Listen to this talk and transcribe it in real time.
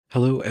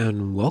Hello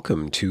and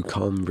welcome to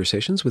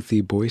Conversations with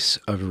the Voice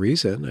of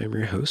Reason. I'm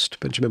your host,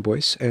 Benjamin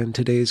Boyce, and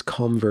today's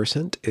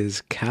conversant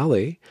is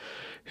Kallie,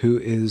 who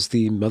is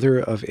the mother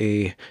of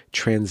a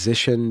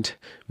transitioned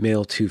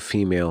male to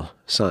female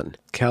son.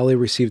 Kallie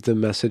received the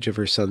message of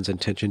her son's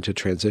intention to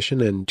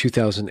transition in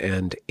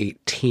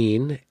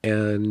 2018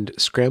 and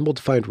scrambled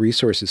to find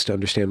resources to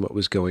understand what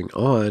was going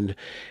on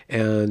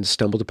and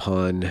stumbled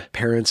upon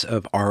parents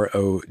of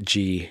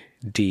ROGDkids.org,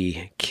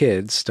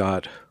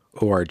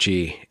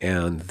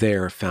 and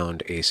there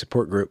found a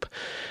support group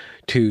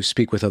to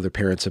speak with other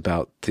parents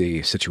about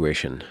the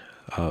situation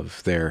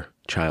of their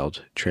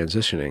child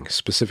transitioning,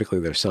 specifically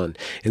their son.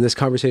 In this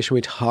conversation,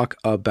 we talk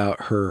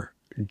about her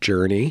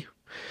journey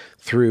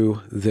through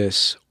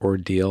this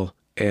ordeal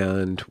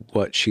and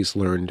what she's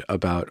learned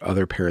about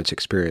other parents'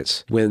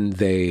 experience when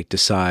they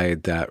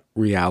decide that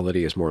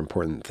reality is more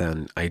important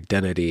than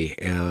identity,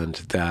 and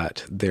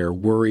that their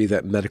worry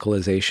that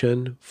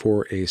medicalization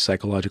for a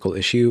psychological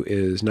issue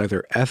is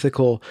neither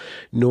ethical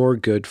nor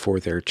good for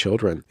their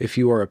children. If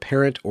you are a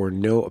parent or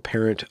know a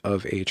parent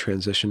of a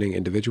transitioning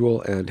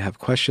individual and have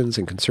questions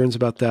and concerns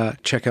about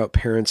that, check out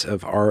Parents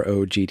of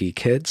ROGD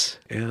Kids.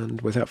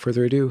 And without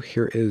further ado,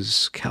 here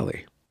is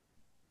Kallie.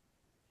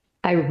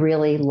 I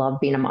really love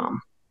being a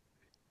mom.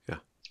 Yeah.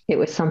 It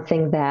was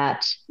something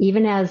that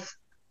even as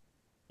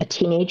a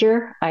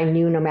teenager, I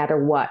knew no matter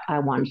what, I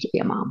wanted to be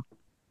a mom.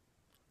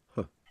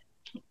 Huh.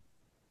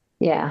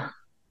 Yeah.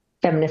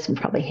 Feminists would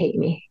probably hate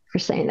me for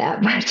saying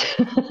that,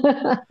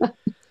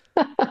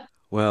 but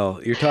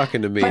Well, you're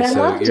talking to me, but I so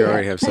loved you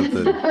already it. have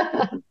something.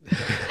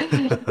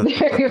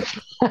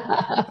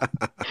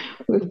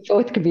 We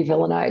both could be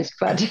villainized,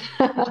 but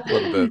A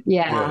little bit.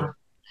 Yeah. yeah.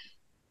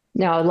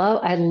 No,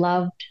 I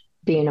loved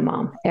being a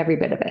mom, every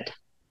bit of it.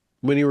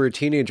 When you were a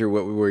teenager,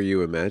 what were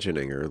you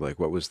imagining, or like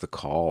what was the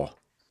call?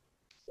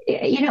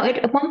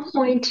 At one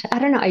point, I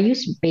don't know, I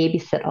used to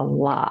babysit a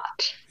lot,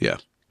 Yeah.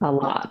 a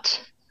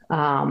lot.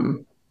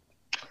 Um,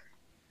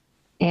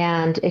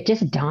 And it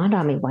just dawned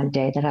on me one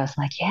day that I was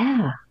like,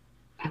 yeah,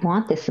 I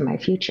want this in my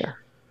future.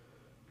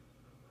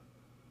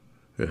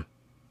 Yeah.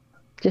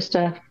 Just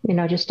a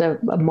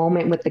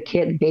moment with the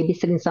kid,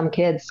 babysitting some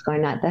kids,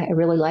 going, I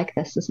really like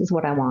this. This is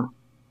what I want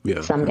Yeah.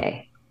 Okay.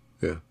 someday.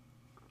 Yeah.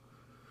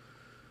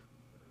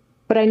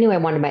 But I knew I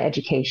wanted my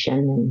education,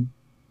 and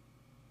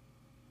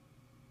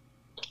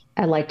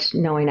I liked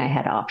knowing I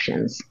had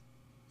options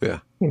Yeah.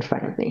 in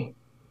front of me.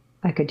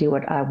 I could do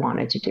what I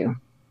wanted to do.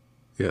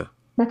 Yeah.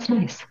 That's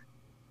nice.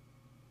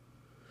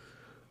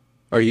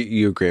 Are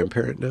you a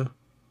grandparent now?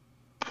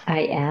 I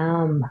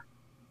am.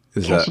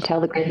 Is Can't you that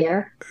tell the gray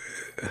hair?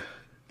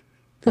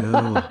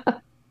 no?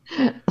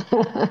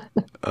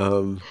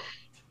 Um,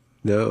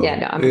 Yeah, no.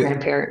 no, I'm a It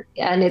grandparent,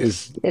 and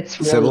is it's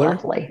real similar,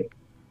 lovely.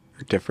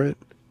 different,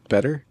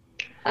 better.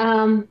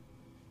 Um,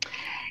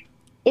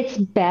 It's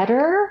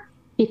better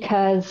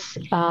because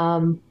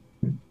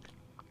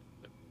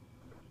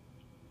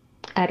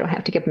I don't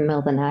have to get up in the middle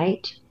of the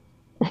night.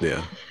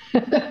 Yeah.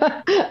 You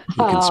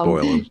can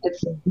spoil them.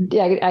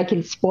 Yeah, I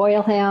can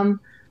spoil him.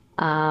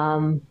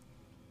 Um,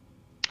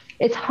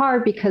 it's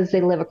hard because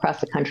they live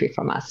across the country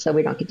from us, so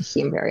we don't get to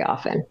see him very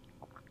often.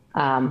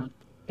 Um,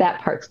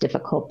 that part's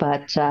difficult,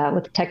 but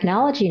with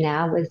technology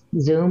now, with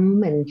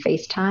Zoom and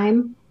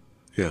FaceTime,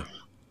 Yeah.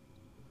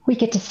 we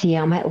get to see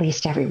him at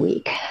least every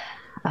week.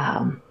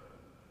 Um,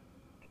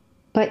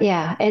 but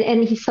yeah,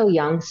 and he's so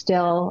young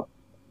still.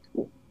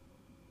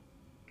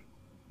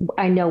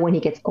 I know when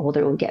he gets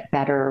older, we'll get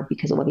better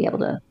because we'll be able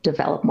to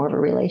develop more of a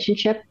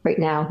relationship. Right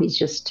now, he's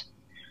just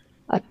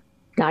a,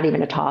 not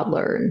even a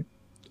toddler, and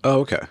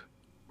Oh, okay.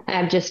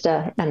 I'm just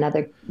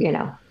another,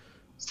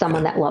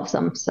 someone Yeah. that loves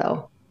him.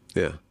 So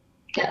Yeah.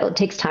 it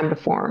takes time to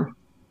form.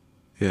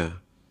 Yeah.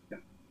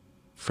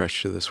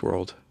 Fresh to this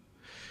world.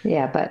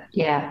 Yeah, but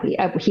yeah,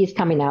 he's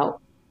coming out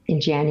in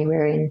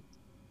January, and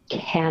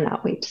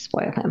cannot wait to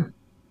spoil him.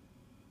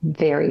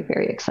 Very,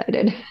 very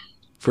excited.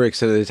 For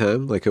extended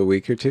time, like a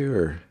week or two,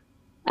 or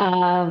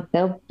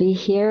They'll be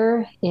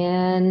here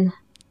in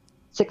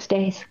 6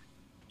 days.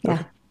 okay.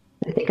 Yeah,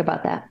 I think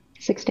about that.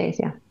 6 days,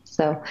 yeah.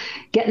 So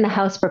getting the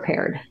house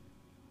prepared Oh,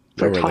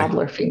 for really?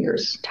 toddler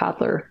fingers,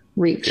 toddler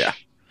Yeah. reach. Yeah.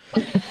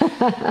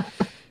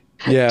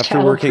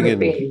 After working in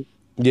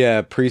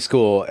Childproofing.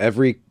 preschool,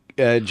 every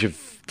edge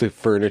of the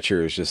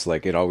furniture is just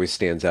like, it always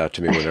stands out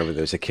to me whenever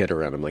there's a kid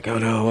around. I'm like, oh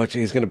no, watch,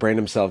 he's going to brain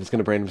himself. He's going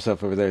to brain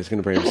himself over there. He's going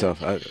to brain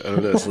himself. I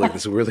don't know. It's like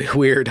this really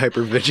weird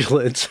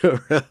hypervigilance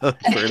around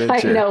I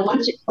furniture. know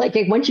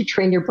once you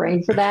train your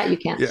brain for that, you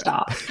can't Yeah.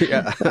 stop.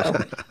 Yeah.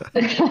 So,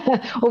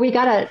 well, we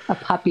got a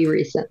puppy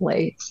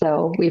recently,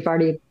 so we've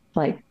already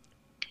like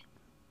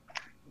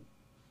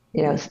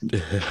you know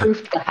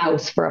proofed the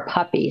house for a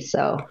puppy,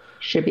 so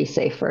should be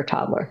safe for a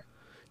toddler.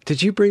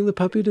 Did you bring the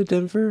puppy to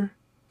Denver?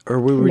 Or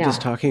we were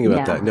just No, talking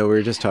about that? no, No, we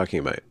were just talking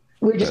about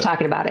we were just the,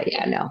 talking about it.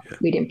 Yeah, no, yeah,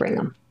 we didn't bring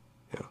him.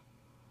 yeah.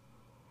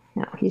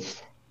 No,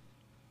 he's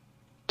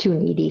too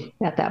needy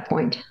at that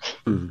point.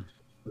 Mm.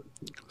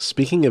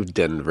 Speaking of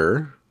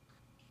Denver,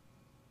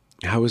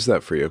 how was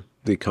that for you?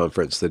 The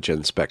conference, the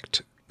Gen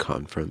Spect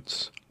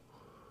conference.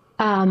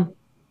 Um,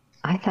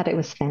 I thought it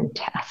was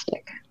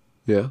fantastic.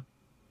 Yeah.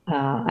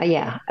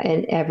 Yeah,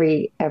 in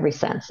every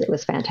sense, it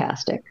was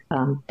fantastic.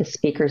 The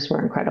speakers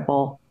were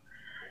incredible.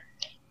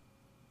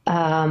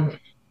 Um,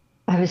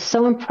 I was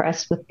so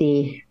impressed with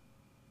the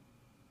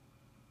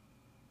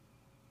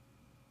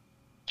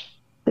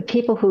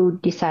people who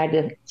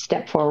decided to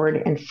step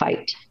forward and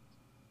fight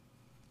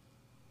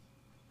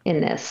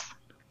in this,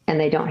 and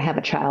they don't have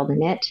a child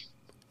in it,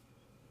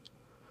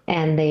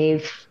 and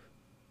they've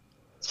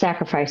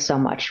sacrificed so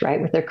much,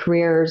 right, with their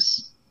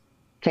careers,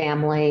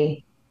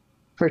 family,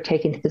 for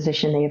taking the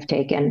position they have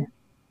taken,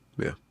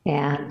 Yeah.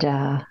 and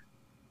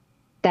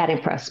that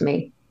impressed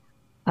me.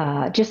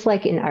 Just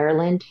like in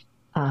Ireland,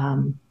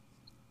 um,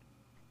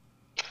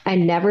 I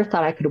never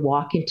thought I could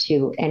walk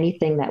into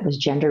anything that was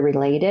gender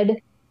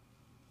related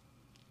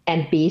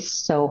and be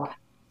so,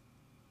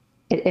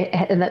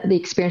 and the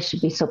experience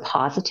should be so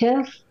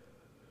positive,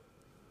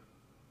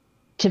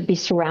 to be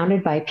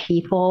surrounded by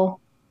people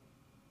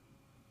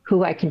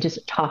who I can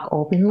just talk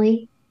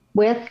openly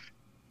with,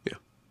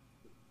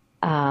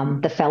 Yeah.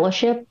 the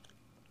fellowship.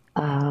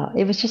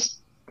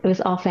 It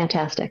was all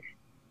fantastic,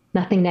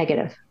 nothing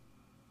negative.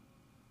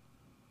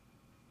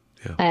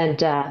 Yeah.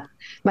 And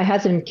my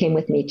husband came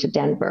with me to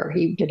Denver.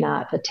 He did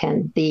not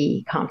attend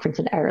the conference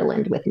in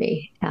Ireland with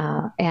me.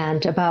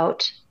 And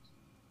about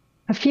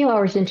a few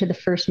hours into the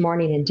first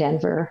morning in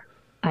Denver,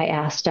 I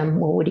asked him,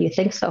 "Well, what do you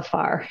think so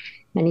far?"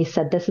 And he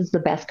said, "This is the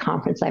best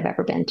conference I've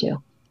ever been to."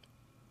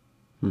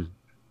 Hmm.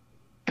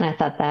 And I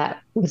thought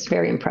that was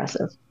very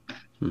impressive.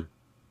 Hmm.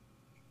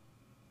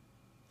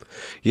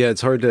 Yeah,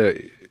 it's hard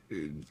to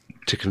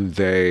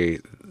convey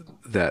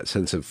that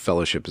sense of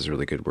fellowship is a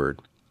really good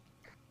word.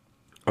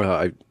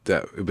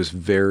 That it was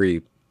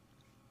very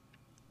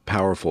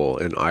powerful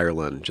in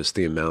Ireland, just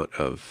the amount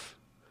of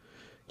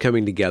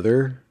coming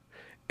together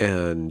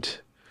and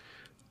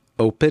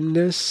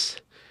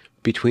openness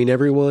between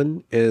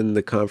everyone in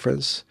the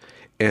conference,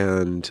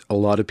 and a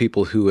lot of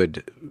people who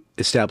had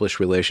established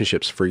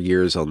relationships for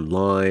years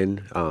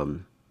online,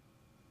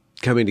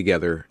 coming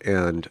together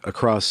and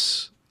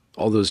across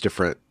all those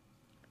different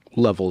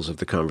levels of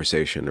the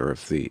conversation or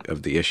of the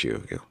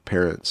issue,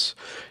 parents,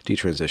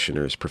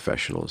 detransitioners,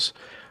 professionals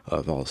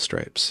of all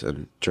stripes,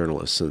 and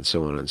journalists, and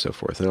so on and so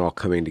forth, and all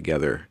coming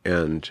together.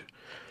 And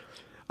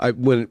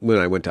when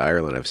I went to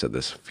Ireland, I've said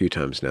this a few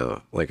times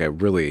now, like I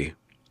really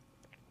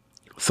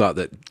thought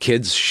that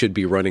kids should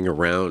be running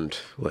around,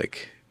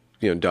 like,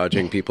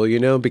 dodging people,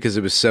 because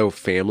it was so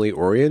family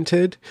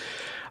oriented.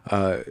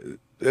 I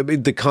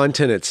mean, the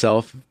content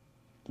itself,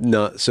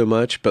 not so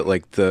much, but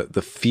like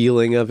the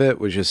feeling of it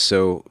was just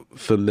so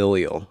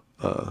familial,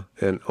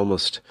 and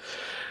almost,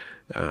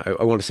 I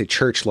want to say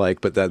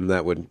church-like, but then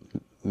that would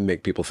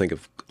make people think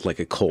of like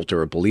a cult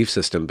or a belief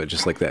system, but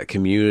just like that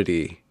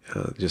community,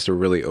 just a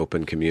really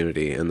open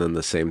community. And then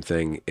the same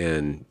thing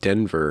in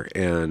Denver,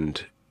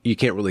 and you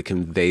can't really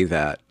convey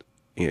that.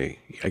 I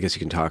guess you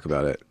can talk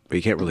about it, but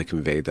you can't really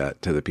convey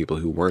that to the people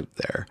who weren't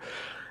there.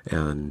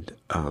 And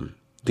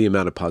the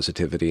amount of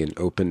positivity and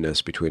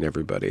openness between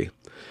everybody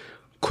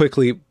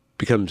quickly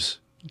becomes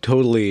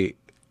totally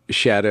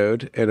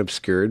shadowed and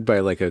obscured by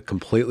like a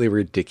completely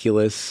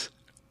ridiculous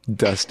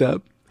dust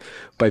up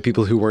by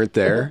people who weren't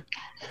there.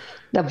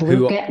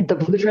 Who, The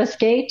blue dress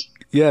gate.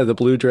 yeah, the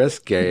blue dress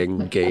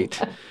gang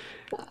gate.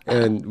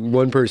 And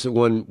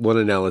one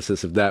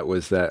analysis of that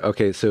was that,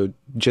 okay, so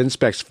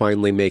GenSpec's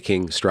finally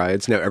making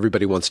strides. Now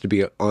everybody wants to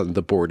be on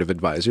the board of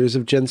advisors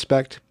of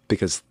GenSpec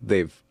because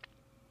they've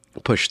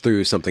pushed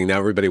through something. Now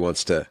everybody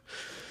wants to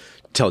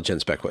tell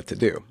GenSpec what to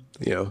do,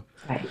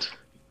 Right.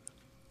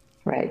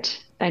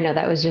 Right. I know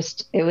that was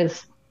it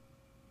was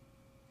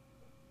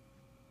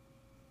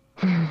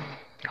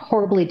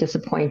horribly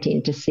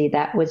disappointing to see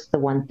that was the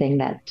one thing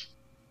that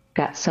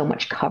got so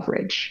much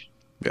coverage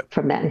Yeah.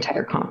 from that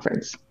entire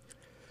conference.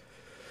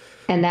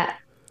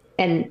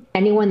 And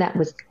anyone that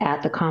was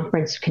at the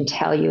conference can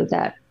tell you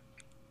that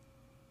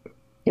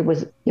it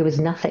was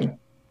nothing.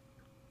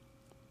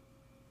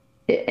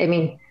 I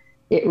mean,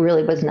 it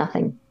really was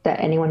nothing that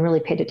anyone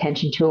really paid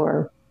attention to,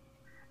 or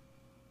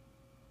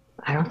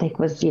I don't think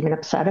was even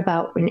upset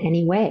about in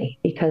any way,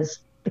 because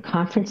the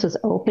conference was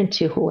open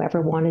to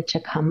whoever wanted to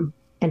come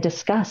and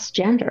discuss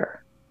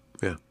gender.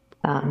 Yeah.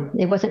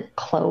 It wasn't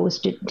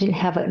closed. It didn't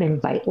have an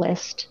invite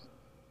list.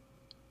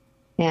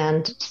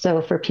 And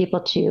so for people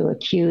to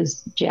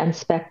accuse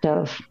GenSpec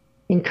of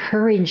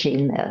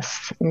encouraging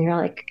this, and you're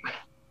like,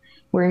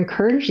 we're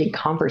encouraging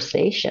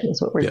conversation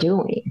is what we're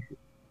doing.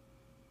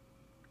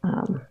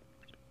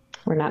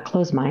 We're not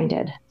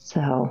closed-minded.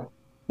 So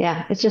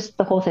yeah, it's just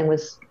the whole thing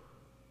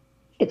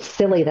it's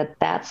silly that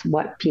that's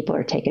what people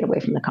are taking away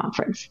from the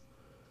conference.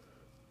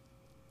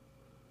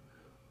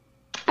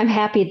 I'm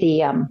happy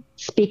the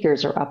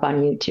speakers are up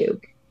on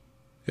YouTube,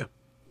 Yeah.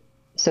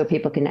 so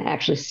people can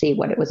actually see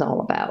what it was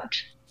all about,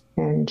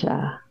 and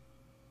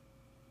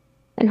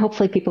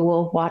hopefully people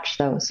will watch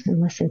those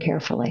and listen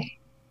carefully.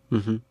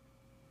 Mm-hmm.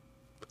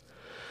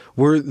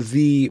 Were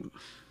the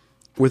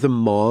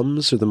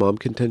moms or the mom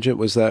contingent,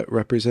 was that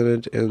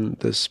represented in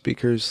the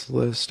speakers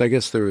list? I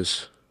guess there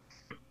was.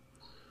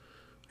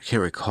 I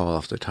can't recall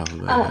off the top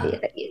of my Uh,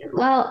 head.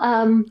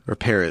 well, Or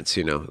parents,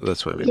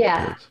 that's what I mean. yeah,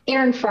 Parents.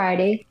 Aaron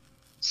Friday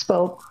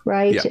spoke,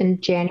 right? Yeah.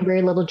 In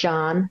January, Little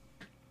John.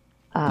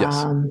 Yes.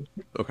 Um,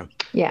 Okay.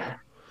 yeah.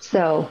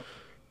 So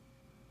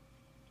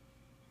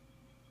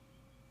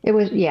it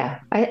was, yeah.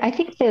 I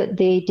think that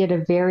they did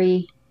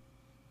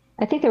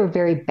I think they were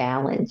very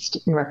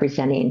balanced in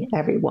representing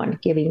everyone,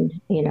 giving,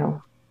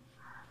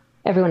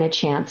 everyone a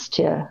chance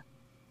to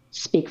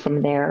speak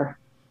from their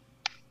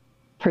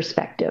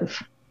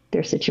perspective,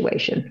 their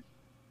situation.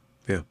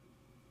 Yeah.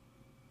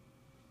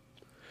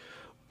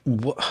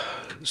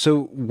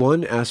 So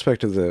one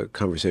aspect of the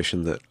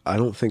conversation that I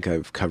don't think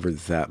I've covered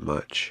that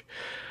much,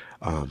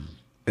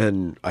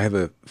 and I have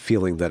a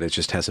feeling that it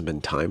just hasn't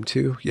been time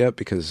to yet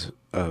because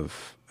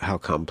of how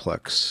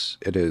complex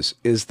it is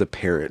the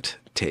parent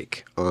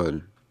take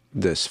on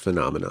this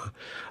phenomena,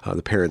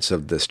 the parents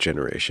of this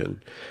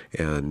generation,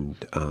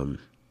 and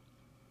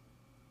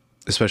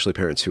especially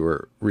parents who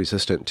are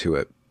resistant to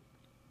it.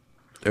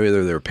 I mean,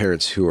 there are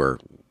parents who are,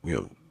 you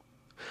know,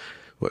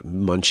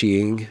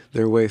 munching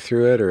their way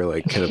through it or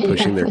like kind of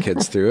pushing their Yeah.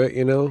 kids through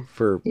it,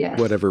 for Yes.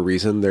 whatever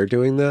reason they're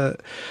doing that.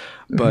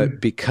 But Hmm.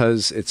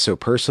 because it's so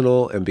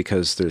personal and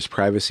because there's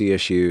privacy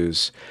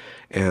issues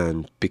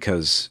and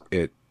because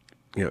it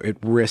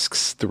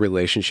risks the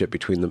relationship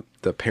between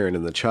the parent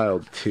and the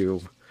child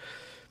to,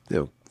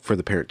 for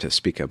the parent to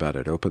speak about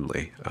it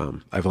openly.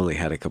 I've only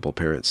had a couple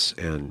parents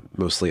and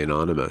mostly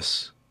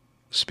anonymous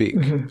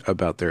speak Hmm.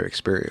 about their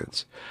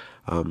experience.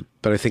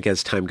 But I think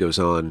as time goes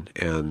on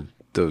and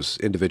those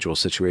individual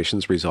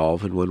situations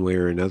resolve in one way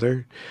or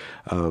another,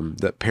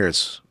 that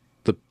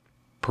the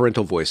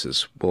parental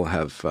voices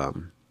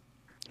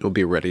will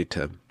be ready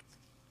to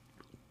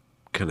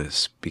kind of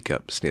speak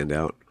up, stand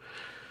out,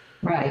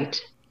 Right.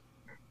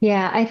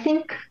 Yeah,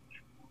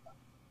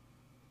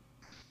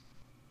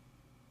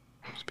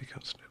 speak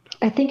out, stand out.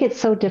 I think it's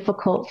so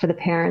difficult for the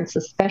parents,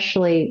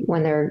 especially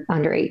when they're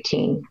under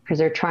 18, because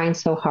they're trying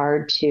so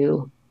hard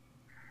to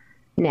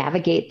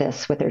navigate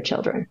this with their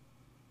children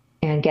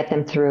and get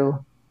them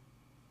through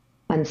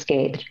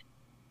unscathed.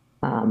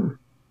 Um,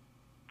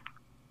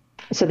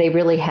 so they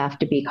really have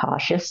to be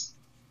cautious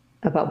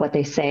about what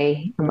they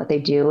say and what they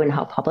do and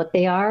how public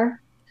they are.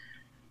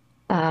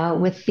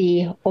 With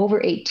the over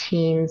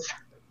 18s,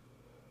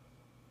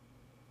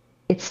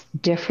 it's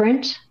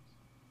different,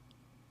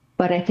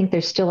 but I think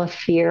there's still a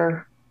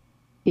fear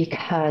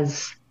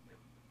because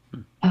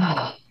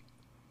oh,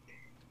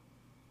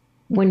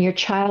 when your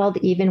child,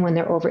 even when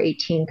they're over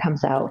 18,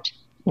 comes out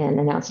and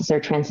announces their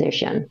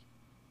transition,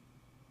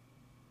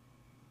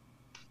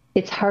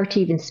 it's hard to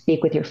even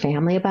speak with your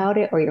family about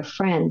it or your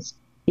friends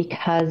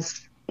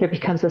because there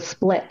becomes a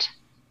split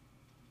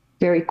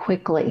very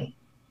quickly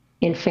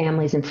in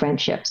families and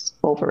friendships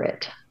over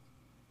it.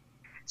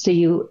 So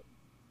you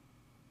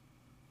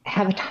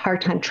have a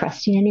hard time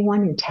trusting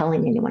anyone and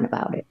telling anyone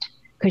about it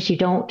because you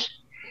don't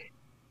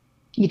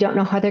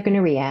know how they're going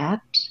to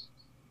react.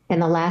 And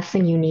the last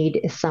thing you need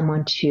is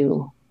someone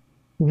to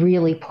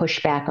really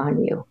push back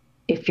on you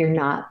if you're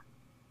not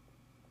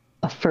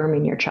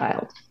affirming your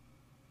child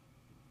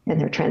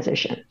and their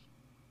transition.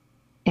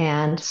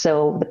 And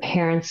so the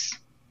parents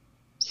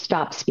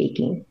stop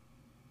speaking.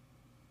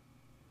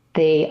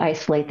 They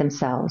isolate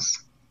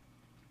themselves.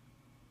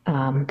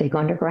 They go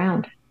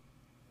underground.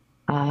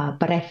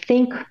 But I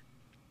think,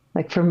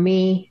 like for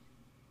me,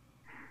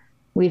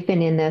 we've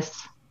been in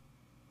this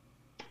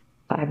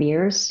 5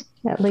 years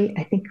at least,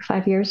 I think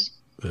 5 years.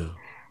 Yeah.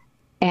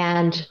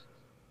 And,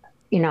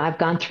 I've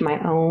gone through my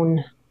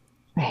own,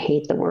 I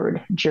hate the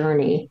word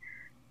journey,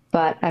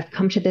 but I've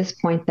come to this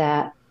point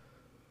that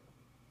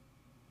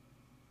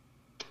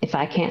if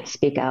I can't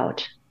speak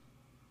out,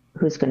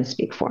 who's going to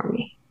speak for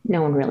me?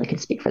 No one really can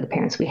speak for the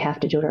parents. We have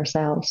to do it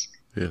ourselves.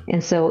 Yeah.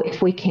 And so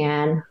if we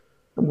can,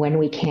 when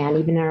we can,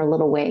 even in our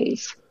little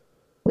ways,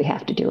 we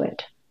have to do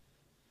it.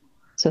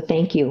 So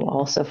thank you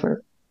also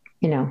for,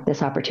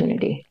 this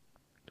opportunity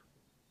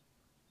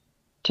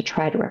to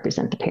try to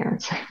represent the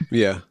parents.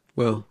 Yeah.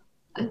 Well,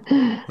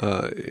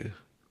 uh,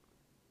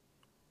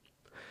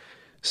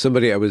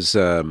 somebody I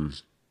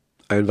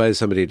invited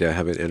somebody to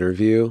have an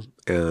interview,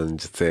 and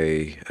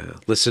they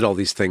listed all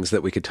these things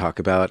that we could talk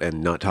about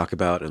and not talk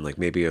about, and like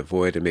maybe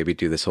avoid and maybe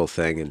do this whole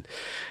thing,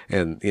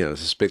 and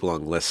it's this big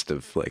long list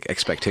of like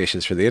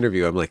expectations for the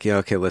interview. I'm like, yeah,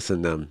 okay,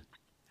 listen,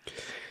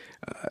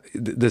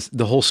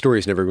 the whole story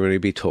is never going to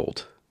be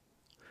told,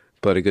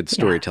 but a good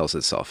story Yeah. tells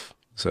itself.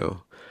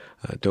 So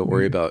don't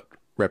worry Mm-hmm. about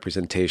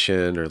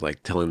representation or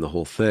like telling the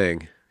whole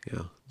thing.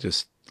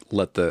 Just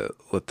let the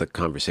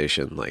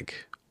conversation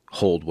like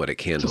hold what it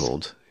can Just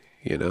hold.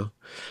 You know.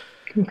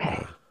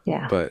 okay.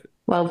 Yeah. But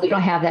Well, we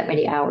don't have that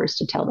many hours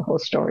to tell the whole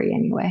story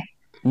anyway.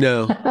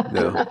 no,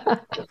 no,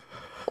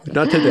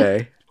 not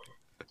today.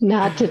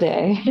 Not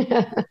today.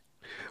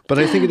 But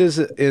I think it is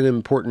an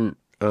important.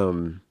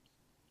 No,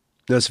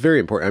 it's very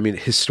important. I mean,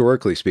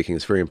 historically speaking,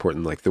 it's very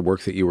important. Like the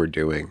work that you were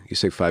doing. You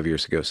say 5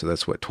 years ago, so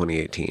that's what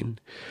 2018.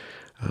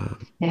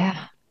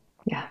 Yeah.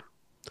 Yeah.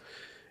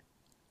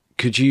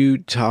 Could you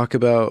talk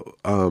about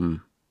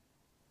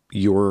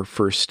your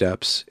first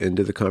steps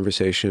into the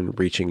conversation,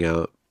 reaching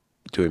out,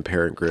 doing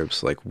parent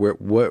groups? Like,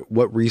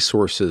 what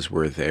resources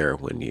were there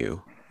when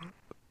you?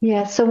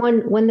 Yeah. So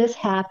when this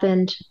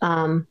happened,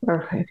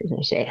 or I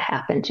should say it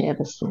happened, it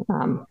was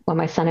when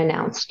my son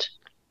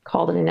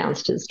called and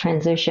announced his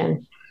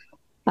transition.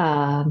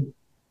 Um,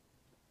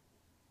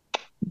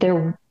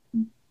 there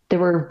there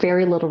were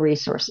very little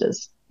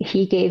resources.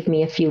 He gave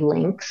me a few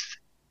links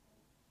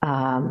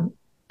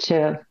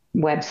to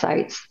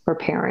websites for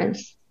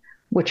parents,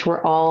 which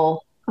were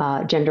all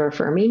gender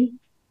affirming.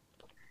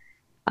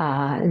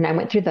 And I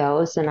went through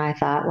those and I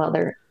thought, well,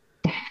 there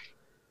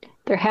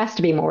has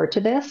to be more to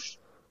this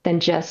than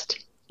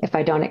just if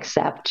I don't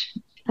accept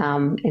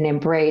and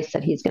embrace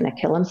that he's going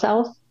to kill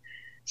himself.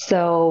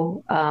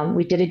 So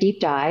we did a deep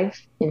dive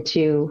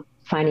into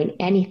finding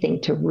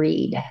anything to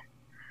read.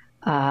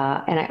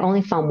 And I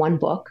only found one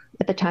book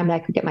at the time that I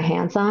could get my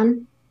hands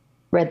on,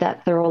 read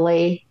that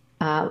thoroughly.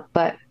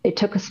 But it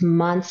took us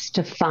months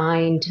to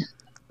find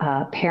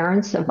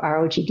parents of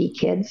ROGD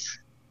kids.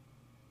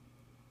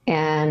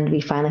 And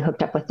we finally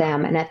hooked up with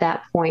them. And at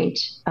that point,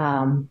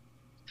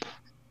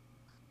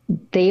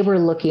 we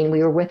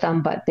were with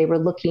them, but they were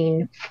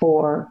looking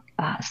for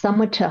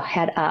someone to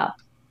head up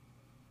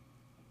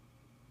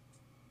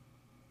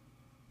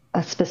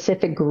a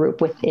specific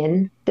group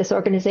within this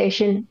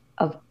organization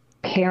of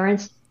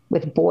parents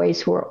with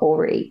boys who are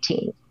over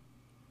 18.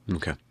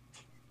 Okay.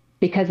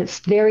 Because it's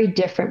very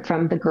different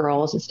from the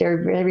girls. It's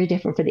very, very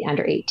different for the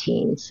under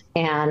 18s.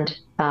 And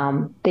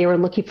they were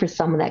looking for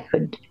someone that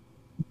could,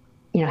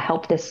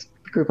 help this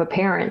group of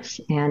parents.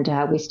 And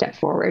we stepped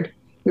forward.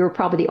 We were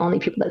probably the only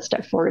people that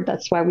stepped forward.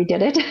 That's why we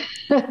did it.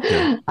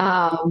 Yeah.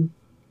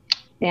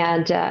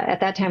 And at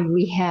that time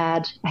we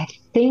had, I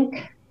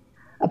think,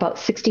 about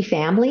 60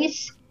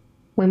 families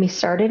when we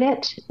started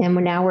it. And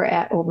now we're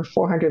at over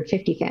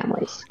 450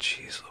 families.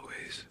 Jeez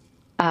Louise.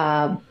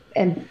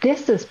 And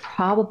this is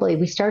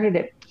we started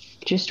it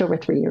just over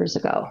 3 years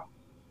ago.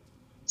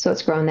 So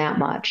it's grown that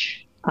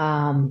much.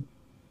 But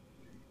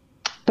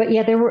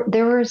yeah,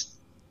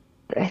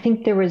 I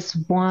think there was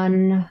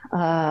one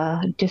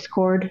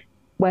Discord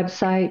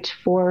website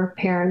for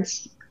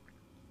parents,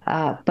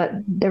 but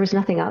there was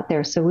nothing out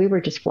there. So we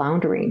were just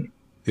floundering.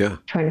 Yeah.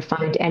 Trying to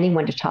find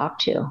anyone to talk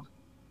to.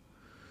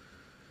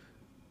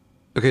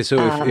 Okay, so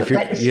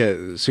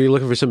so you're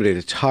looking for somebody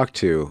to talk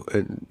to,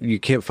 and you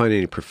can't find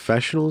any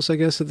professionals, I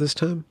guess, at this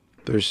time?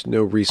 There's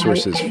no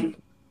resources.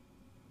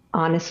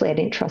 Honestly, I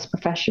didn't trust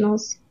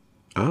professionals.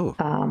 Oh.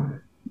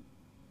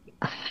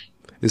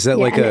 Is that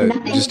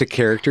just a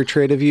character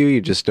trait of you?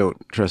 You just don't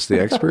trust the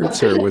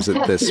experts, or was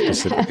it this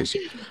specific issue?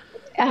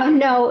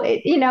 No,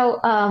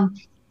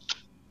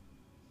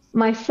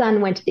 my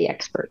son went to the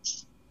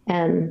experts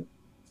and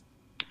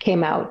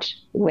came out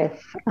with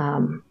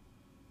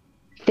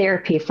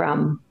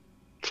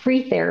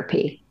free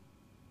therapy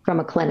from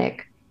a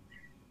clinic.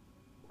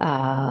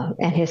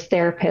 And his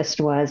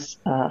therapist was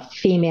a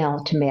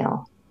female to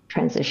male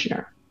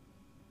transitioner.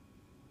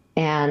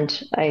 And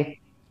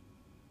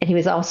he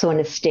was also in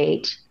a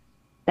state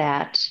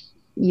that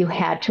you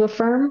had to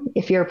affirm.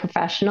 If you're a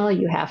professional,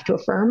 you have to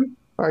affirm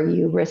or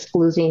you risk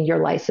losing your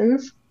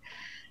license.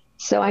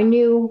 So I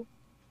knew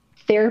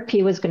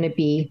therapy was going to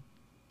be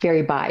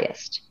very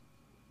biased.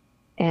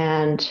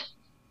 And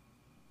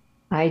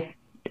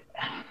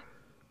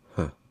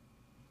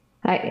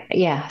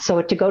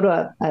so to go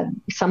to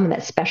someone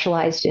that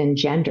specialized in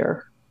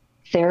gender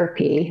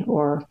therapy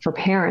or for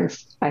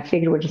parents, I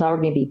figured was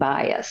already going to be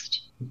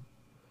biased.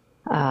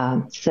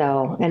 And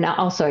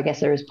also I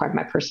guess there is part of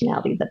my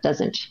personality that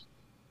doesn't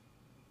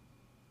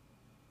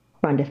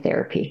run to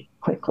therapy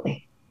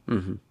quickly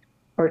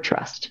or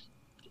trust.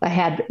 I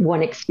had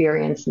one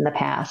experience in the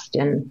past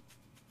and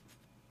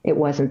it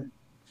wasn't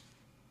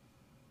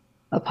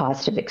a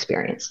positive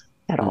experience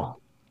at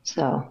all.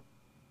 So.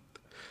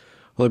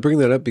 Well, I bring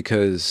that up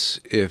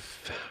because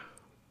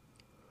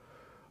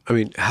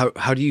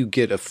how do you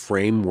get a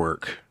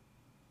framework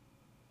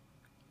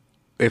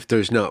if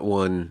there's not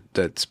one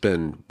that's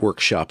been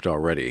workshopped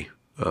already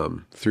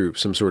through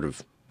some sort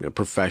of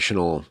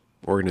professional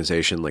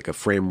organization, like a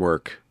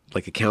framework,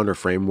 like a counter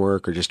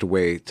framework, or just a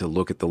way to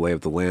look at the lay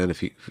of the land?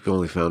 If you've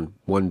only found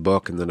one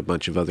book and then a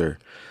bunch of other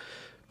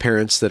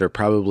parents that are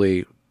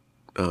probably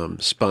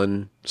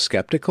spun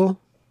skeptical,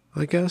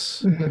 I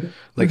guess. Mm-hmm.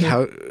 Like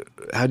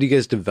mm-hmm. How do you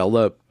guys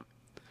develop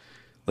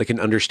like an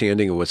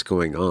understanding of what's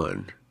going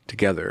on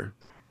together?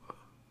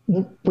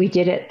 We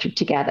did it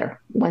together.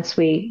 Once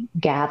we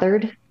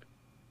gathered,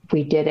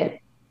 we did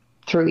it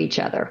through each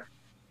other.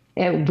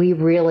 And we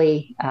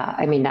really,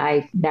 I've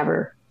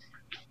never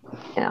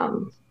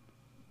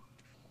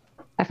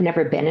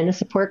been in a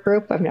support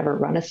group. I've never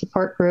run a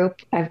support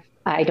group.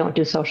 I don't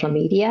do social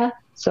media,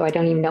 so I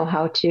don't even know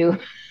how to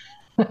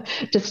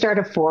start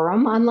a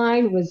forum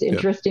online. It was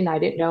interesting. Yeah. I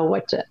didn't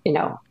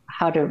know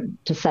how to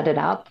set it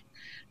up.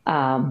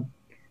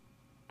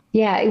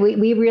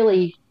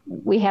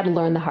 We had to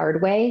learn the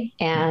hard way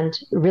and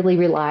really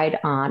relied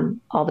on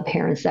all the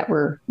parents that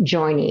were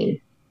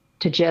joining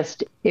to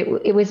just,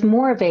 it was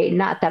more of a,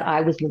 not that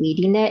I was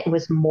leading it, it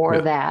was more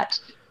Yeah. that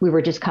we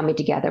were just coming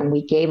together and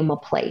we gave them a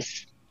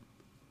place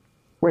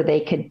where they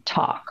could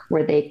talk,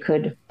 where they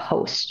could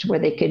post, where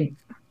they could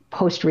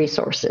post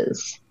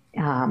resources,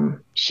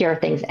 share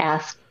things,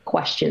 ask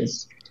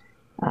questions,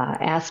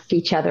 ask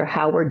each other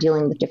how we're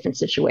dealing with different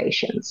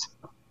situations.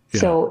 Yeah.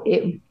 So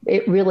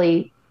it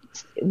really,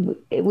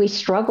 we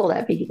struggled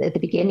at the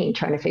beginning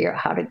trying to figure out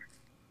how to,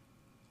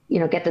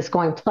 get this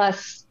going.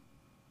 Plus,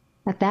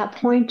 at that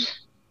point,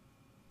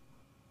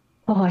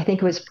 I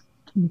think it was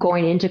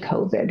going into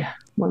COVID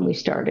when we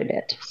started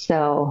it.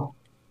 So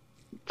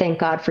thank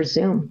God for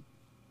Zoom,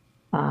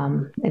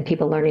 and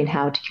people learning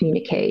how to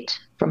communicate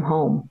from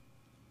home.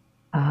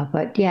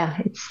 But yeah,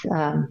 it's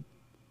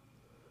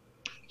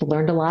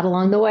learned a lot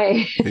along the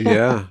way,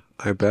 Yeah,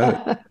 I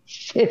bet. to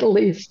say the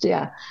least.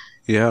 Yeah.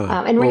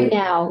 Yeah. And right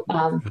Well,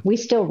 now, we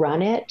still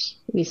run it.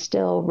 We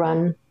still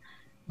run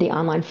the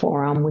online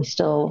forum. We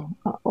still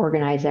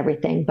organize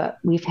everything, but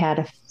we've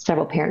had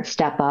several parents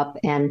step up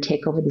and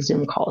take over the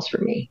Zoom calls for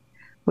me,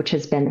 which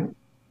has been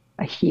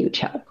a huge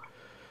help.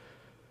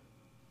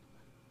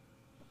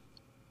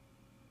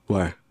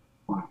 why?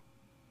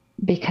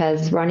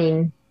 Because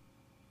running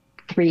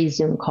 3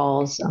 Zoom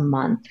calls a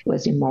month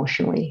was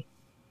emotionally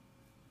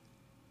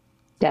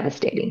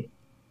devastating.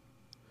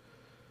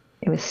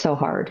 It was so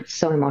hard,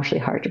 so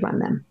emotionally hard to run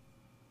them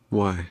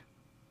Why?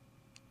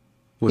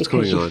 What's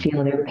because going you on?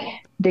 feel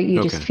that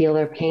you just Okay. feel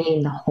their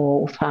pain the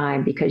whole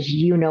time because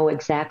you know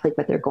exactly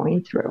what they're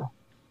going through.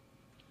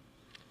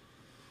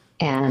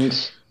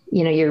 And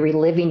you're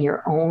reliving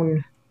your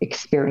own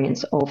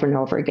experience over and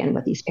over again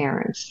with these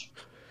parents.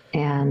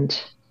 And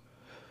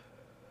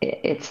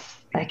it's,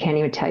 I can't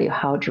even tell you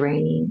how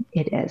draining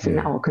it is and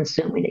Hmm. how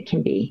consuming it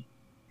can be.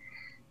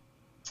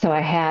 So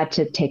I had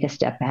to take a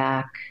step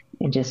back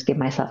and just give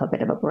myself a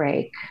bit of a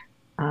break.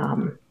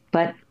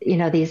 But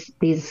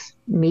these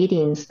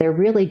meetings, they're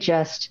really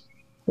just,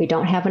 we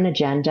don't have an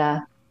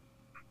agenda.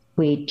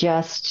 We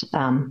just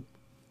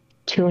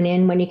tune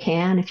in when you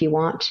can, if you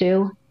want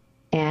to,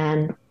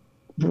 and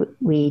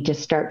we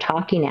just start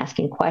talking,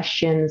 asking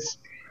questions.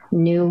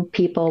 New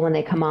people, when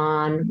they come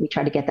on, we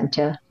try to get them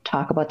to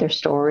talk about their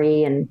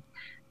story. And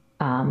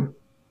um,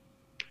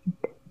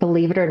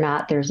 believe it or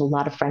not, there's a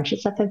lot of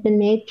friendships that have been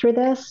made through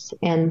this.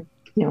 And,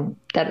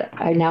 that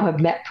I now have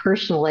met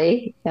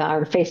personally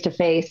or face to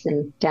face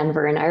in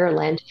Denver and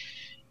Ireland.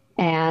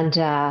 And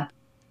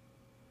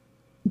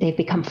they've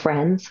become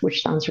friends,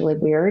 which sounds really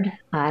weird.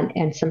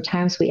 And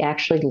sometimes we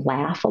actually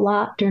laugh a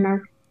lot during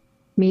our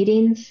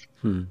meetings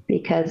Hmm.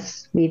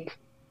 because we're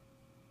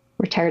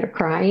tired of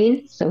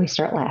crying, so we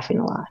start laughing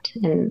a lot,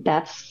 and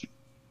that's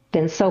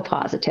been so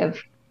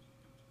positive.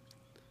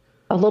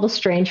 A little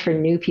strange for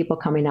new people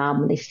coming on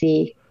when they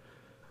see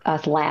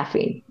us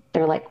laughing.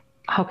 They're like,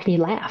 "How can you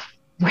laugh?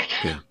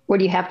 Yeah. What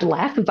do you have to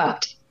laugh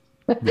about?"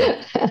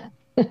 Yeah.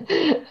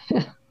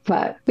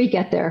 But we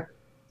get there.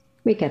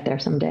 We get there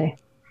someday.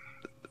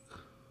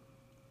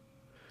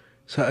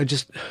 So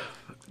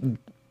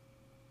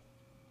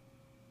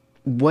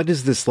what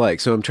is this like?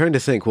 So I'm trying to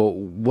think, well,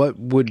 what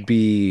would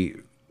be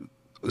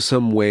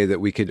some way that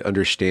we could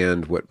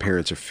understand what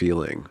parents are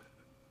feeling?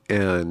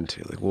 And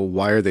like, well,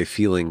 why are they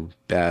feeling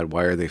bad?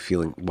 Why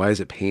is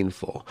it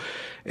painful?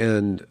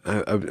 And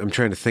I'm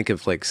trying to think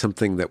of like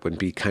something that would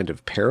be kind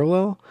of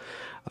parallel.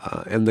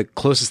 And the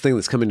closest thing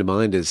that's coming to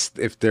mind is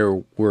if there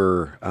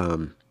were,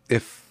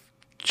 if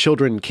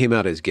children came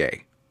out as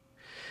gay,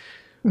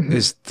 Mhm.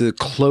 is the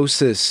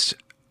closest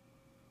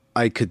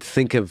I could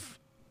think of,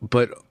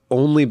 but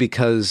only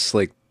because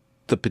like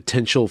the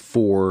potential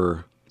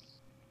for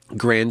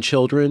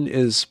grandchildren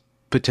is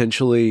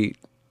potentially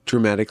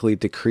dramatically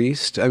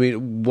decreased. I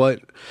mean, you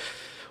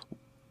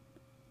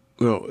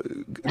know,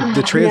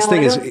 the trans No,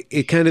 thing I is don't.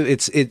 it kind of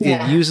it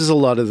Yeah, uses a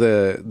lot of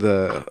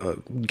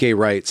the gay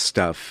rights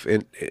stuff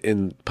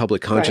in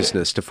public right.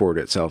 consciousness to forward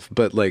itself.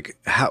 But like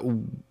how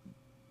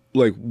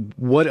like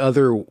what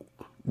other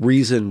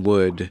reason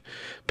would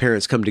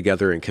parents come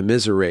together and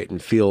commiserate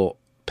and feel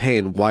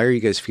pain? Why are you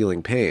guys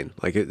feeling pain?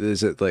 Like,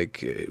 is it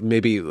like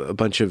maybe a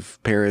bunch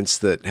of parents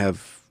that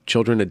have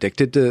children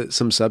addicted to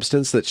some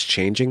substance that's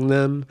changing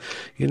them,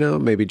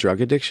 maybe drug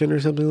addiction or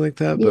something like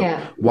that? But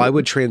Yeah. why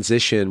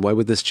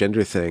would this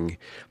gender thing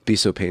be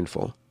so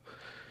painful?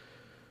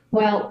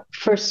 Well,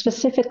 for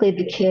specifically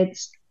the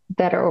kids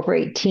that are over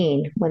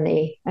 18, when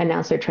they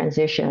announce their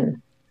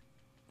transition,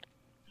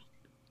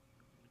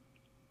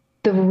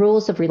 the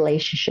rules of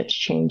relationships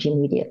change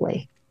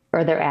immediately,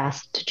 or they're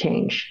asked to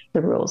change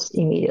the rules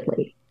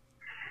immediately.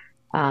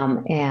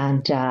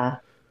 And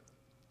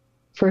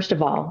first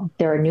of all,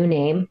 they're a new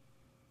name,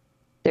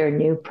 there are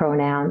new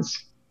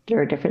pronouns,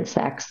 they're a different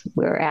sex.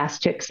 We're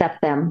asked to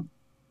accept them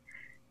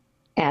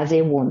as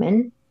a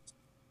woman.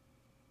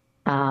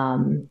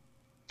 Um,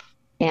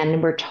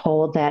 and we're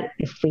told that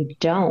if we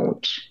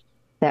don't,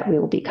 that we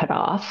will be cut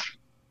off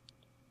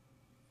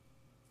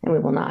and we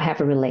will not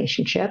have a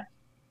relationship.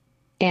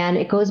 And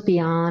it goes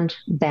beyond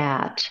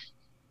that.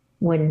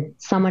 When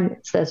someone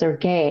says they're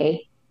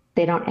gay,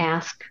 they don't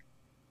ask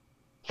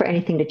for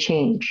anything to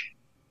change.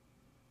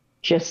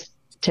 just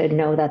to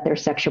know that their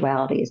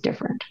sexuality is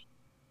different.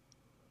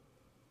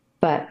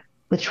 But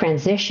with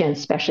transition,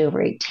 especially over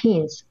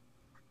 18s,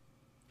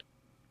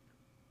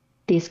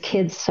 these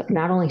kids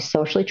not only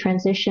socially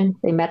transition,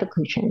 they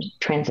medically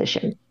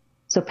transition.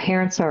 So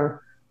parents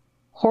are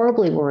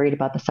horribly worried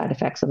about the side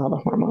effects of all the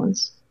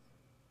hormones,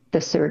 the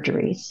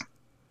surgeries,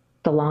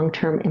 the long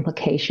term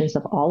implications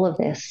of all of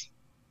this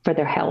for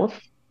their health,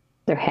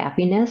 their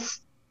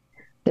happiness,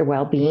 their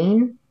well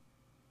being.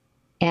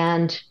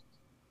 And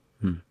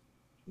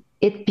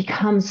it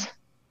becomes,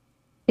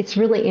 it's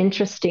really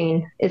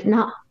interesting. It's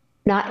not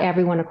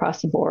everyone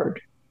across the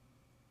board,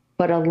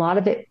 but a lot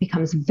of it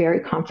becomes very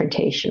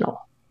confrontational,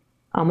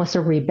 almost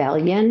a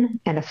rebellion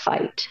and a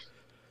fight.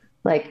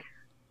 Like,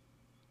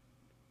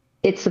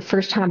 it's the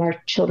first time our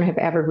children have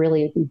ever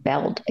really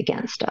rebelled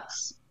against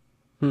us.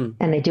 And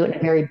they do it in a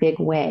very big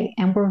way.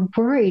 And we're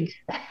worried.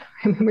 I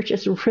mean, we're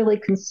just really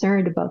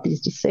concerned about these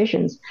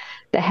decisions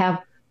that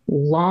have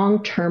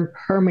long-term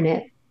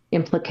permanent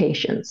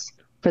implications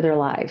for their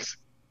lives.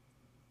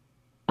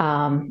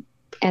 And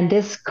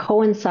this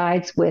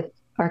coincides with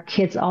our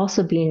kids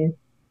also being,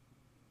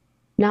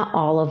 not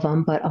all of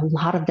them, but a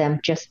lot of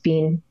them just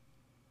being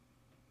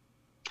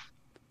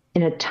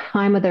in a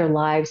time of their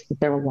lives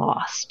that they're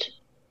lost.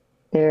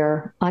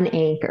 They're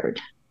unanchored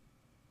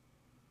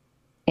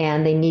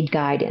and they need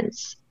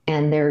guidance,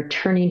 and they're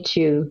turning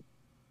to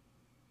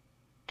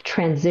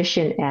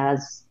transition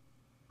as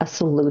a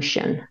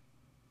solution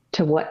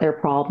to what their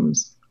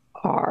problems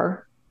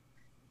are.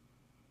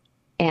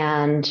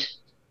 And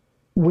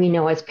we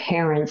know as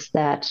parents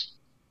that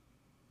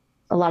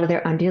a lot of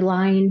their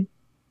underlying,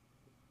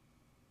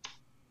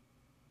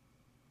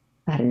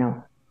 I don't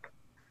know,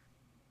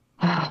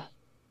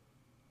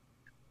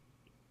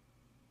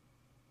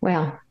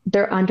 well,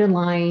 their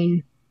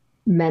underlying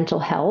mental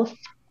health,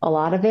 a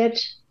lot of it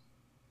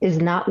is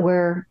not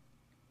where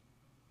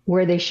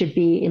they should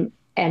be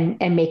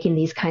and making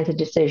these kinds of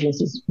decisions,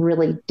 these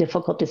really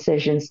difficult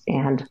decisions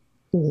and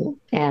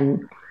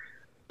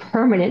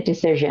permanent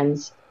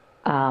decisions,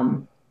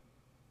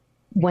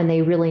 when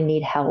they really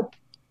need help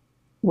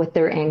with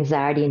their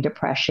anxiety and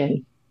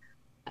depression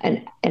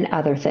and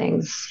other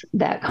things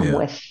that come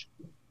with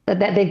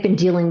that they've been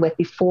dealing with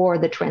before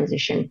the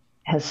transition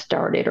has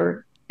started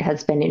or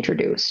has been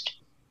introduced.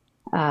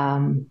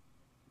 And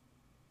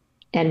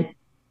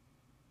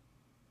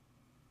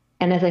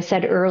as I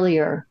said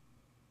earlier,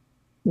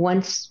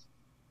 once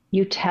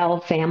you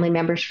tell family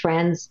members,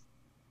 friends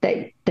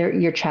that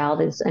your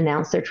child has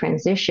announced their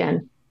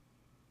transition,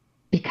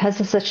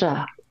 because it's such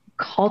a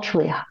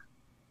culturally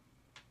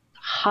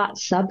hot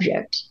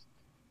subject,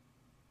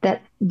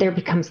 that there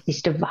becomes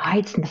these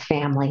divides in the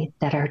family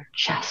that are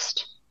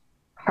just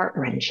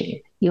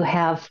heart-wrenching. You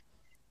have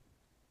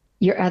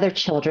your other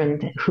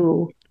children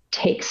who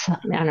take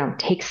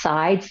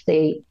sides.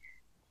 They,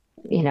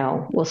 we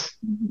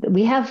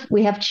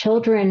have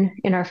children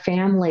in our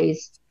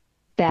families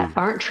that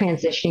aren't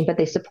transitioning, but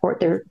they support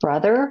their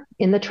brother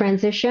in the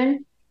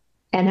transition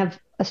and have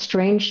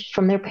estranged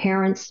from their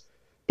parents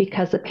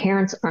because the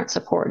parents aren't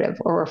supportive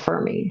or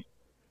affirming.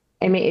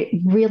 I mean, it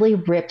really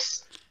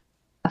rips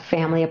a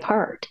family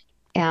apart.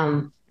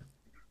 And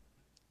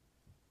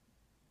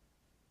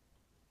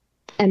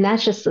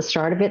that's just the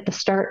start of it, the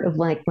start of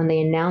like when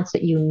they announce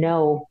that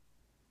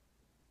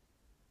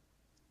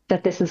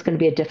that this is going to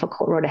be a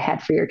difficult road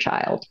ahead for your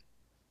child.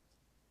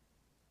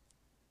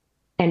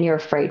 And you're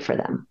afraid for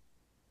them.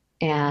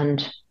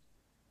 And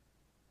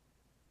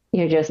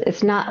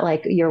it's not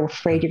like you're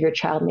afraid of your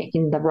child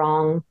making the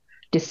wrong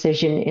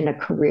decision in a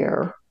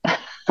career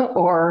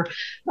or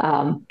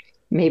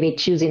maybe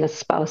choosing a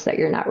spouse that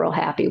you're not real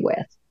happy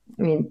with.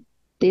 I mean,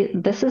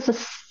 this is a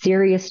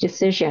serious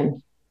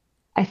decision.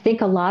 I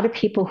think a lot of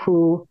people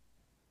who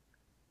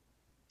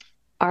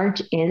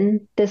aren't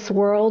in this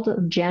world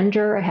of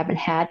gender or haven't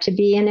had to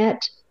be in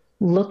it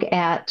look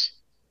at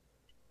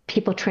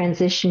people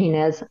transitioning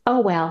as,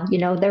 oh, well,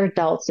 they're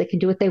adults. They can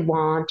do what they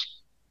want.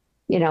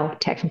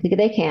 Technically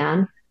they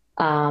can.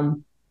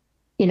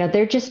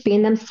 They're just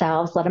being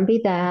themselves. Let them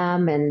be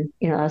them. And,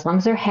 as long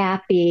as they're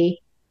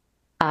happy.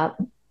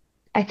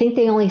 I think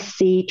they only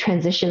see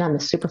transition on the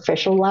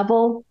superficial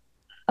level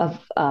of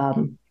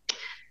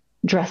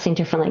dressing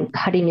differently,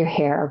 cutting your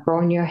hair,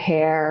 growing your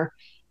hair,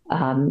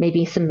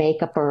 maybe some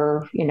makeup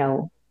or,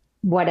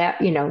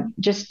 whatever,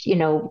 just,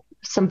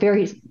 some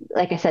very,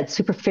 like I said,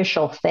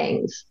 superficial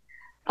things.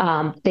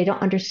 They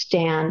don't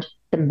understand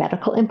the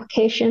medical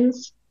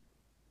implications.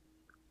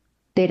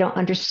 They don't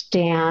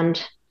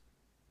understand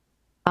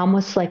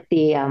almost like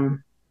the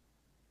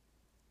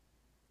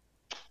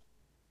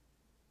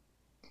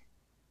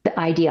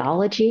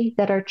ideology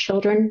that our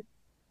children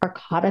are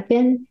caught up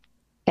in,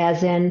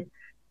 as in,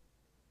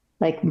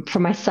 like for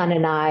my son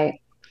and I,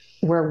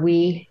 where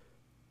we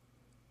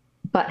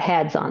butt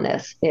heads on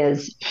this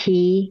is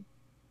he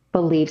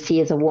believes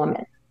he is a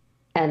woman,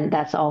 and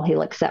that's all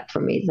he'll accept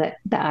from me, that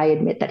I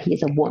admit that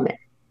he's a woman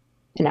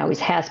and always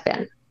has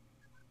been.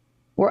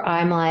 Where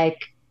I'm like,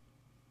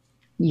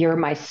 you're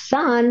my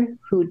son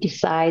who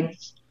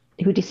decides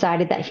who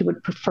decided that he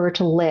would prefer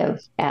to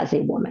live as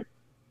a woman.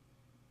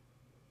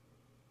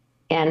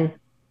 And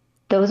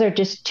those are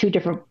just two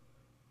different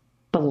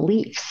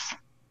beliefs.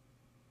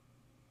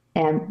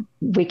 And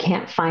we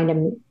can't find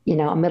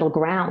a middle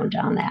ground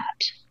on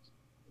that.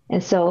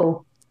 And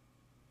so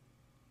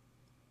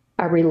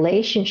our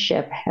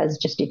relationship has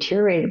just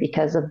deteriorated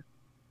because of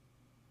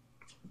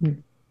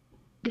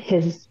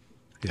his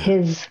Yeah.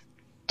 his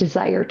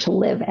desire to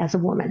live as a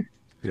woman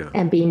Yeah.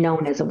 and be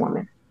known as a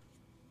woman.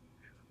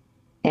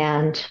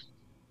 And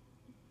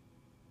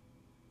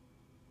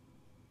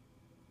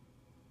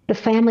the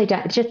family,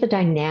 just the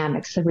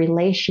dynamics, the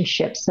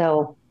relationship.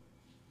 So,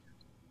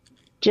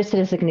 just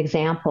as an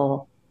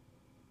example,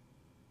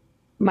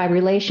 my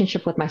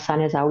relationship with my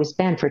son has always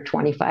been for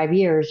 25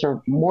 years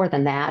or more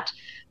than that,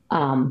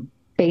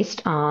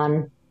 based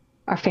on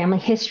our family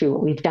history,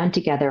 what we've done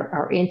together,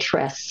 our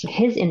interests,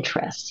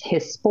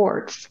 his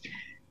sports,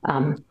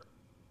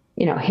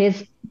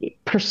 his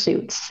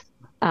pursuits.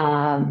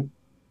 And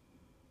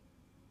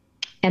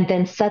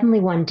then suddenly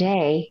one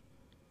day,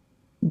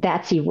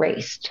 that's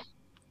erased.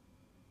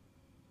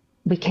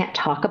 We can't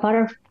talk about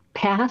our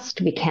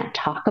past. We can't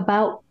talk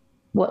about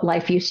what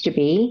life used to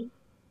be.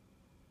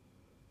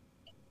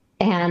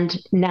 And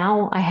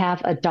now I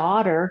have a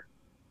daughter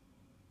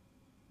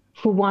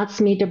who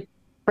wants me to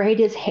braid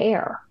his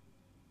hair.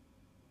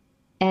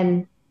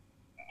 And,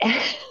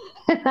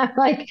 I'm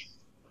like,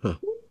 Huh.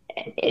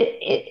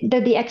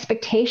 The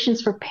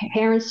expectations for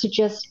parents to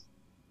just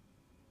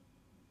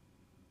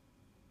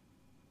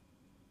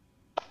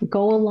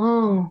go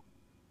along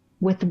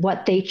with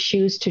what they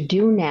choose to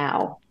do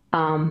now.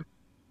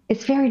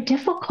 It's very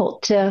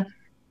difficult to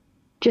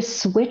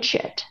just switch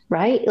it,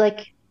 right?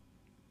 Like,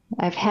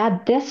 I've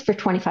had this for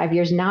 25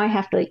 years. Now it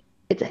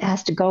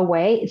has to go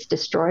away. It's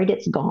destroyed.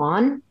 It's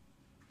gone.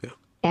 Yeah.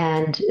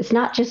 And it's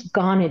not just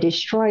gone and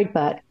destroyed,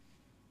 but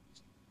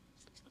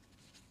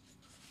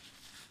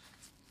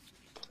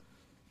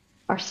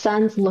our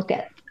sons look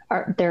at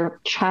their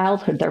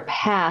childhood, their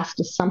past,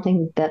 as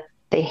something that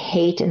they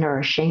hate and are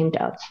ashamed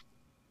of.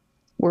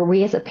 Where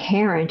we as a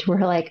parent, we're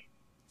like,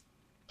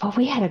 well,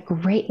 we had a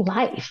great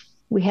life.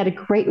 We had a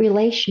great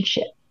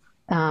relationship.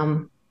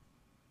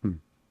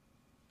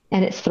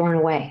 And it's thrown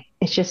away.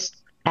 It's just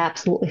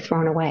absolutely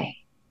thrown away.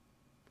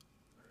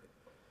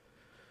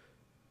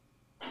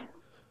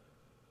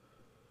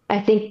 I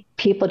think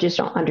people just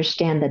don't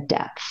understand the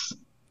depths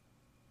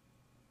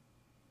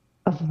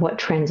of what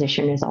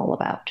transition is all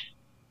about.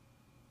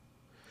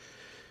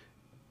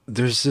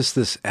 There's just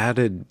this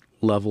added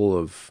level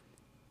of,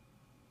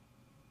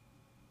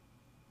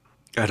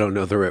 I don't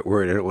know the right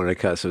word. I don't want to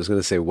cuss. I was going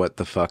to say what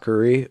the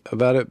fuckery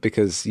about it,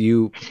 because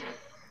your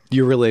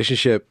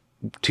relationship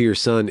to your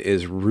son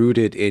is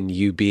rooted in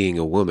you being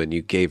a woman.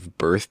 You gave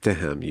birth to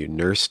him. You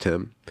nursed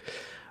him.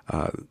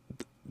 That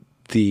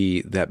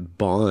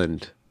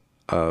bond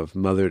of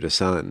mother to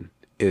son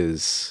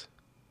is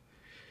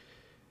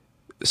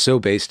so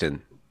based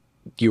in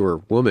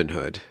your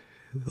womanhood.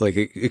 Like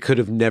it could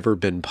have never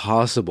been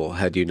possible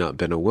had you not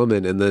been a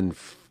woman. And then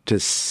to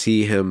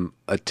see him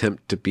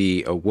attempt to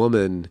be a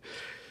woman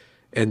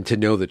and to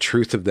know the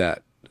truth of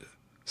that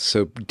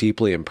so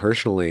deeply and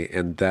personally,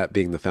 and that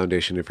being the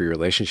foundation of your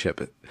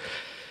relationship,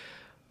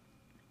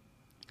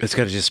 it's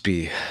got to just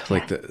be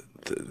like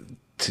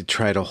to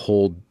try to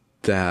hold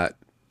that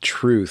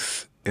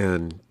truth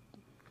and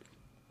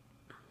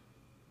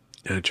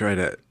try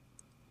to,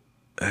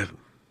 I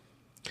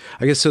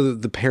guess, so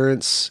the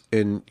parents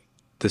in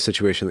the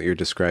situation that you're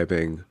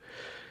describing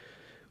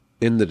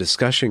in the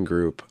discussion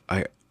group,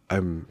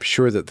 I'm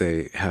sure that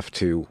they have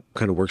to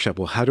kind of workshop,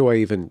 well, how do I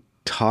even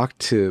talk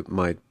to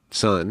my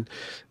son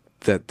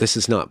that this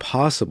is not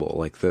possible?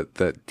 Like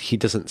that he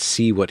doesn't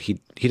see what he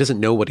doesn't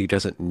know what he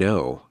doesn't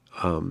know.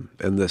 And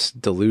this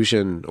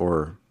delusion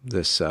or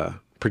this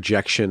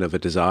projection of a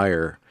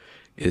desire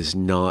is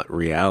not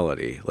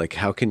reality. Like,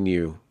 how can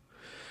you,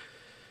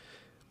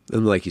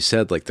 and like you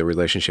said, like the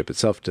relationship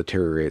itself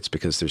deteriorates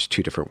because there's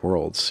two different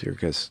worlds. You're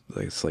guys,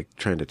 like, it's like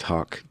trying to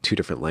talk two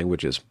different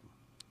languages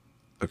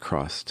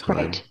across time.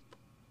 Right.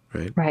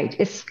 Right. Right.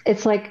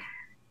 It's like,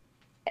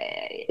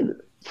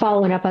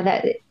 following up on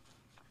that,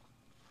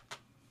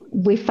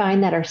 we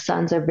find that our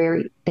sons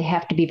they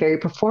have to be very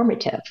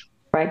performative,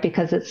 right?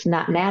 Because it's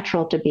not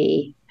natural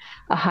to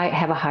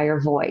have a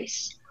higher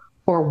voice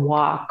or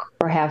walk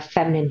or have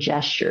feminine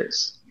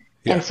gestures.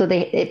 Yeah. And so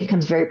it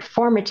becomes very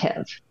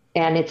performative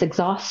and it's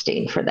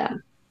exhausting for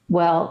them.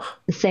 Well,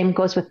 the same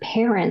goes with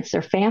parents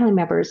or family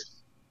members.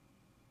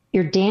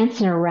 You're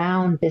dancing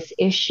around this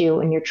issue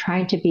and you're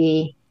trying to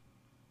be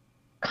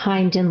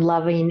kind and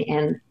loving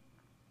and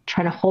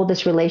trying to hold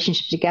this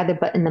relationship together,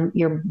 but in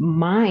your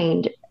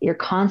mind, you're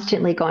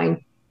constantly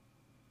going,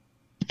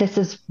 this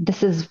is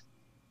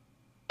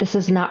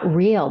not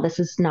real. This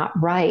is not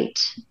right.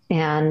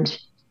 And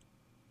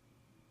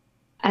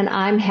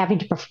I'm having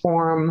to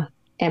perform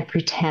and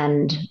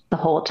pretend the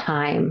whole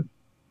time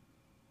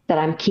that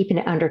I'm keeping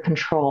it under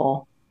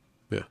control.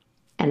 Yeah.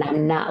 And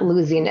I'm not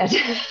losing it.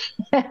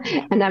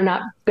 And I'm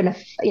not going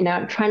to,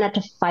 I'm trying not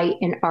to fight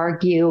and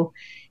argue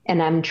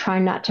And I'm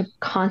trying not to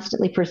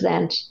constantly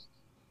present,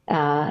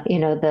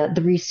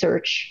 the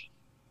research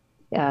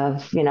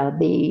of,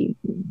 the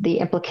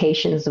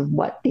implications of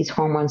what these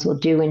hormones will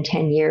do in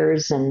 10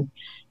 years. And,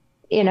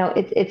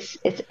 it's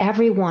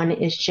everyone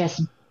is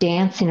just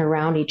dancing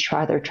around each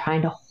other,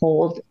 trying to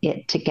hold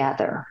it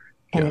together.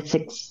 And Yeah. it's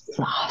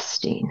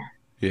exhausting.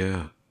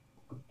 Yeah.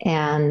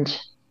 And,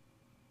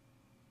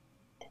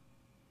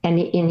 and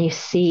you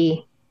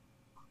see,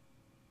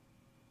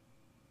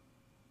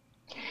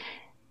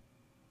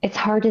 it's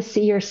hard to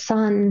see your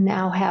son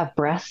now have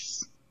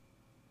breasts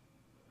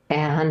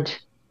and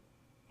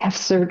have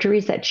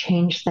surgeries that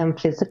change them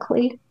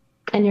physically,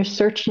 and you're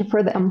searching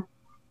for them.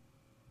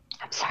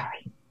 I'm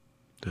sorry.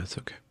 That's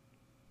okay.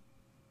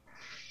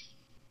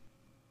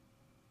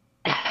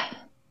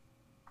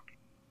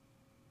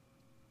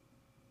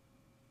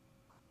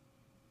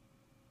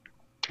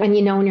 And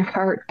you know in your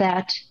heart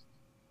that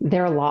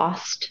they're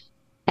lost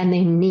and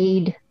they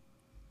need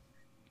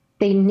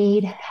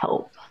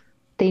help.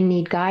 They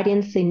need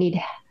guidance, they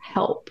need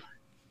help,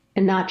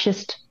 and not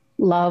just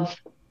love.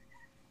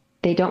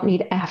 They don't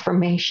need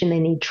affirmation, they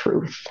need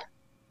truth.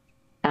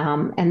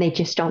 And they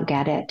just don't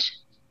get it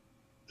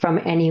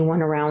from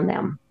anyone around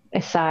them,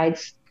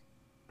 besides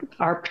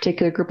our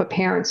particular group of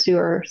parents who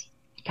are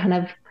kind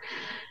of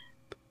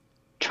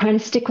trying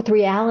to stick with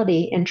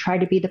reality and try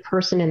to be the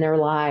person in their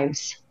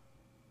lives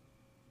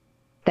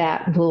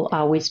that will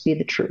always be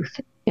the truth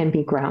and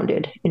be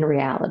grounded in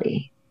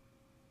reality.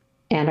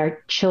 And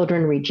our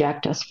children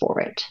reject us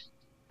for it.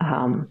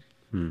 I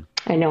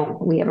know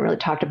we haven't really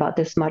talked about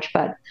this much,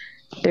 but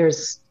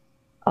there's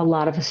a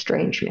lot of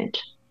estrangement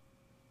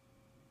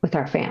with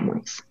our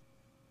families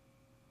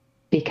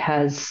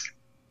because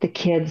the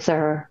kids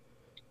are,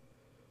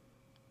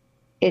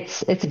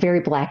 it's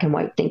very black and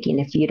white thinking.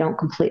 If you don't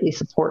completely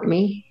support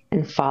me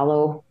and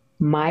follow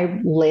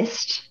my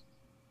list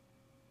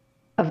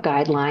of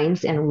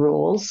guidelines and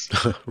rules,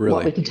 what we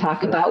Really? can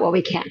talk about, what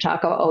we can't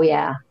talk about. Oh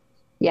yeah.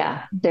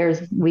 Yeah.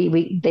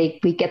 We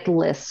get the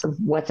lists of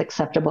what's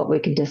acceptable, what we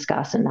can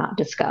discuss and not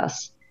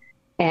discuss.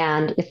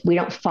 And if we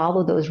don't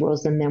follow those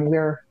rules, then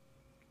we're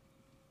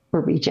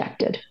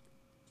rejected.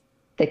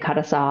 They cut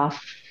us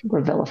off.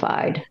 We're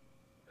vilified.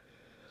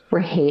 We're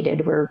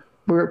hated. We're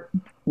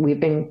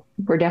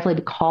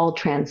definitely called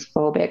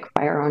transphobic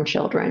by our own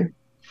children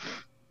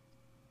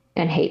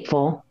and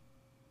hateful.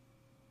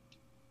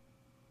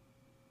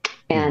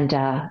 And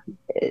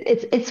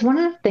it's one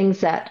of the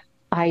things that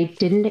I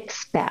didn't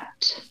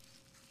expect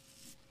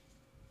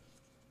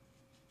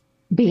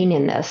being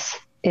in this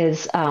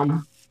is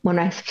when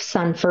my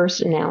son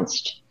first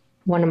announced,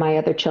 one of my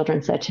other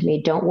children said to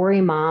me, "Don't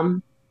worry,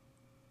 Mom,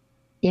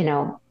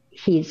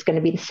 he's going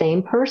to be the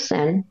same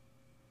person,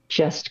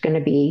 just going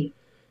to be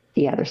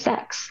the other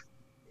sex."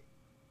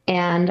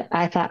 And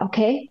I thought,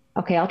 okay,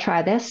 I'll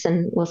try this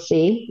and we'll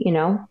see.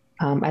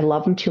 I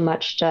love him too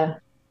much to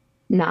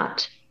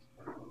not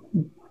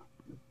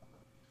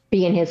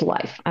be in his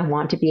life. I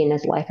want to be in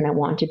his life and I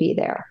want to be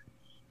there.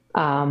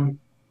 Um,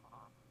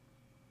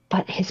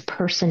 but his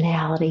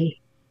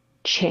personality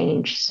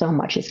changed so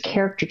much. His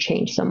character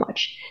changed so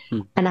much.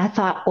 Hmm. And I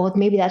thought, well,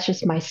 maybe that's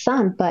just my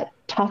son. But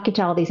talking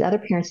to all these other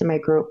parents in my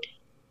group,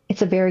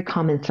 it's a very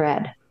common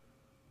thread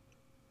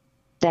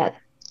that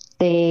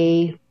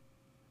their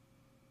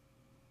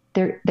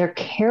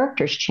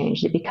characters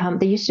change.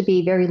 They used to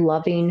be very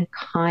loving,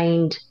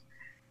 kind,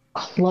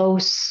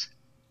 close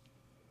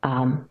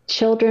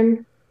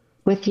children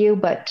with you,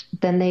 but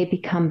then they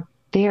become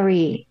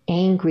very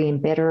angry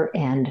and bitter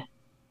and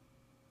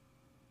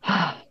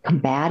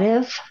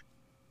combative.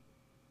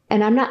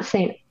 And I'm not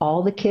saying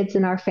all the kids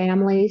in our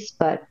families,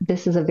 but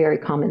this is a very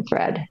common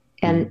thread.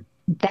 And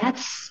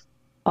that's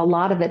a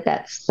lot of it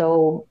that's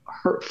so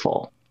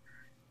hurtful.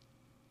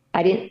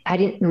 I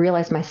didn't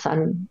realize my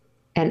son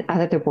and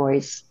other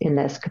boys in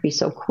this could be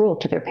so cruel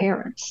to their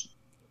parents.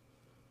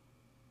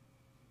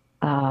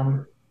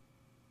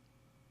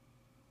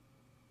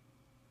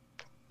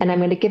 And I'm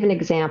going to give an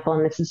example,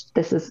 and this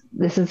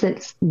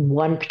isn't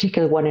one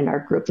particular one in our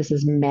group. This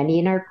is many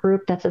in our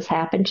group that this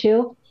happened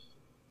to.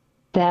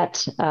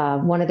 That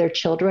one of their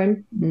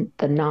children,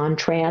 the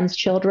non-trans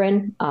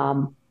children,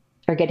 are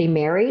getting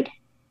married,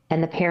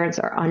 and the parents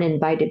are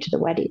uninvited to the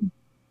wedding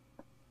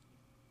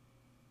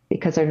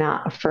because they're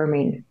not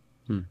affirming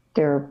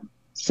their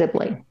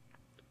sibling.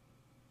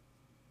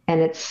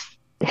 And it's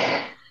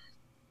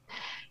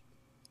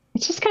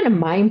just kind of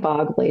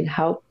mind-boggling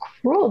how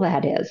cruel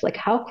that is, like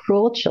how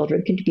cruel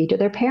children can be to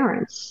their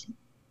parents.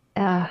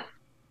 And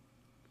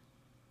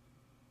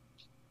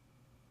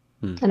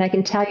I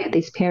can tell you,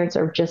 these parents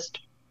are just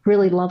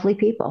really lovely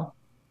people.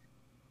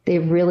 They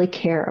really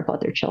care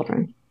about their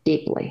children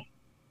deeply.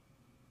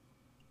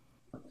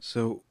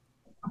 So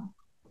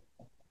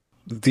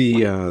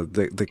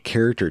the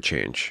character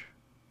change,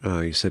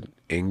 you said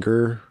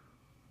anger.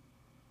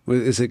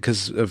 Is it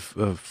because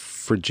of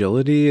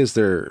fragility? Is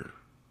there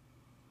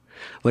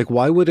like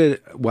why would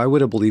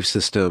a belief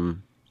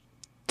system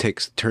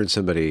turn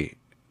somebody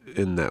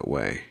in that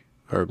way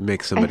or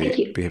make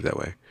somebody behave that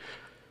way?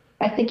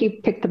 I think you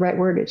picked the right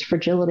word. It's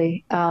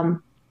fragility.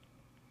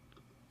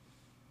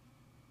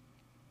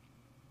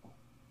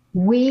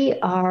 We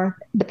are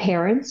the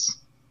parents,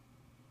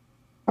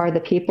 are the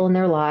people in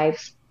their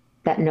lives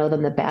that know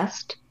them the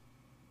best,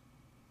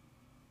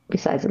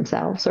 besides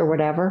themselves or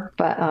whatever.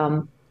 But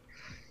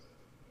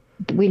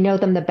we know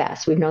them the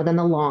best. We know them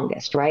the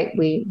longest, right?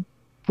 We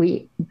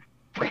we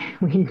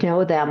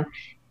know them,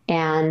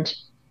 and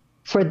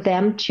for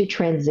them to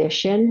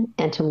transition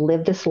and to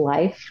live this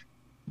life,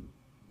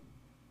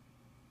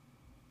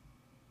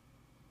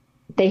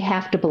 they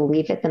have to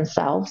believe it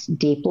themselves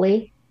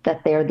deeply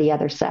that they're the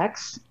other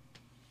sex,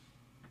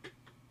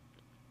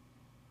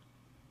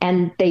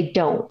 and they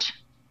don't.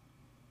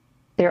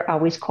 They're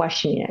always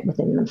questioning it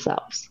within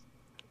themselves.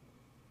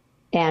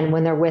 And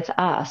when they're with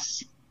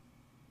us,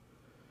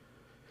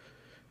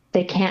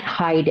 they can't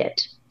hide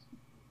it.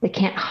 They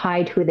can't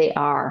hide who they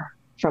are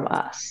from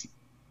us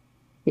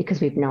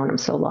because we've known them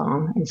so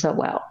long and so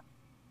well.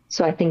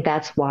 So I think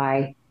that's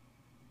why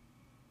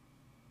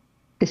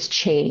this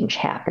change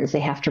happens. They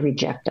have to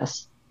reject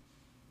us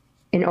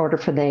in order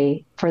for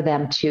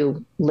them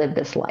to live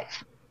this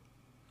life.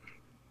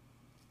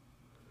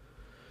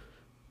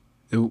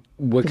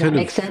 What Does kind that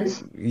make of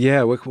sense?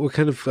 yeah? What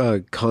kind of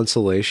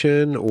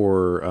consolation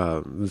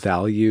or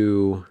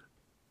value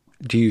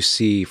do you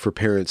see for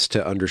parents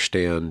to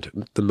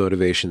understand the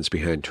motivations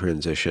behind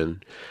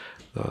transition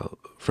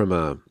from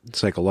a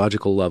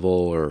psychological level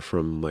or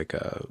from like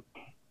a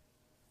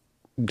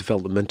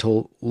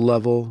developmental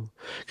level?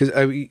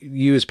 Because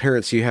you as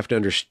parents, you have to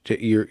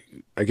understand.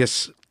 I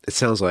guess it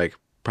sounds like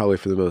probably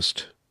for the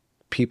most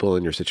people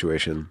in your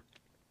situation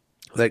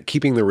that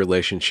keeping the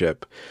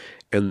relationship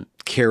and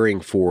caring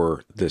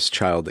for this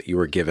child that you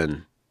were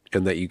given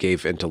and that you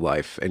gave into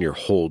life and your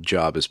whole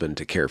job has been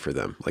to care for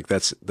them. Like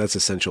that's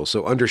essential.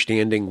 So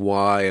understanding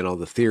why and all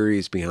the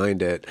theories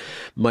behind it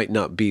might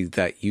not be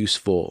that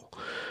useful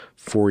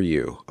for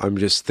you. I'm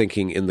just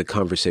thinking in the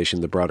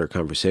conversation, the broader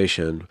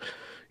conversation,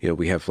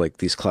 we have like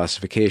these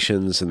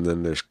classifications and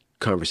then there's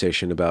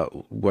conversation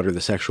about what are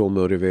the sexual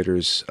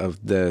motivators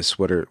of this?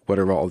 What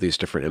are all these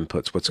different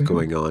inputs? What's Mm-hmm.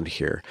 going on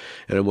here?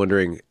 And I'm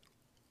wondering,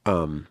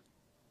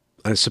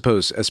 I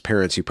suppose as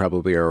parents, you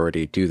probably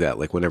already do that.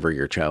 Like whenever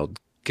your child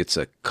gets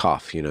a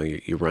cough,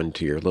 you run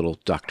to your little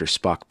Dr.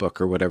 Spock book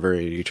or whatever,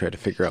 and you try to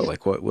figure out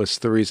like what's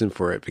the reason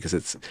for it, because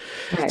it's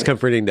Right.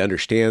 comforting to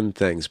understand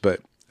things. But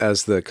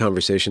as the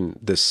conversation,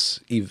 this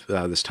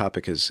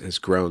topic has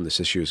grown, this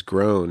issue has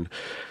grown,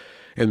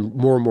 and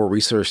more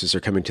resources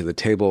are coming to the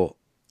table.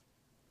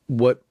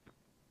 What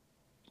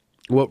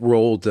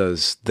role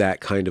does that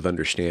kind of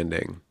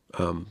understanding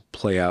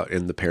play out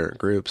in the parent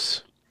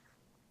groups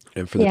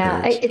and for the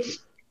Yeah, parents?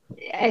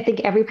 I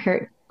think every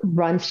parent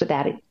runs to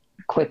that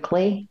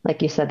quickly.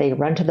 Like you said, they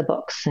run to the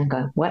books and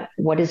go,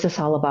 what is this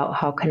all about?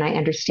 How can I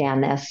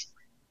understand this?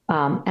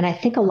 And I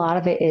think a lot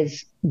of it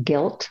is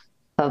guilt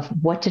of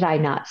what did I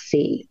not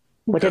see?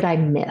 What did Yep. I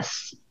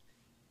miss?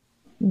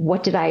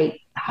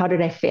 How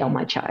did I fail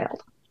my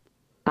child?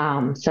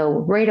 So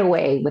right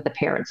away with the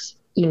parents,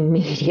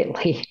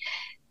 immediately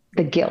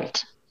the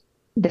guilt.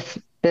 This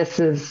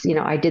is,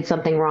 I did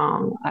something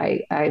wrong.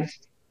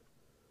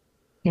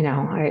 You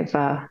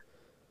know,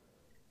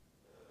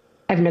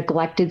 I've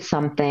neglected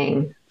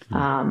something.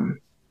 I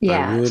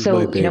Yeah. ruined my So,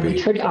 we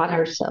baby. turn on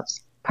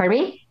ourselves. Pardon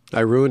me? I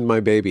ruined my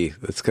baby.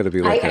 That's got to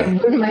be like I a,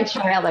 ruined my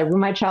child. I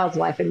ruined my child's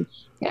life. And,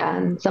 yeah,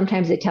 and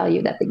sometimes they tell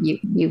you that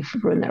you've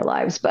ruined their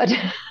lives. But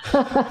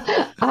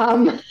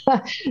um,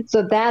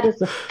 so that is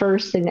the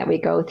first thing that we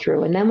go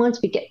through. And then once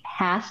we get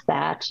past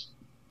that,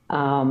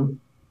 um,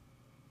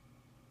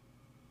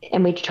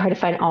 and we try to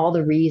find all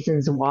the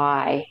reasons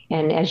why.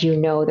 And as you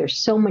know,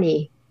 there's so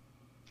many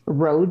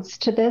roads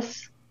to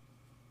this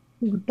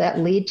that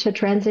lead to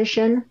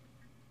transition.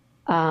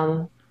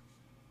 Um,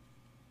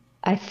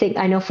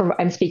 I know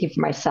I'm speaking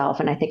for myself,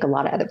 and I think a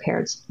lot of other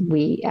parents,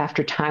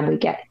 after time, we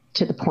get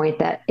to the point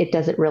that it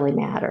doesn't really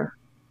matter.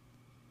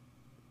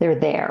 They're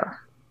there.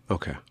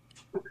 okay.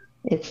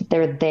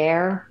 They're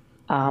there.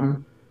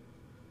 Um,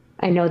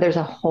 I know there's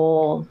the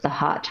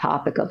hot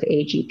topic of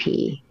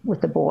AGP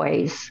with the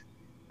boys,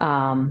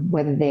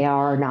 whether they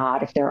are or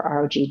not, if they're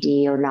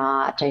ROGD or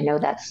not. I know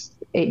that's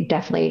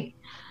definitely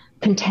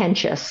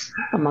contentious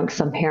among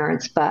some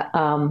parents, but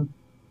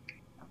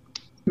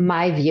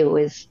my view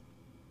is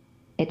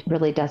it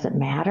really doesn't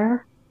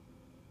matter.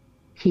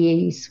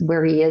 He's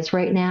where he is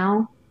right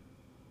now.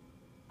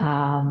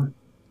 Um,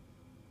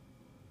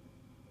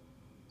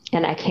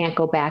 and I can't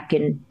go back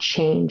and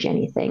change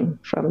anything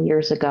from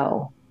years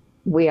ago.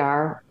 We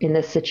are in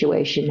this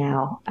situation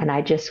now, and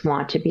I just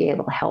want to be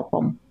able to help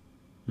him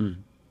Hmm.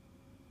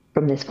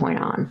 from this point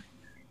on.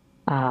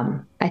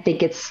 I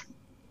think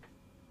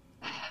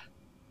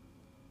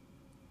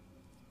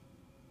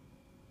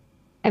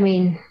I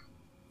mean,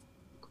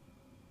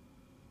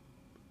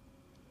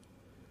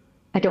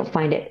 I don't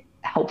find it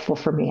helpful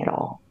for me at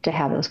all to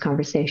have those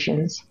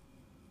conversations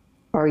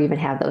or even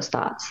have those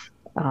thoughts.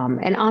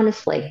 And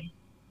honestly,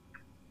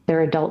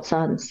 they're adult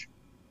sons.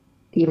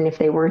 Even if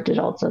they weren't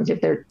adult sons,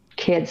 if they're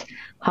kids,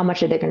 how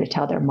much are they going to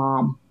tell their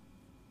mom?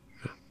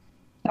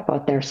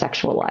 about their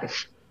sexual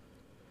life.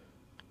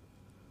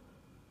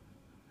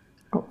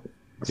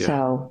 Yeah.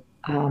 So,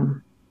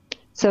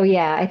 so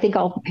yeah, I think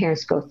all the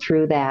parents go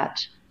through that.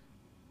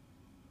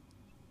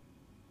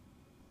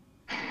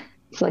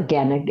 So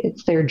again,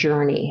 it's their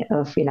journey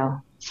of,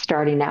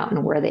 starting out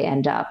and where they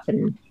end up.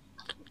 And,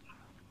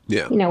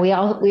 Yeah. we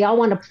all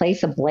want to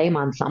place a blame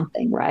on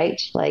something,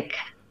 right? Like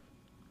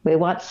we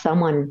want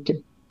someone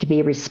to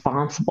be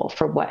responsible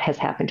for what has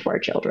happened to our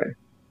children.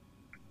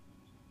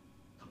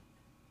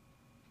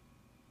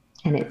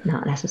 And it's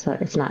not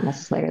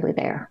necessarily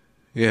there.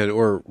 Yeah.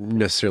 Or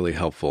necessarily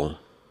helpful.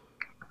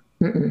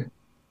 Mm-mm.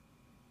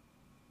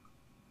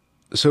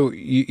 So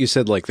you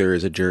said like there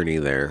is a journey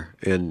there,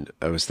 and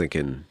I was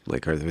thinking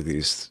like, are there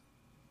these?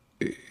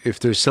 If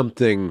there's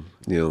something,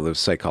 those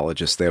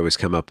psychologists, they always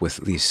come up with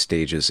these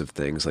stages of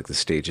things, like the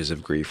stages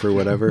of grief or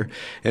whatever.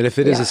 And if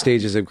it is a Yeah.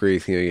 stages of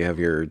grief, you have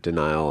your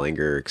denial,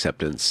 anger,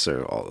 acceptance,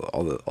 or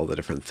all the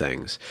different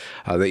things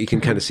that you can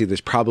kind of Mm-hmm. see.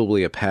 There's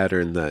probably a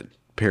pattern that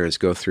parents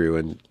go through,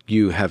 and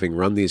you having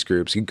run these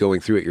groups, you going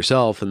through it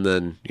yourself, and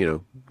then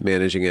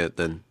managing it,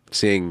 then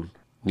seeing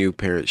new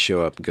parents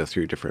show up and go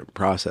through different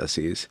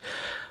processes.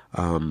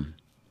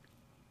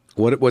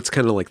 What's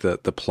kind of like the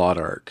plot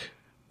arc?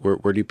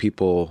 Where do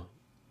people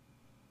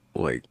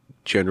like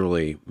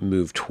generally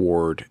move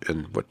toward,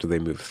 and what do they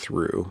move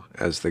through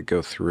as they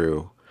go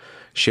through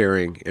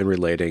sharing and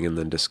relating and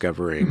then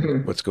discovering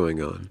Mm-hmm. what's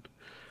going on?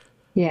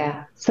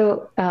 Yeah.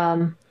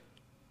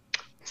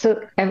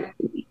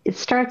 It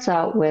starts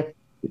out with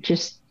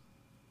just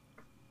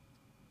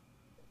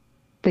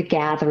the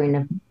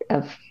gathering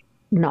of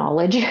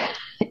knowledge,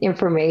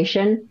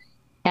 information,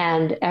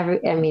 and I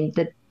mean,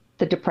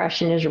 the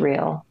depression is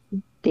real.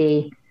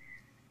 The,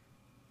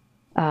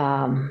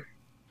 um,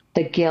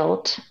 the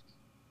guilt,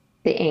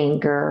 the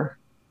anger,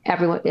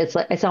 everyone,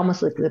 it's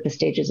almost like the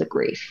stages of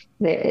grief.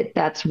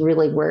 That's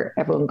really where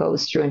everyone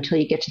goes through until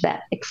you get to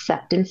that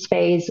acceptance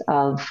phase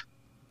of,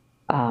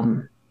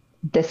 um,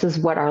 this is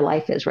what our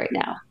life is right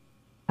now.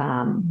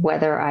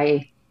 Whether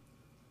I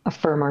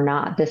affirm or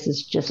not, this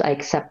is just, I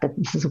accept that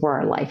this is where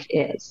our life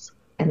is.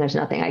 And there's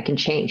nothing I can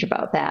change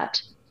about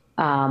that.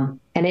 And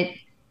it,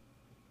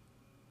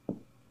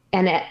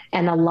 and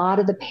a lot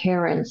of the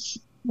parents,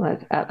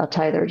 like I'll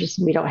tell you,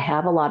 we don't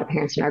have a lot of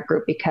parents in our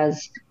group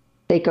because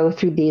they go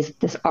through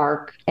this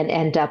arc and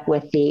end up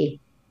with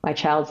my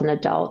child's an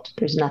adult.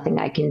 There's nothing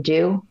I can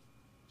do.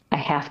 I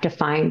have to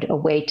find a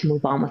way to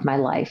move on with my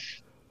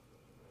life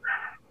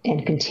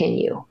and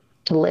continue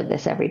to live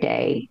this every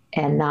day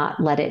and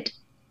not let it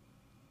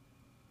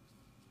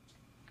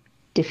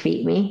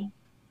defeat me.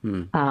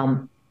 Hmm.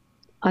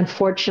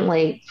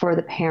 Unfortunately, for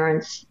the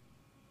parents,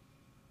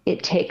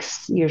 it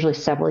takes usually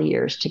several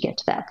years to get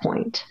to that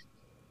point.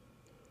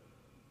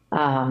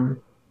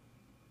 Um,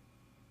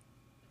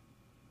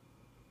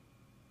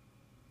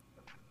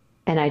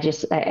 and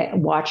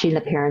watching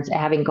the parents,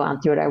 having gone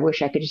through it, I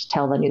wish I could just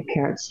tell the new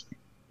parents,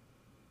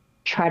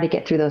 try to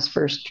get through those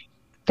first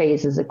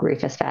phases of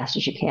grief as fast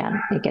as you can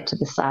and get to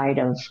the side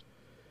of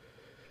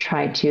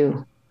trying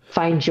to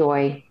find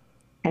joy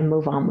and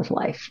move on with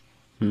life.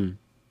 Hmm.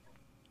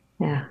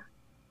 Yeah.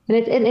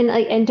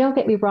 And don't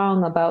get me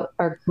wrong about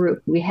our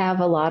group. We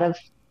have a lot of,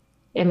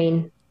 I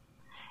mean,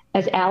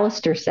 as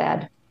Alistair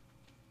said,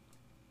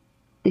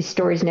 these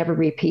stories never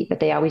repeat, but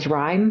they always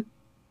rhyme.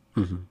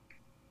 Mm-hmm.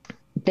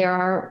 There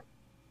are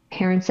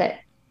parents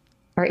that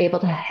are able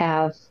to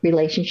have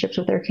relationships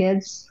with their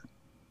kids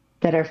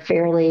that are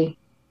fairly,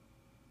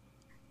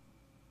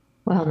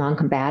 well,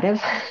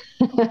 non-combative.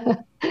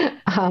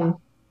 A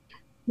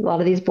lot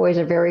of these boys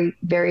are very,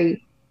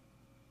 very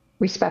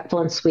respectful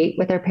and sweet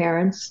with their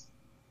parents.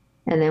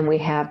 And then we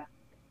have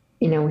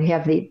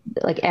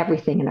like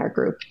everything in our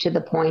group to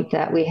the point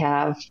that we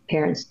have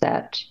parents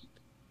that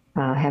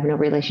have no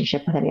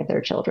relationship with any of their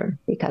children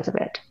because of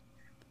it.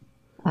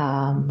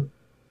 Um,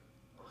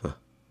 Huh.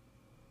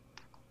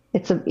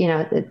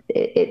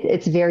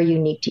 it's very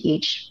unique to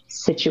each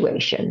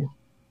situation.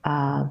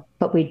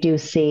 But we do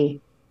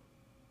see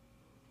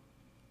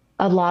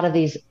a lot of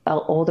these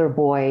older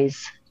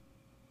boys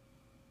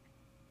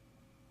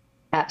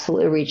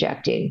absolutely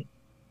rejecting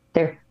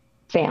their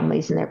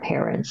families and their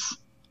parents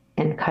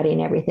and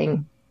cutting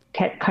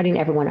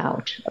everyone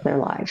out of their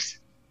lives.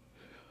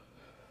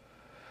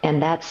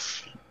 And I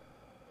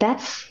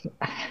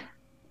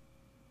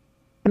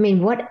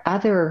mean, what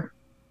other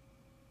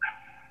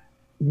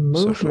Suffering.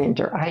 movement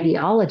or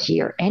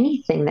ideology or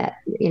anything that,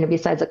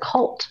 besides a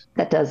cult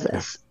that does Yeah.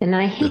 this? And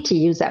I Yeah. hate to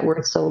use that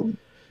word so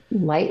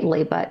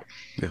lightly, but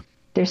Yeah.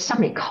 there's so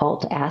many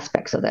cult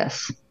aspects of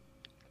this.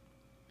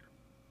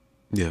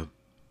 Yeah.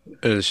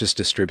 And it's just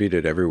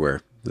distributed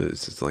everywhere.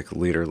 It's like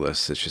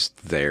leaderless. It's just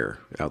there,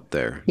 out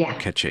there, Yeah.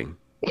 catching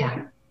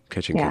Yeah.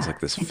 kids Yeah. like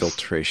this It's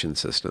filtration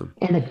system.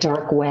 in the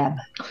dark web.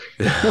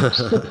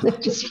 They're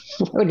just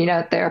floating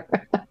out there.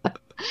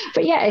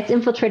 But yeah, it's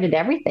infiltrated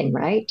everything,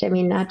 right? I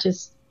mean, not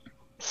just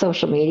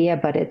social media,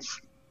 but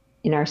it's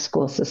in our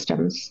school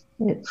systems.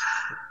 I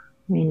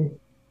mean,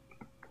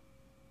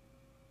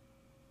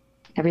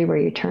 everywhere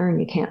you turn,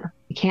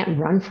 you can't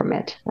run from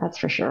it. That's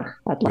for sure.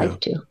 I'd Yeah. like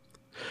to.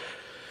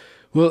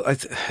 Well,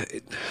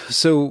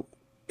 so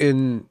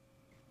in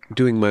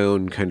doing my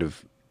own kind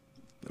of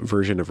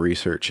version of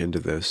research into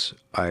this,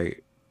 I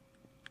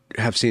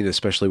have seen,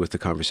 especially with the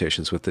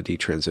conversations with the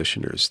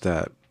detransitioners,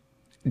 that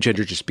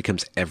gender just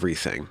becomes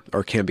everything,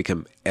 or can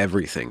become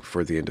everything,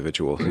 for the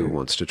individual who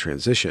wants to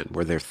transition,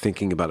 where they're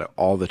thinking about it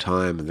all the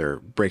time and they're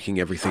breaking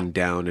everything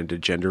down into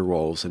gender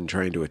roles and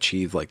trying to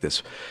achieve like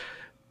this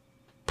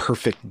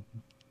perfect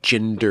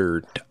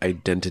gendered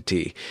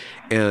identity.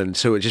 And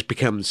so it just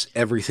becomes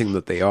everything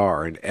that they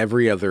are, and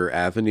every other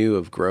avenue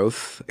of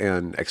growth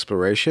and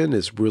exploration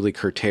is really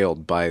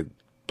curtailed by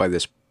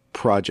this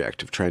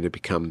project of trying to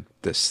become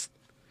this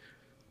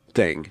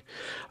thing.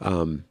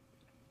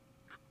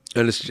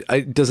 And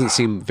it doesn't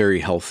seem very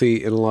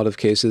healthy in a lot of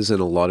cases,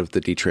 and a lot of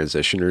the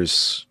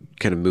detransitioners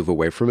kind of move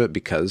away from it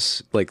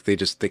because, like, they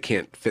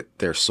can't fit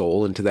their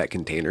soul into that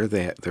container.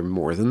 They're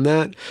more than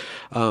that,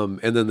 and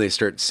then they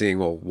start seeing,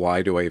 well,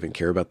 why do I even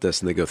care about this?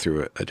 And they go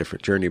through a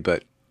different journey.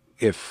 But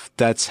if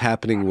that's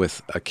happening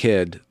with a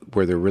kid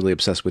where they're really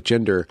obsessed with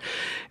gender,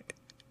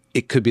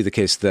 it could be the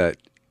case that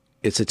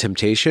it's a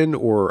temptation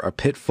or a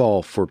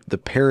pitfall for the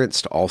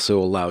parents to also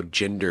allow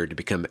gender to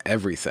become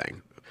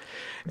everything.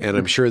 And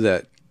I'm sure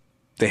that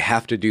they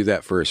have to do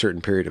that for a certain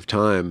period of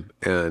time.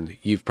 And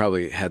you've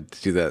probably had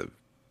to do that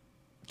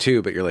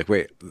too, but you're like,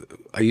 wait,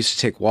 I used to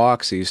take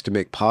walks. I used to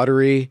make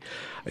pottery.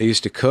 I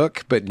used to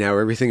cook, but now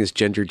everything is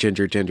gender,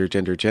 gender, gender,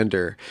 gender,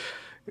 gender.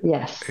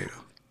 Yes. You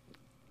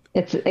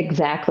It's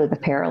exactly the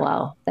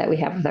parallel that we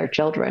have with our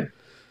children.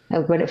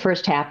 When it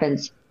first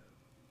happens,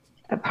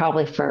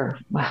 probably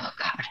well,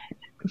 God,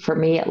 for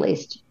me at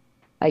least,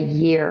 a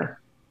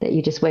year, that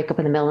you just wake up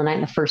in the middle of the night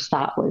and the first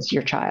thought was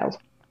your child.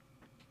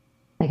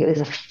 Like, it was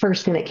the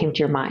first thing that came to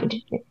your mind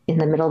in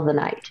the middle of the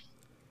night.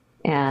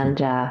 And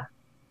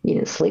you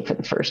didn't sleep for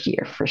the first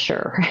year for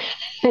sure.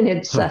 And Huh.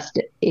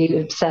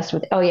 obsessed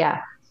with, oh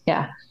yeah,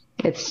 yeah.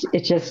 It's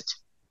just,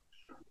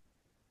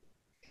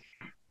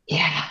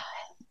 yeah.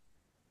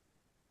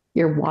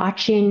 You're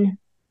watching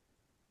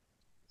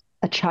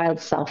a child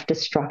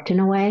self-destruct in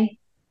a way.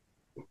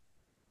 I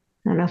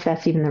don't know if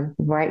that's even the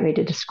right way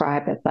to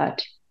describe it,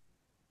 but,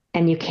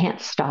 and you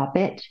can't stop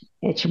it.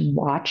 It's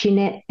watching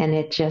it, and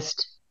it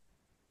just,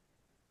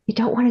 you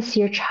don't want to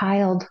see your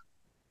child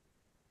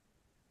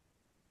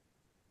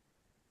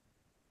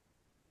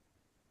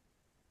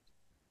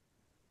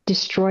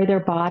destroy their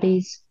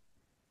bodies.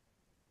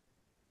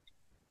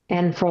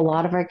 And for a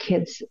lot of our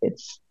kids,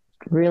 it's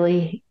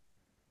really,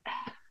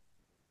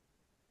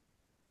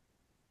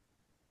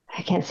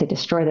 I can't say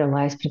destroy their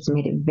lives, but it's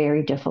made it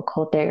very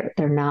difficult. They're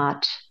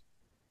not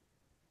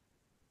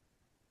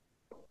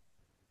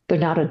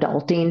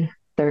adulting.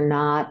 They're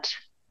not,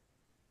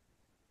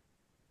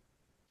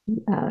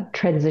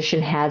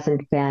 transition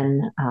hasn't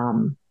been,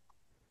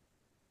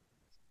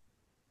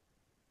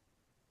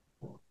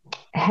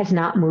 has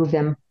not moved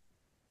them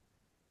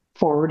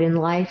forward in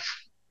life.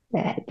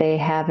 They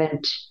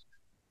haven't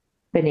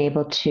been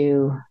able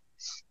to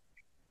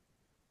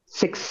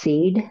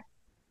succeed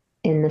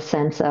in the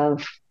sense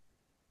of,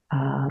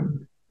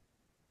 um,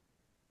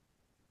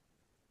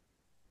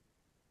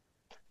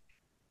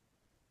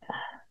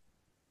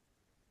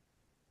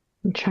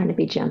 I'm trying to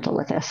be gentle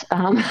with this.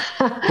 Well,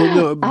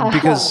 no, uh,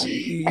 because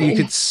you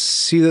could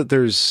see that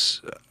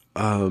there's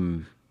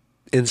um,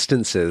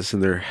 instances,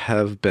 and there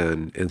have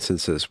been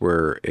instances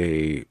where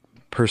a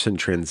person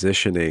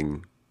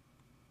transitioning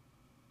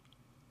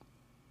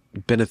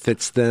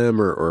benefits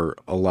them, or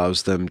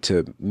allows them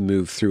to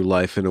move through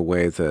life in a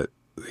way that,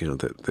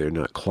 that they're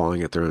not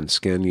clawing at their own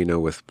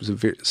skin, with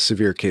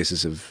severe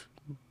cases of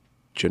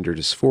gender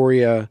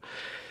dysphoria.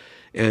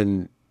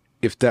 And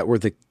if that were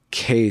the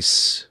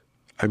case,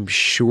 I'm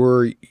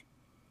sure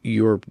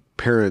your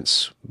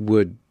parents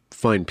would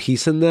find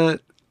peace in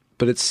that.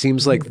 But it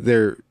seems like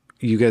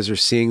you guys are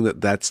seeing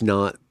that that's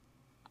not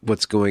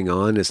what's going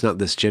on. It's not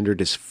this gender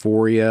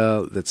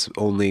dysphoria that's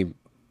only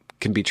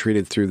can be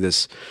treated through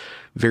this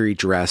very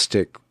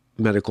drastic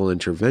medical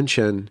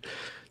intervention.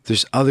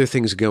 There's other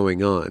things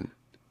going on.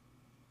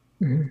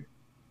 Mhm.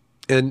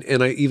 And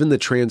even the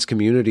trans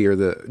community, or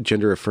the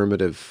gender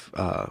affirmative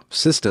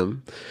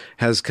system,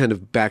 has kind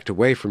of backed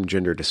away from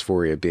gender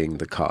dysphoria being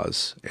the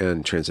cause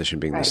and transition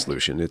being the Right,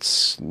 solution.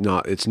 It's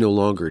not. It's no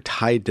longer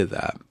tied to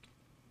that.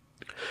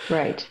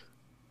 right.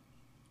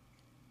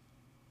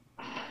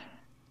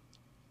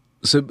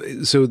 So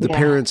the Yeah.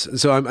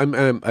 parents. So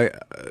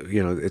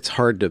it's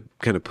hard to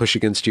kind of push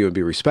against you and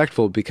be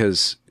respectful,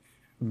 because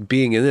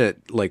being in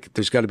it, like,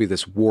 there's got to be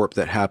this warp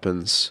that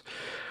happens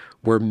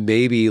where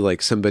maybe,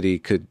 like, somebody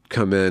could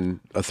come in,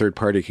 a third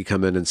party could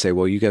come in and say,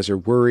 well, you guys are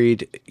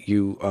worried.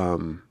 You're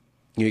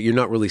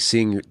not really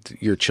seeing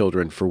your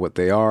children for what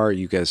they are.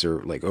 You guys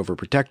are, like,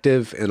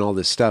 overprotective and all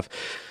this stuff.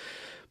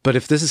 But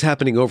if this is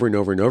happening over and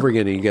over and over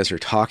again, and you guys are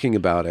talking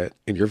about it,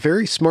 and you're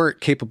very smart,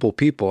 capable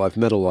people, I've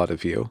met a lot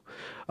of you,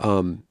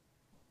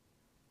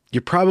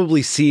 you're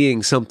probably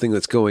seeing something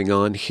that's going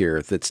on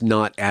here that's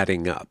not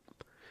adding up.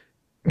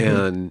 Mhm.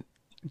 And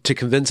to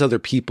convince other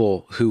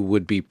people who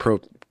would be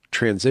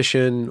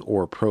transition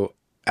or pro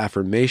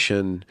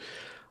affirmation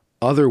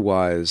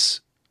otherwise.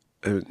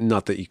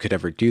 Not that you could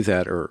ever do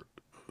that, or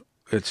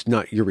it's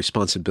not your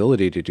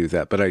responsibility to do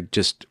that, but I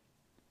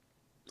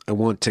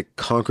want to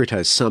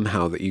concretize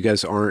somehow that you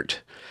guys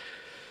aren't,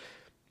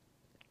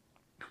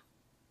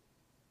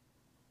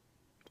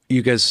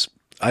 I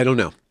don't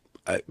know,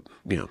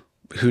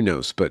 who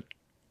knows, but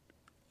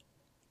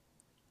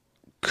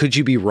could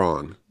you be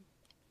wrong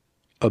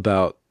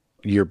about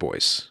your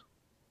boys?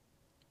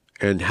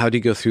 And how do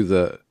you go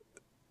through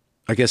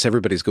I guess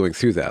everybody's going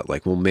through that.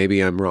 Like, well,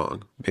 maybe I'm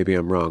wrong. Maybe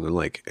I'm wrong.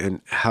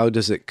 And how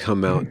does it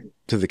come out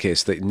to the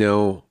case that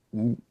no,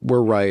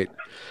 we're right,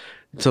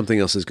 something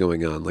else is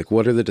going on? Like,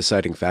 what are the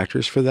deciding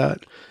factors for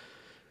that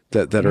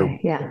are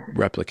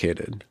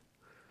replicated?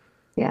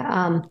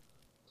 Yeah.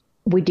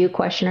 We do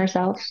question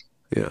ourselves.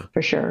 Yeah.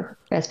 For sure,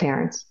 as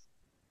parents.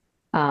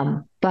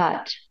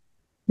 But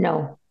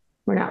no,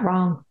 we're not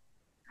wrong.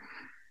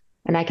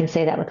 And I can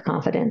say that with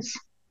confidence.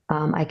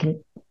 I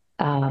can,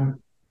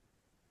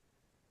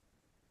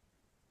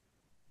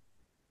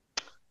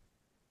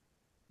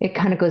 it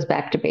kind of goes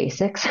back to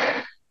basics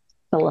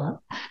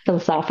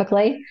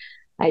philosophically.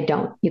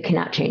 You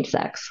cannot change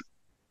sex.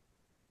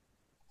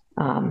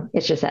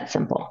 It's just that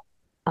simple.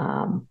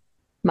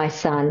 My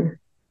son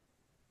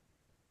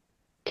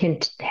can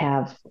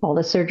have all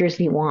the surgeries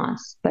he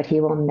wants, but he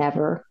will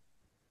never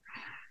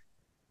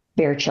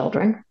bear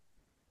children.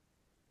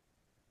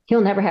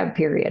 He'll never have a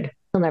period.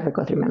 He'll never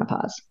go through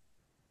menopause.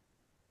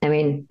 I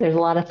mean, there's a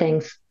lot of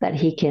things that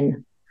he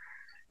can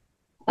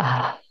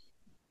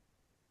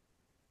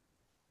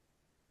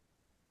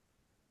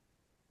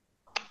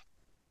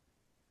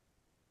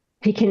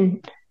he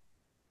can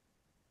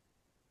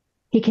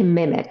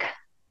mimic,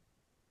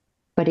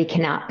 but he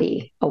cannot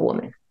be a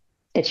woman.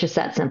 It's just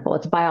that simple.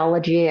 It's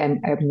biology.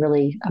 I'm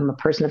a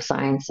person of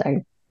science.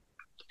 I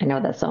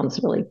know that sounds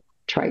really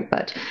trite,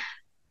 but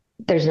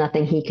there's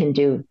nothing he can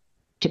do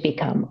to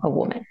become a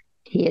woman.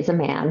 He is a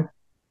man,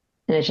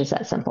 and it's just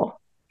that simple.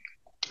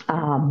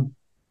 My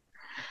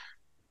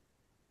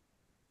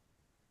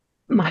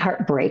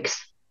heart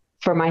breaks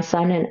for my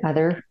son and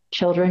other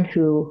children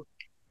who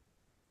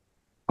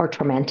are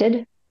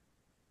tormented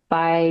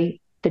by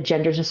the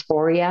gender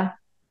dysphoria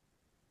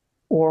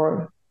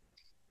or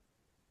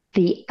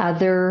the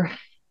other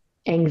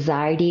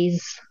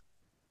anxieties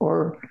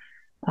or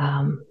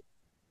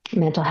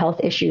mental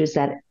health issues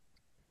that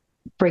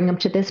bring them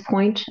to this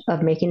point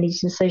of making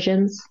these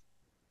decisions,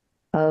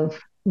 of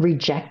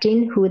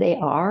rejecting who they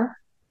are.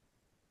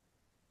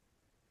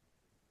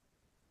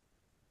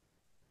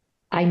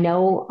 I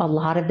know a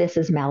lot of this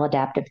is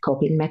maladaptive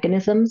coping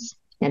mechanisms,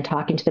 and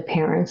talking to the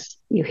parents,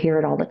 you hear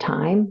it all the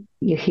time.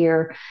 You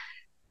hear,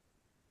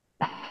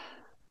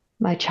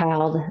 my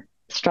child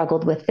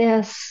struggled with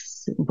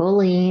this,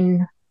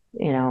 bullying,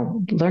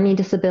 learning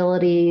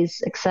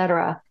disabilities,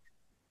 etc.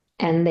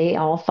 And they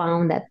all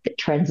found that the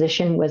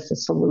transition was the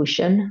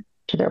solution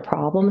to their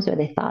problems, or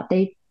they thought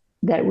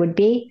that it would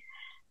be.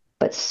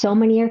 But so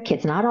many of our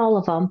kids, not all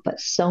of them,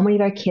 but so many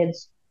of our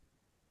kids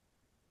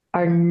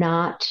are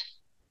not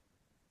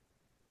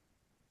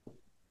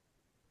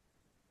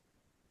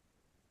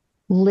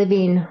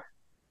living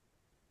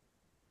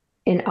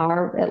in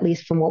at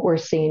least from what we're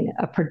seeing,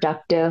 a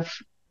productive,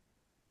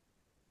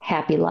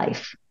 happy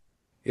life.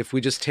 If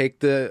we just take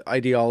the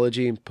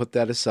ideology and put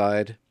that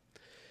aside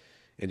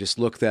and just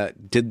look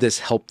did this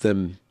help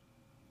them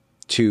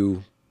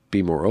to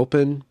be more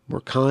open,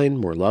 more kind,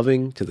 more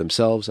loving to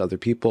themselves, other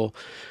people?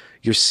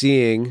 You're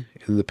seeing,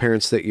 and the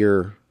parents that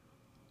you're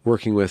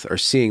working with are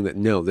seeing that,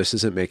 no, this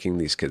isn't making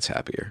these kids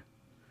happier.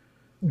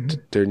 Mm-hmm.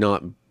 They're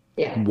not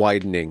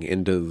widening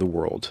into the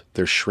world.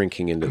 They're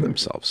shrinking into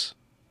themselves,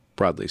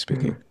 broadly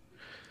speaking. Mm-hmm.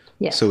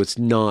 Yes. So it's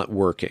not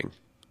working.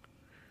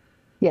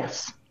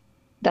 Yes.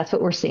 That's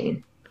what we're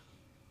seeing.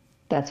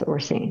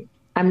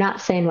 I'm not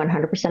saying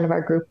 100% of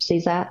our group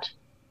sees that,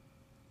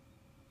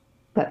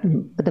 but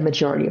the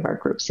majority of our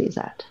group sees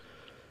that.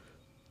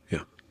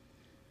 Yeah.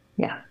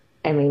 Yeah.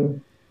 I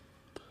mean,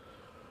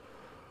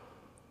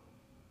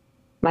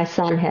 my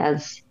son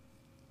has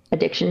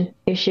addiction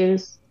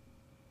issues.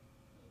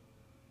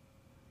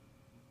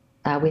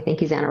 We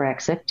think he's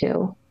anorexic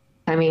too.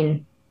 I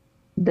mean,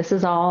 this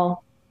is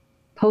all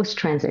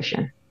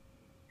post-transition.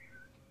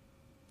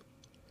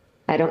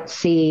 I don't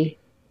see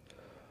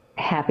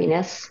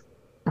happiness.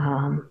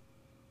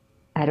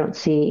 I don't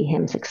see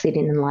him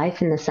succeeding in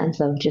life in the sense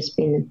of just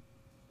being,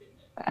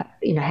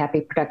 happy,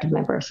 productive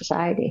member of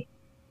society.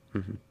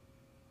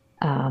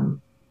 Mm-hmm.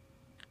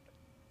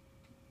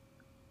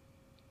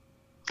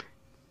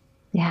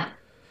 Yeah.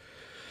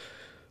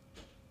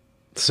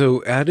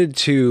 So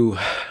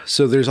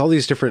there's all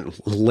these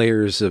different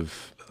layers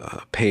of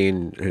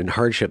pain and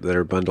hardship that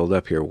are bundled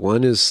up here.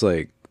 One is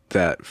like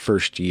that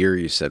first year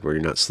you said where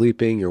you're not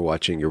sleeping, you're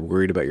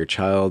worried about your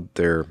child.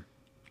 They're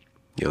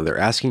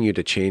asking you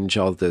to change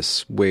all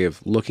this way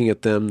of looking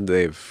at them.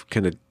 They've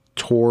kind of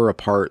tore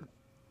apart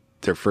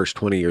their first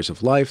 20 years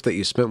of life that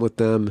you spent with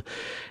them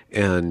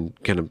and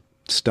kind of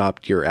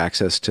stopped your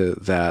access to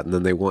that. And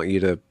then they want you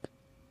to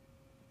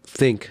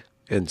think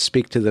and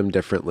speak to them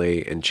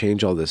differently and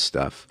change all this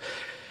stuff.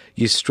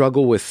 You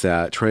struggle with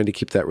that, trying to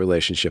keep that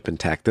relationship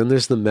intact. Then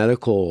there's the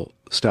medical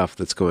stuff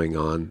that's going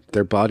on.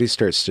 Their body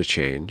starts to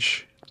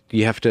change.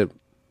 You have to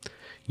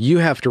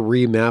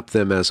remap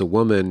them as a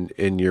woman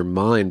in your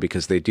mind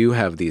because they do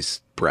have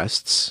these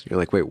breasts. You're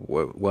like, wait,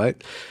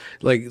 what?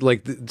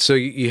 So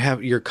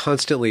you're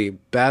constantly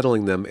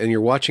battling them, and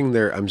you're watching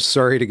I'm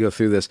sorry to go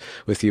through this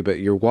with you, but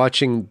you're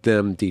watching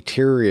them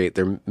deteriorate,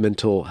 their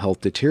mental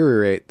health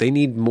deteriorate. They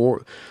need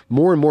more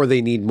and more.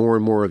 They need more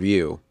and more of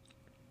you.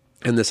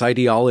 And this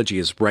ideology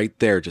is right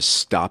there, just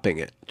stopping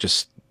it,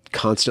 just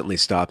constantly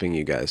stopping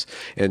you guys.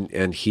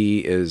 And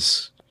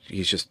he's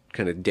just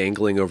kind of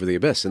dangling over the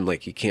abyss, and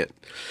like you can't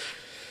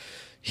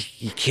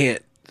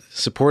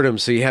support him.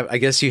 So I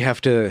guess you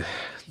have to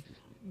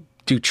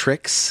do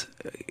tricks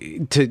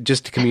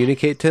to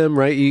communicate to him,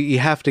 right? You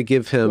have to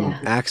give him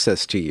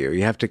access to you.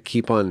 You have to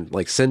keep on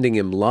like sending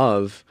him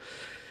love,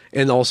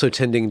 and also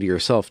tending to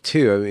yourself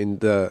too. I mean,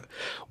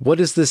 what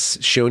has this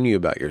shown you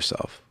about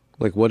yourself?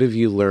 Like, what have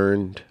you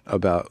learned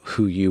about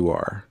who you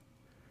are?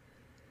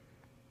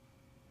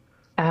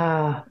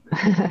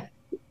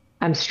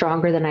 I'm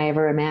stronger than I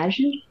ever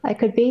imagined I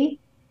could be.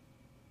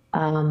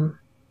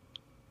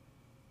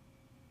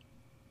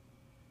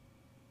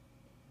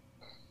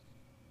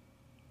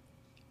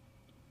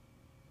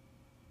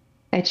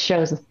 It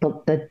shows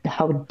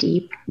how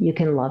deep you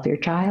can love your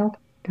child,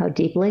 how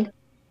deeply.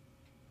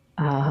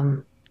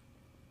 Um,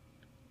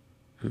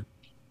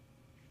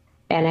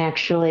 and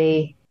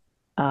actually,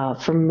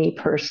 for me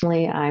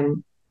personally,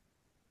 I'm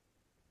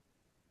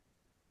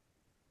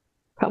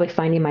probably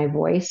finding my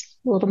voice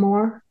a little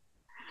more.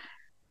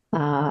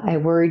 I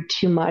worried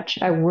too much.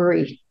 I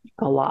worry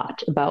a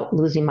lot about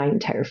losing my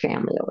entire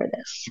family over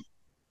this.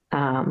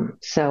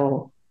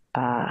 So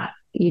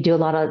you do a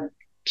lot of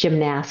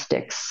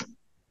gymnastics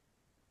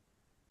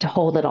to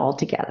hold it all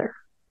together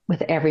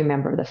with every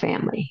member of the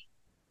family.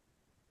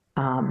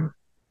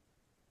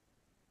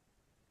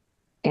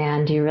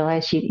 And you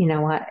realize you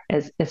know what,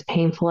 as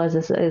painful as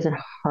this is and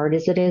hard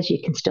as it is,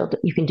 you can do it.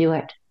 You can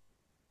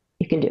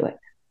do it.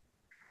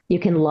 You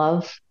can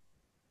love,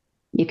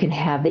 you can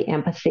have the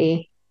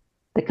empathy,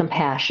 the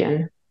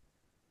compassion,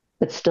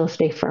 but still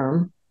stay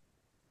firm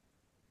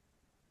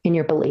in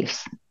your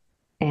beliefs.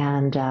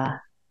 And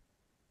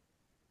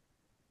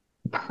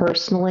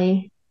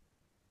personally,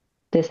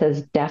 this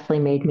has definitely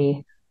made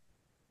me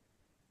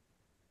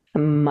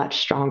much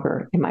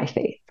stronger in my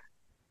faith.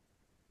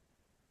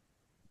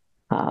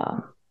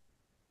 Um,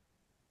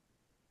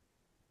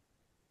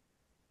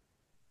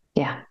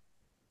 yeah,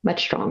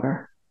 much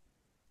stronger.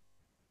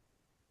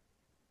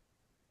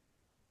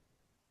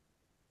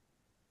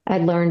 I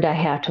learned I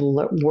had to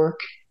work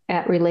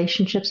at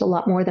relationships a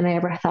lot more than I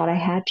ever thought I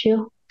had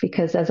to,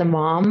 because as a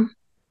mom,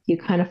 you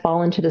kind of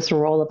fall into this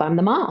role of I'm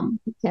the mom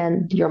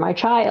and you're my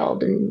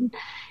child. And,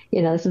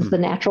 this is the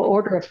natural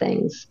order of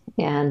things,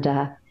 and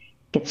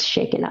gets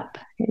shaken up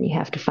and you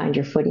have to find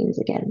your footings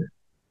again.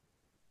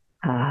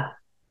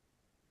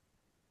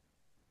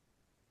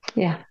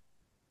 Yeah.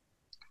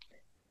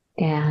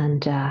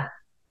 And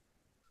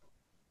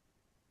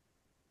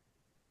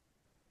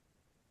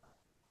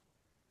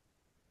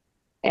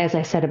as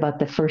I said about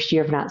the first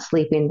year of not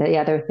sleeping, the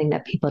other thing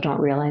that people don't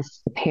realize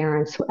is the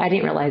parents. I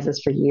didn't realize this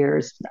for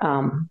years.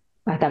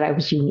 I thought I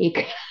was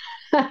unique.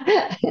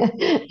 I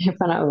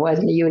found out I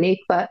wasn't unique,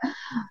 but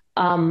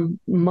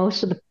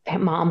most of the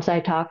moms I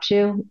talk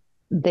to,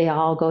 they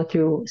all go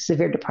through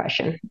severe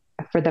depression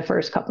for the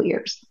first couple of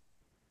years.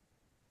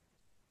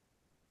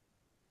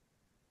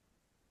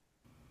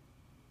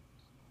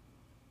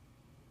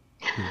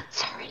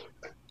 Sorry.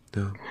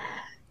 No.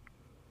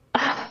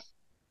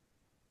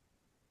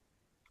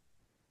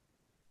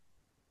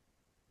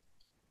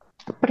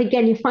 But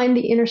again, you find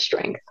the inner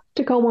strength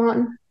to go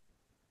on,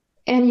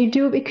 and you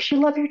do it because you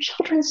love your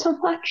children so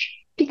much.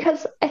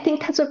 Because I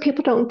think that's what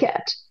people don't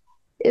get,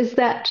 is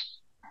that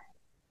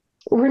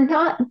we're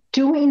not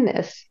doing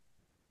this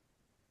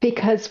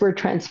because we're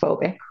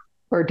transphobic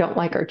or don't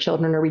like our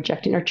children or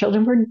rejecting our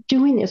children. We're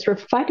doing this, we're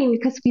fighting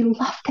because we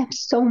love them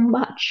so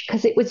much,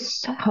 because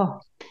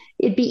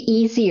it'd be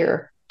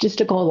easier just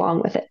to go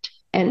along with it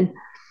and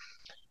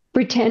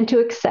pretend to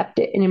accept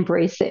it and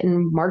embrace it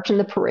and march in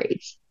the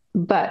parades.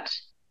 But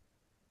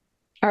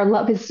our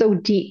love is so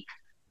deep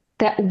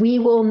that we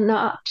will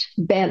not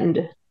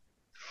bend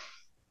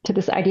to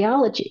this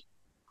ideology.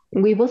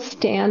 We will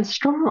stand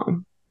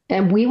strong,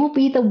 and we will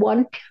be the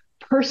one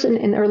person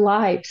in their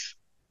lives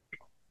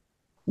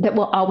that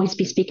will always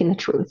be speaking the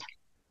truth.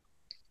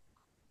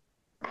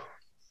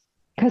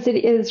 Because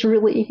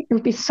it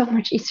would be so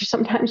much easier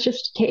sometimes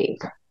just to cave.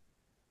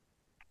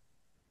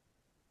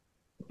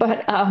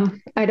 But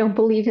I don't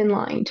believe in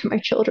lying to my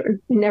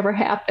children. Never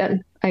have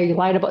been. I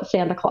lied about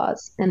Santa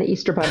Claus and the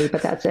Easter Bunny,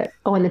 but that's it.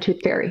 Oh, and the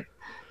Tooth Fairy.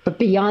 But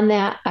beyond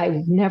that,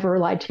 I've never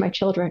lied to my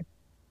children,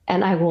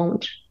 and I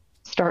won't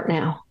start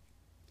now.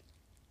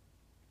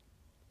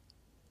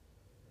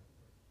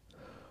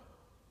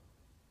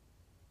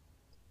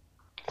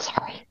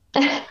 Sorry.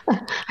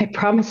 I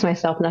promised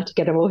myself not to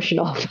get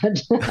emotional,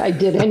 but I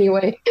did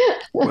anyway.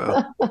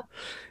 Well,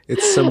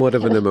 it's somewhat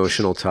of an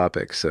emotional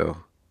topic, so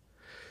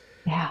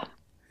Yeah.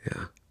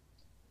 yeah.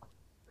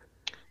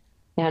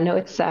 Yeah, no,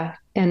 it's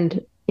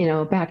and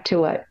back to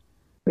what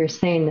we were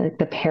saying,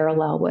 the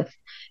parallel with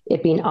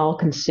it being all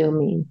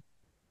consuming.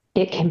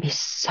 It can be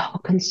so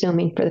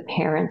consuming for the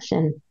parents.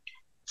 And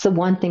it's the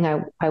one thing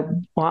I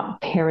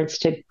want parents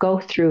to go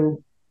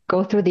through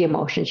the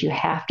emotions. You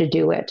have to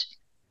do it.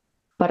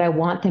 But I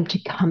want them to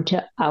come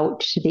to out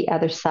to the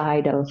other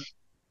side of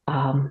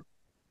um,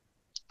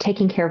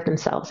 taking care of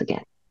themselves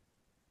again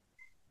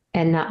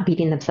and not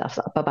beating themselves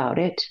up about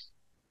it.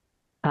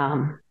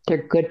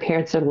 They're good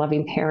parents, they're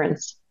loving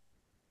parents.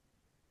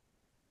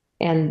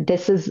 And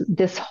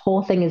this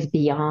whole thing is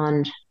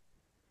beyond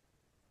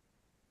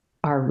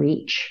our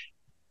reach.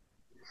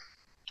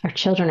 Our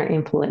children are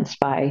influenced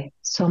by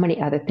so many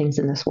other things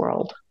in this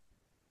world.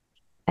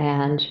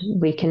 And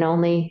we can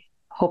only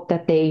hope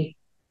that they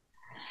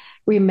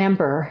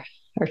remember,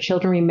 our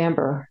children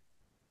remember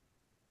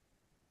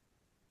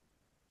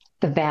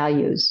the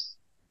values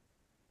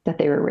that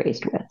they were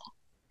raised with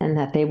and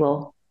that they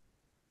will,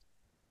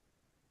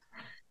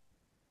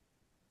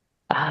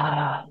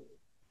 uh,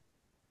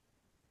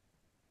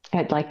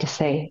 I'd like to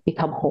say,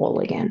 become whole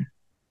again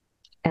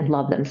and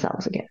love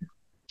themselves again.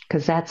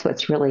 Because that's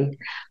what's really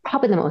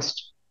probably the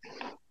most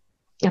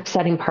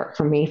upsetting part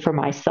for me, for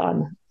my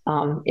son,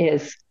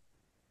 is,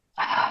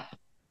 I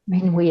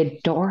mean, we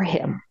adore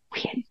him.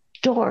 We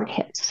adored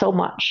him so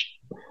much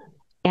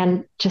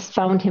and just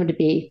found him to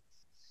be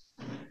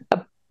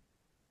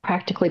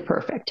practically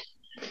perfect,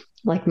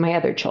 like my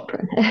other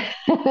children.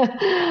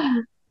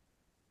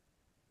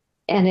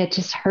 And it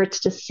just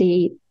hurts to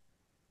see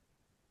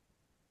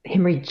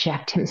him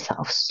reject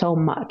himself so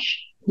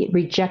much. He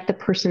reject the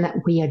person that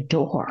we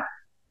adore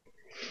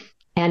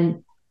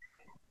and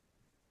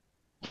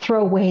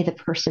throw away the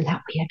person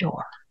that we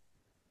adore.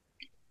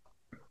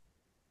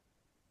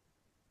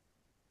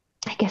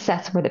 I guess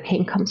that's where the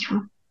pain comes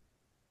from.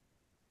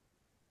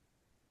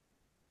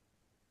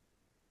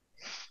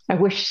 I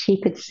wish he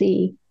could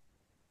see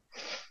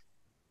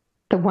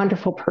the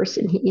wonderful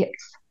person he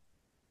is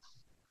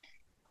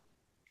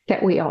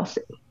that we all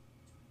see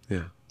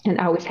Yeah. and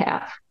always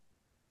have.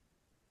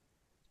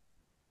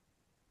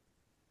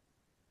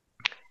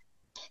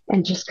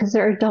 And just because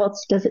they're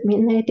adults doesn't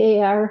mean that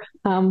they are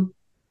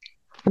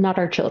not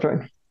our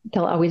children.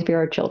 They'll always be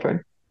our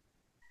children.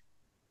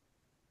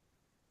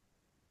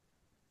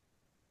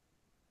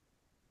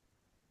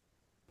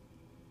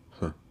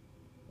 Huh.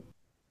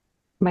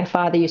 My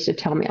father used to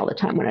tell me all the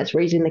time when I was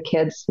raising the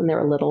kids when they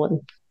were little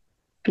and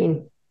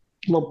being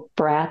little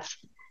brats.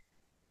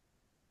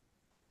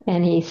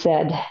 And he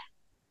said,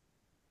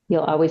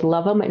 you'll always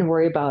love them and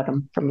worry about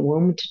them from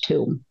womb to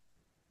tomb.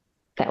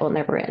 That will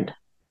never end.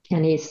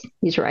 And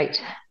he's right.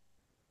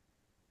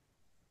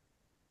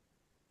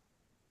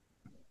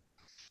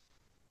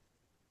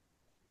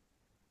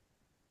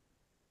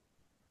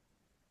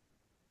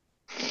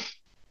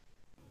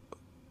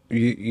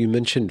 You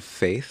mentioned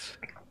faith.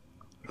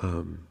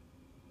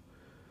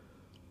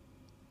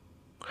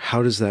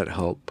 How does that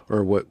help?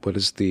 Or what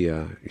is the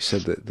you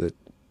said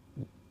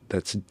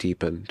that's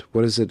deepened.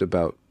 What is it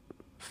about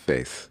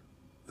faith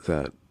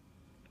that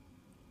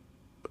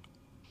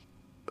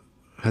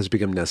has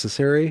become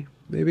necessary,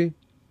 maybe?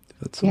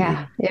 That's something.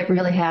 Yeah, it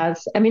really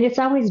has. I mean, it's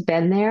always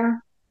been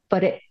there,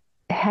 but it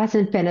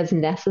hasn't been as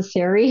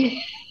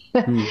necessary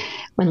Hmm.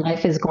 when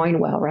life is going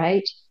well,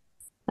 right?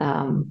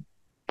 Um,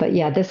 but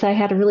yeah, this I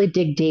had to really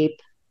dig deep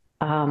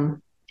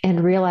um,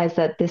 and realize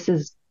that this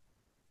is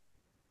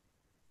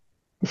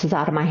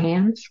out of my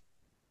hands,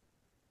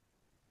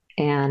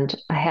 and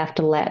I have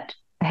to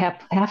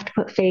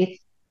put faith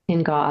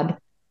in God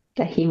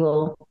that He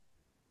will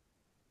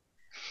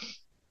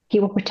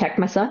protect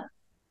my son,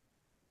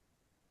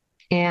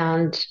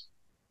 and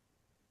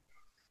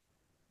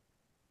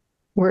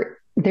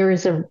there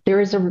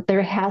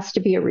has to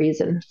be a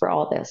reason for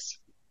all this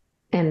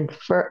and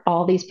for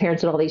all these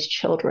parents and all these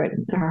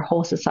children and our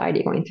whole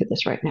society going through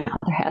this right now.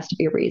 There has to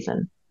be a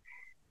reason,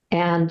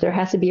 and there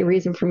has to be a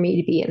reason for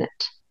me to be in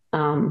it,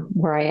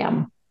 where I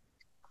am,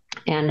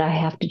 and I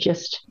have to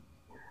just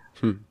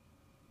Hmm.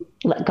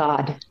 let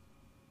God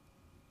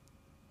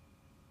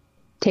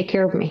take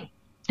care of me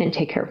and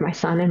take care of my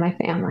son and my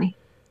family.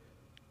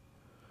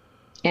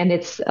 And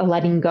it's a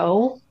letting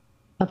go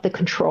of the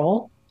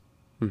control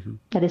Hmm.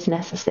 that is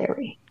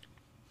necessary.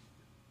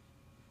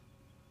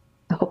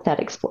 I hope that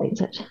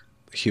explains it.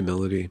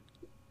 Humility,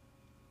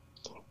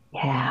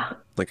 Yeah.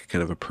 like a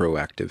kind of a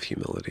proactive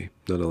humility,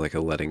 not like a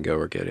letting go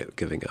or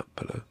giving up,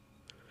 but a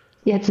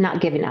Yeah, it's not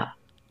giving up.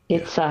 yeah,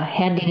 It's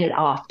handing it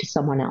off to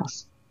someone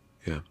else.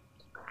 yeah.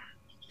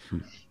 Hmm.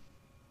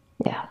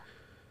 Yeah.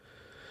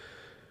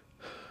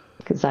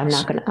 Because I'm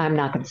not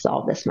gonna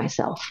solve this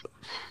myself.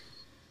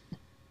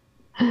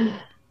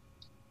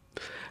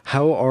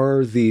 How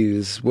are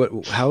these?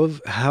 What? How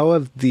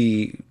have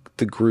the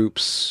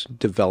groups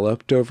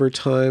developed over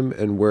time,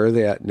 and where are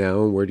they at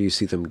now, and where do you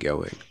see them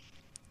going?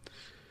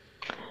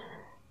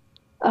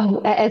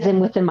 Oh, as in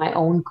within my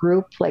own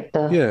group, like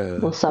the Yeah,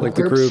 little like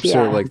the subgroups. groups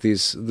or Yeah. like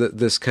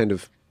this kind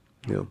of,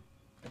 you know,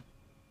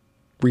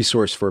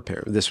 resource for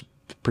parents. This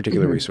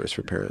particular Hmm. resource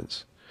for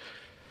parents.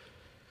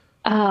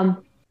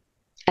 Um,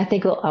 I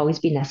think it will always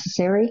be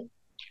necessary,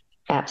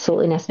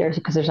 absolutely necessary,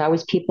 because there's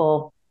always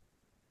people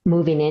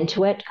moving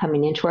into it,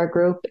 coming into our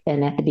group,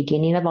 and at the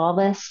beginning of all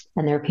this,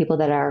 and there are people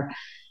that are,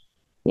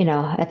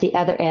 at the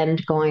other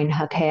end going,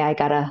 okay, I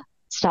gotta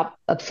stop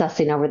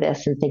obsessing over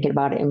this and thinking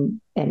about it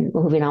and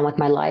moving on with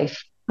my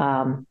life.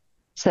 So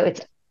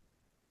it's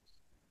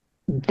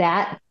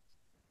that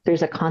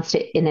there's a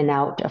constant in and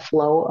out, a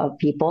flow of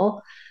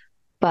people.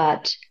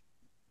 But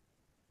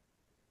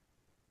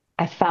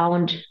I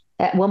found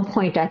at one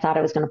point I thought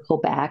I was going to pull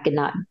back and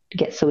not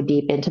get so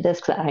deep into this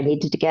because I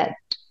needed to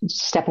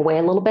step away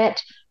a little bit.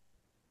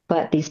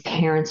 But these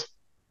parents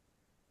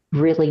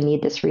really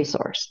need this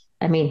resource.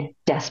 I mean,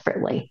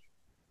 desperately.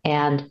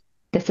 And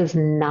this is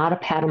not a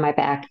pat on my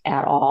back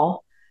at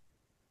all.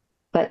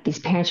 But these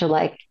parents are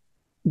like,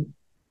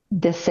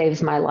 this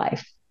saves my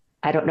life.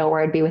 I don't know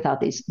where I'd be without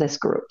this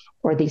group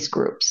or these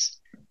groups.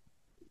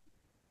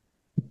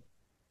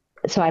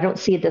 So I don't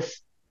see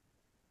this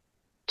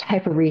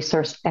type of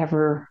resource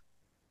ever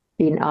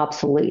being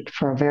obsolete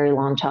for a very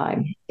long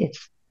time.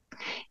 It's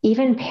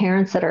even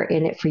parents that are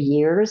in it for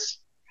years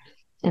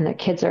and their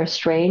kids are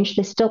estranged,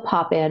 they still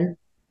pop in.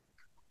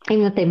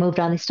 Even if they moved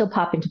on, they still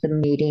pop into the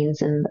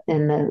meetings and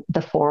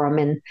the forum,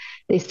 and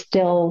they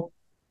still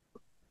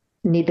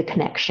need the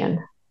connection.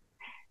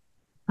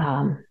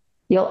 Um,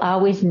 you'll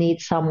always need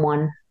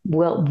someone.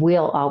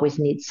 We'll always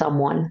need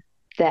someone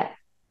that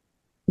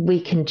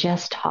we can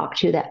just talk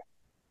to. That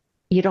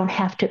you don't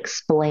have to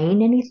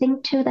explain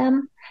anything to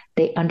them;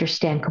 they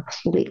understand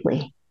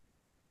completely.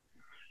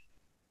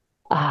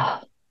 Uh,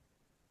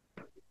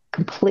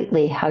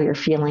 Completely how you're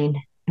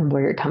feeling and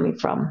where you're coming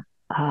from.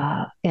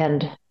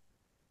 And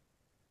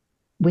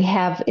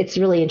it's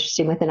really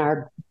interesting within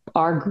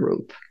our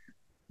group,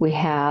 we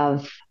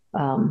have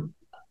um,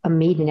 a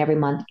meeting every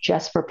month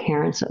just for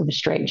parents of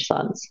estranged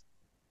sons,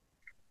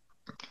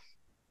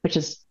 which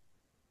is,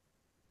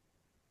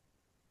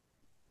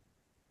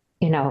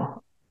 you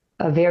know,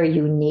 a very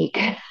unique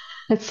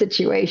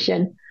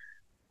situation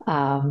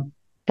um,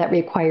 that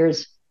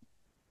requires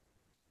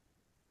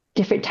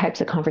different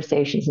types of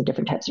conversations and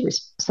different types of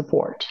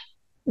support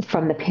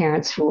from the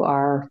parents who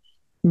are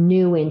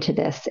new into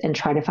this and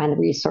trying to find the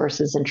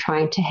resources and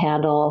trying to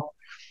handle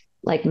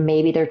like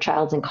maybe their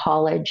child's in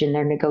college and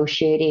they're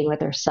negotiating with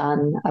their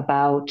son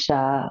about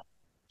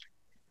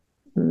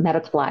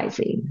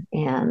medicalizing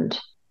and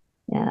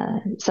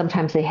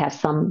sometimes they have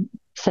some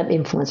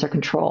influence or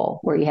control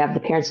where you have the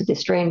parents of the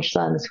estranged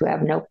sons who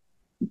have no,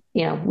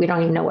 we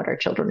don't even know what our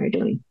children are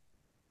doing.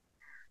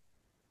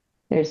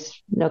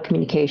 There's no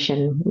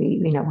communication.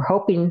 We're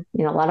hoping,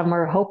 a lot of them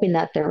are hoping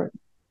that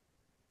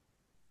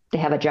they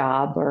have a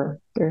job or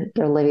they're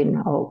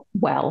living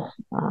well,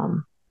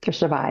 they're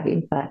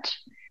surviving, but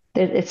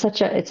it's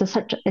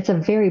a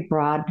very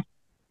broad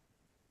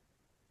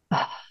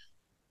uh,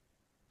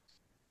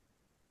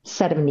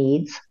 set of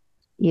needs,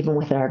 even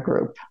within our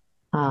group.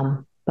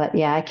 But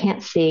yeah, I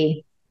can't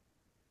see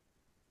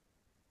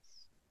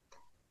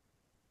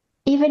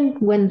even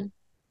when.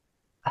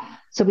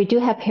 So we do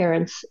have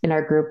parents in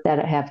our group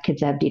that have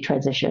kids that have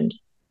detransitioned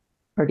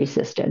or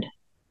desisted,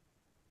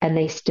 and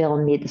they still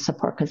need the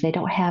support because they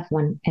don't have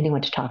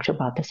anyone to talk to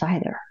about this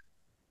either.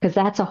 Because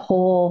oh,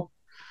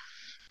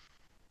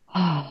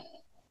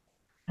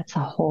 that's a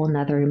whole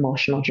nother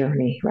emotional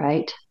journey,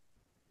 right?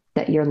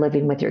 That you're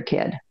living with your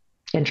kid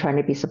and trying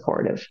to be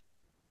supportive,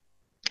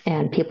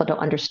 and people don't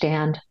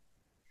understand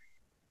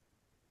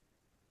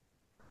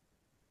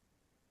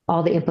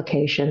all the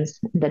implications,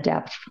 the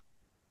depth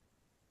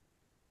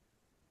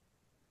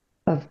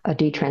of a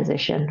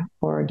detransition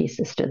or a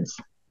desistance.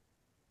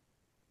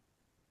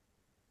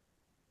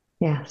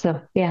 Yeah.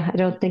 So yeah, I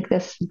don't think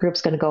this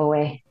group's going to go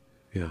away.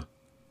 Yeah.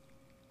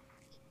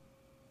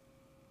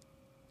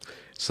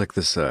 It's like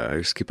this. I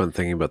just keep on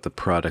thinking about the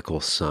prodigal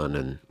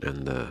son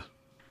and the,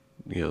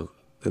 you know,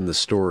 in the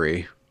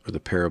story or the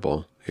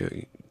parable.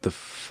 The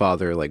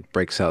father like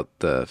breaks out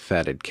the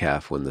fatted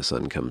calf when the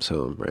son comes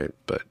home, right?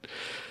 But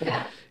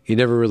Yeah. you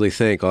never really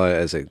think, oh,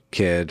 as a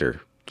kid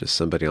or just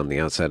somebody on the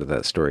outside of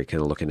that story kind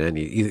of looking in.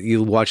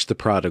 You watch the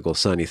prodigal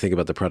son, you think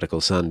about the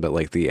prodigal son, but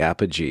like the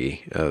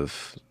apogee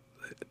of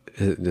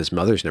his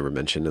mother's never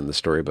mentioned in the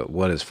story, but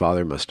what his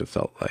father must have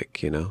felt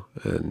like,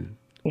 and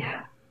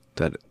Yeah.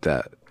 that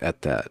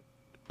at that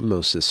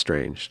most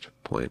estranged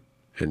point,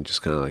 and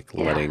just kind of like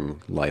Yeah.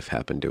 letting life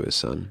happen to his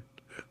son.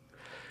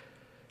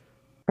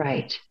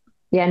 Right.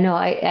 Yeah. No,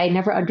 I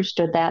never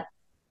understood that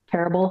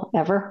parable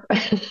ever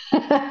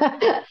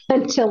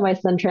until my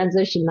son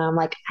transitioned. Now I'm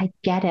like, I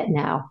get it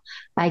now.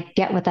 I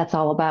get what that's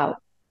all about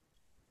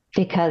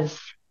because,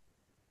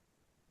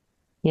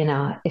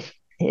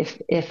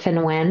 if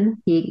and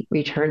when he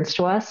returns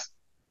to us,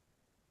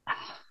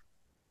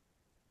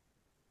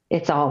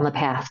 it's all in the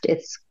past.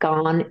 It's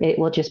gone. It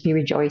will just be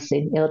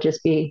rejoicing. It'll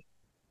just be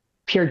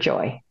pure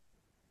joy.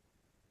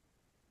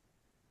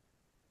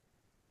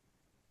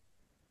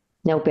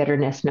 No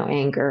bitterness, no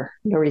anger,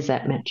 no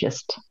resentment,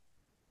 just,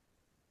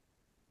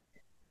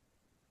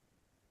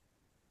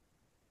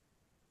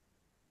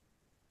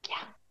 yeah.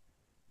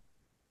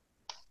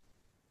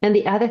 And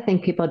the other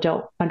thing people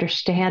don't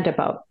understand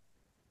about,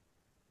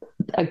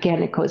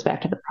 again, it goes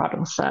back to the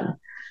prodigal son,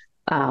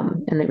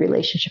 and the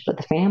relationship with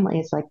the family.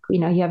 Is like,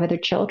 you have other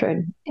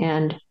children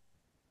and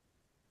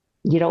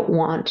you don't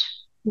want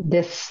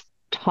this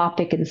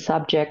topic and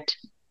subject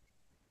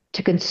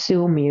to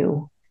consume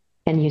you,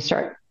 and you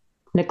start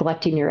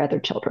neglecting your other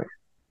children.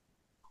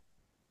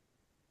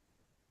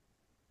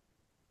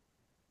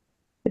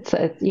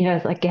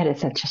 Again,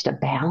 it's just a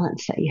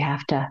balance that you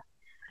have to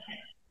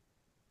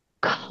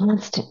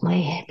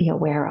constantly be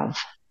aware of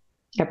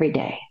every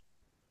day.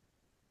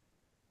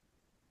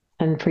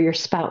 And for your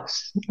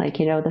spouse, you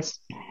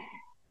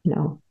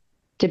know,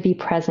 to be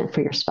present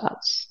for your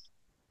spouse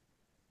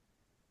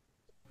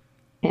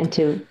and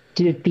to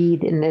be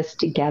in this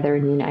together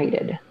and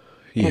united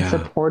and Yeah.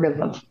 supportive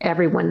of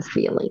everyone's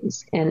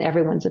feelings and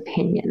everyone's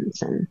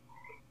opinions and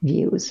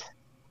views.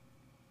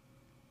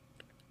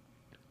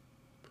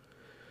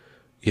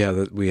 Yeah,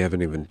 that we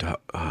haven't even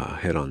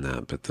hit on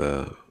that, but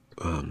the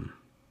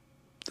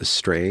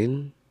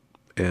strain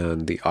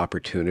and the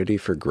opportunity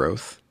for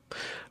growth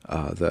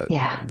that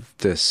Yeah.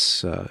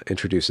 this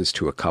introduces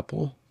to a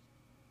couple,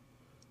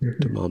 to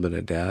Mm-hmm. mom and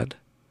a dad.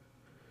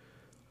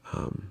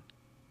 I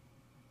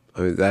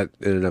mean, that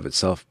in and of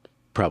itself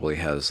probably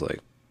has like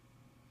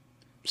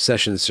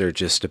sessions are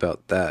just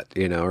about that,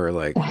 or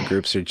like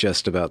groups are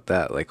just about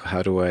that. Like,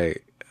 how do I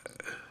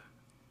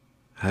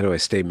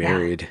stay Yeah.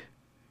 married?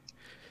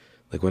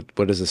 Like,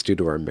 what does this do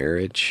to our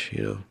marriage?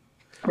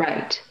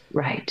 Right.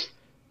 Right.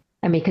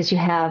 Because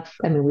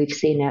we've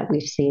seen it.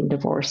 We've seen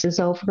divorces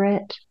over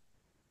it.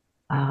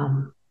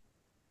 Um,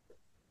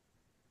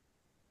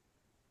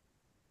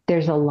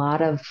 there's a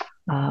lot of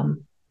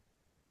um,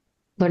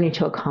 learning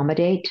to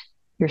accommodate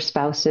your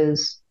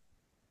spouse's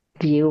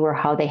view or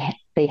how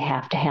they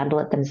have to handle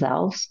it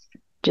themselves.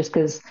 Just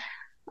because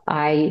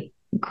I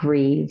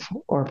grieve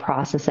or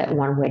process it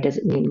one way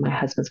doesn't mean my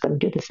husband's going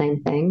to do the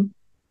same thing.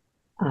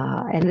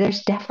 And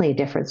there's definitely a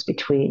difference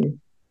between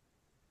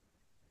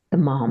the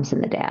moms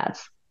and the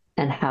dads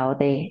and how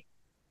they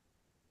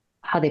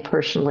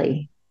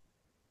personally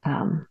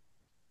um,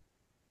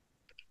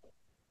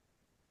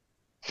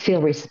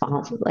 feel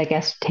responsible. I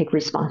guess take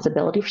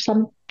responsibility for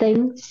some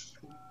things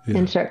Yeah.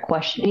 and start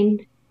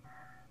questioning.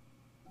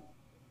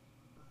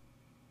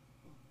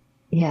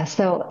 Yeah.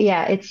 So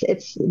yeah,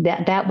 it's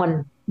that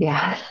one.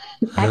 Yeah,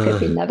 that could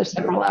be another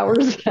several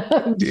hours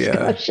of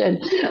Yeah. discussion.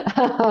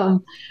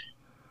 Um,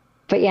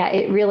 but yeah,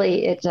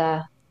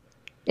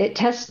 it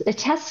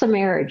tests a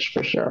marriage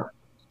for sure.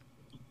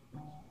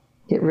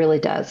 It really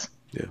does.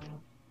 Yeah.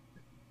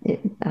 It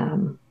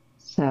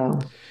so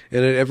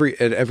And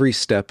at every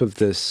step of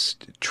this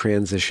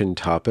transition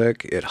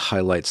topic, it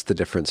highlights the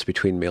difference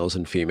between males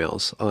and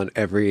females on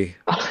every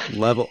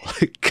level.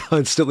 It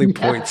constantly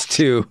points yes.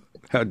 to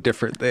how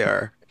different they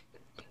are.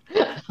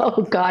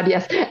 Oh God,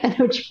 yes.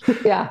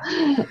 Yeah,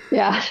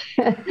 yeah.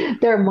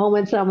 There are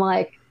moments I'm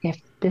like, if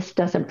this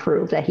doesn't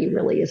prove that he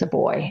really is a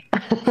boy.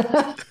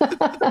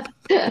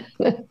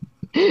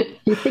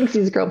 He thinks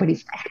he's a girl, but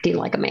he's acting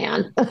like a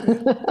man.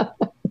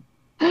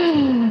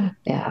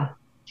 Yeah,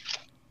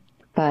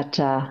 but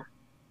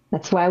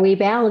that's why we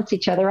balance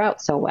each other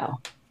out so well.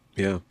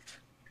 Yeah.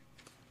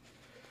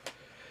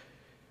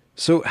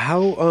 So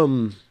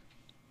how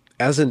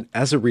as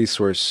a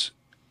resource,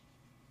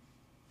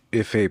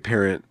 if a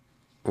parent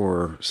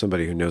or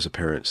somebody who knows a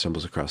parent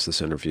stumbles across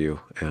this interview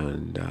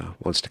and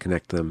wants to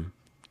connect them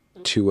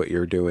to what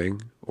you're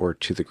doing or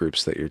to the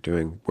groups that you're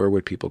doing, where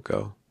would people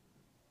go?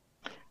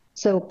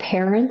 So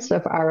parents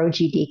of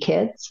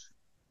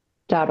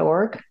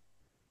rogdkids.org,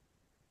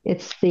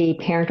 it's the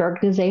parent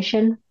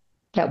organization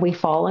that we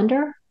fall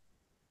under,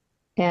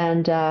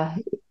 and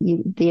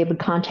they would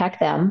contact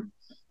them.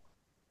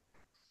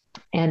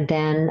 And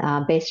then,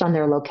 based on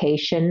their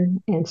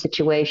location and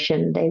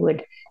situation,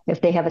 if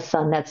they have a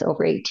son that's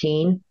over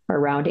 18 or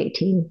around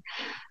 18,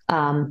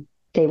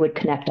 they would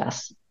connect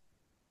us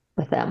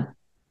with them.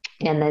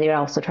 And then they would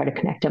also try to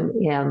connect them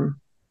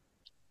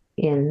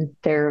in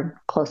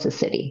their closest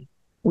city.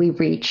 We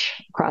reach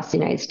across the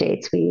United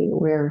States. We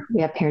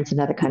have parents in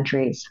other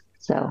countries,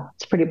 so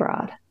it's pretty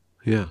broad.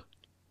 Yeah.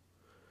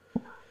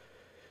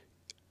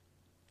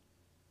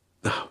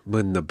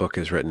 When the book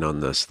is written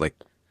on this, like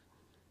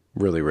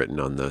really written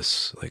on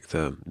this, like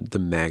the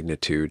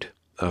magnitude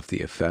of the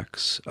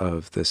effects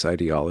of this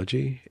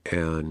ideology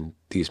and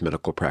these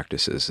medical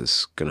practices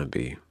is going to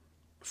be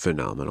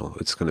phenomenal.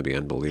 It's going to be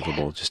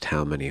unbelievable just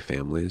how many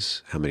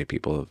families, how many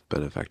people have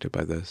been affected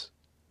by this.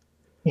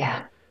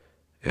 Yeah,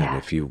 And yeah,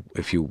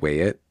 if you weigh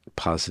it,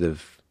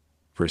 positive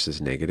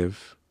versus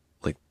negative,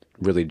 like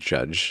really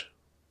judge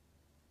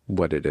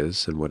what it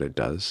is and what it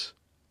does,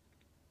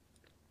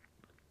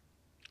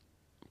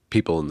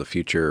 people in the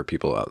future or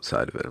people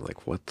outside of it are like,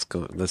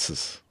 it'll be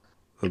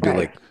right.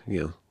 like,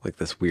 like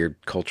this weird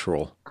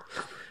cultural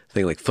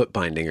thing like foot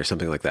binding or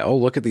something like that. Oh,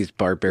 look at these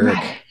barbaric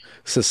Right.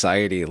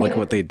 society. Look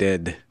what they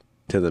did.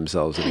 to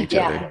themselves and each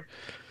other.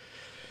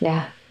 Yeah.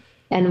 Yeah.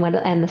 And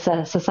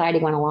the society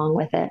went along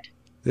with it.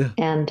 Yeah.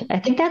 And I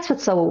think that's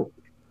what's so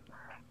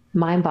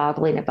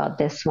mind-boggling about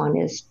this one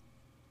is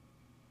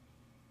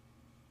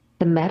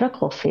the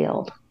medical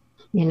field,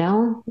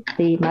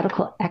 the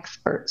medical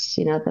experts,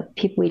 the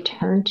people we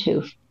turn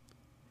to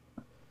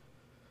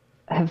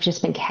have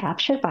just been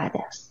captured by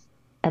this.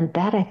 And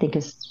that I think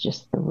is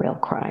just the real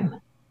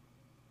crime.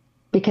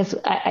 Because,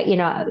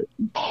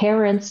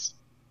 parents,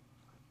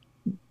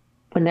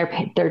 when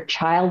their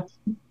child,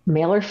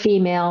 male or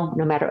female,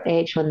 no matter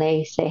age, when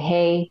they say,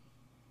 hey,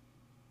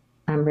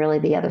 I'm really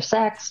the other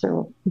sex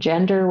or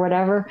gender or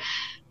whatever,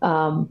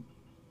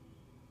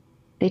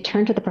 they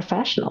turn to the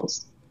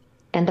professionals.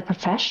 And the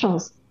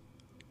professionals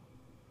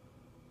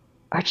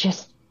are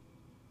just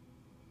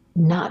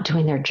not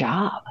doing their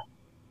job.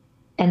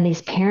 And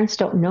these parents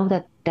don't know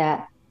that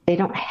they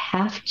don't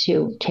have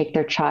to take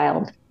their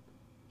child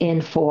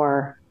in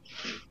for,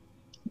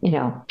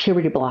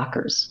 puberty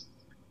blockers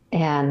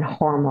and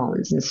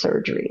hormones and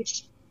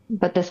surgeries.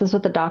 But this is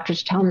what the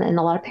doctors tell them. And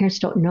a lot of parents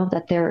don't know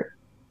that there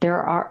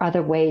are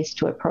other ways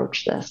to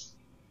approach this.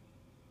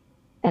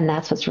 And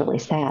that's what's really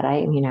sad.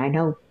 I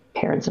know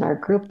parents in our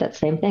group, that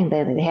same thing.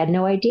 They had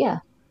no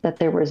idea that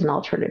there was an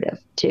alternative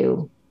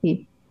to,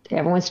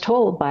 everyone's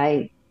told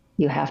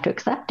you have to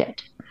accept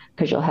it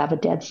because you'll have a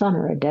dead son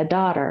or a dead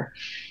daughter.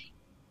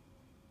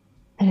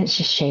 And it's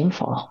just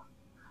shameful.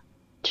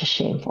 Just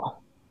shameful.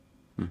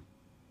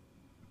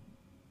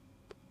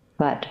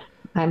 But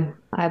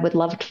I would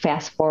love to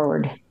fast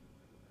forward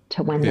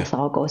to when this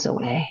all goes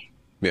away.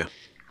 Yeah.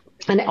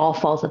 And it all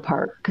falls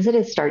apart because it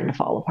is starting to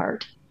fall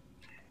apart.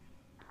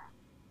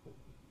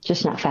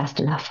 Just not fast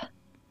enough.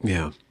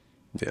 Yeah.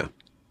 Yeah.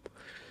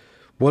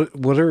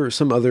 What are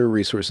some other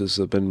resources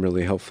that have been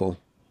really helpful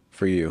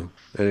for you?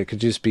 And it could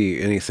just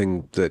be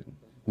anything that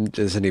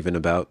isn't even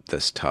about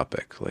this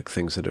topic, like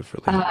things that have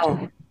really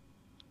helped you.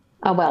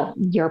 Oh, well,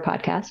 your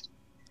podcast.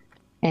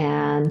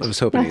 And I was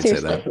hoping you'd say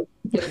that.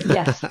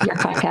 Yes, your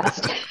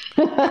podcast.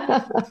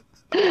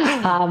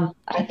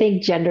 I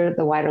think Gender,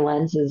 the Wider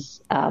Lens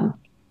is a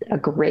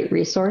great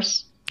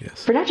resource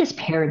for not just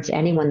parents,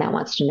 anyone that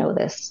wants to know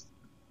this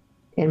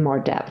in more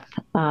depth.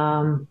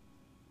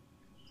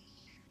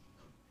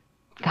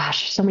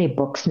 Gosh, so many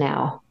books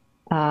now,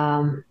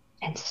 and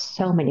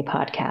so many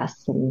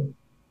podcasts and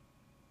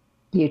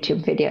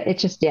YouTube video.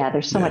 It's just,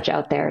 there's so much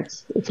out there.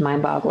 It's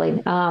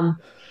mind-boggling.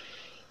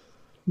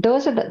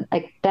 Those are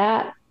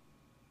that.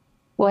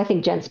 Well, I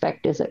think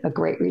GenSpect is a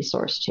great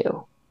resource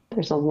too.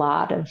 There's a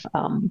lot of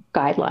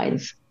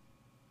guidelines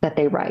that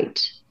they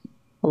write,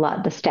 a lot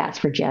of the stats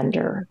for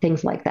gender,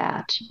 things like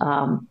that,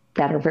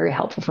 that are very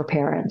helpful for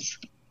parents.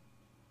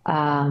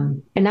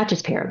 And not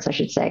just parents, I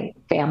should say,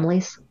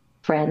 families,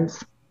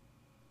 friends,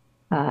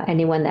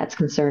 anyone that's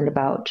concerned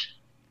about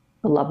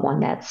a loved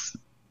one that's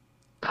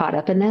caught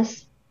up in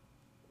this.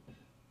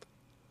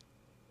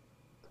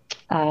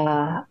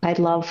 I'd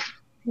love,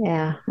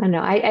 I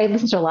know. I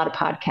listen to a lot of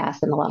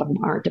podcasts and a lot of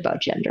them aren't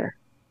about gender,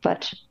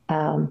 but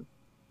I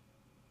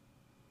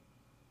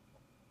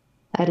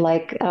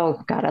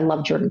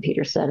love Jordan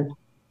Peterson.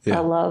 I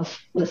love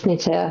listening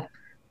to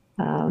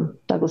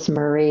Douglas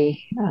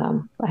Murray.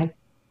 I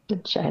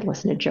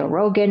listen to Joe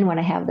Rogan when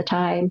I have the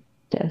time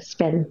to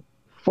spend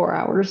 4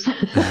 hours.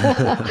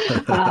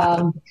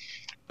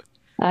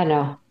 I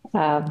know.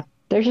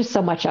 There's just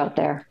so much out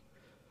there.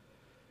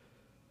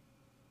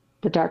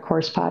 The Dark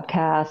Horse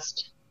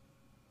podcast.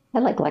 I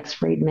like Lex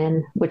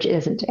Friedman, which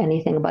isn't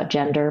anything about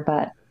gender,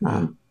 but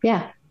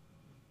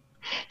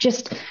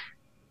just,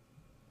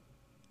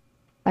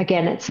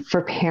 again, it's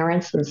for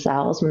parents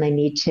themselves when they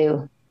need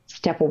to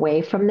step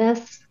away from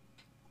this.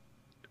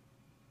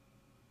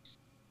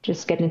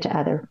 Just get into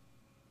other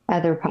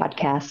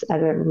podcasts,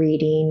 other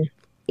reading,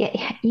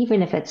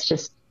 even if it's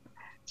just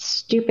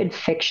stupid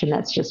fiction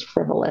that's just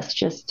frivolous,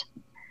 just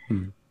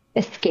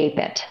escape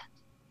it.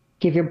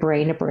 Give your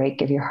brain a break,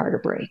 give your heart a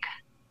break.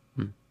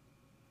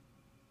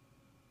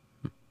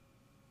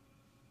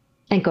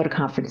 And go to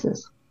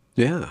conferences.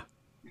 Yeah.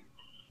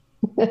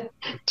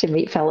 To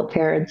meet fellow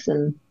parents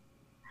and,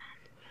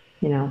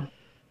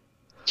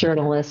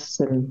 journalists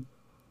and,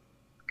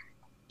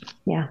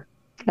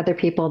 other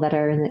people that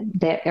are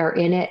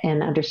in it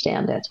and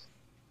understand it.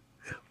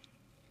 Yeah.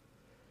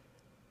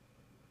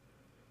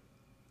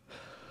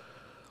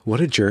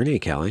 What a journey,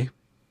 Kallie.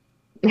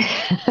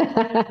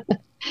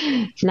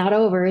 It's not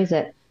over, is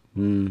it?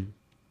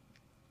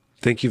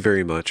 Thank you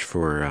very much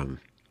for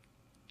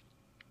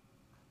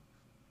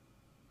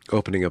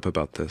opening up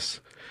about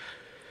this.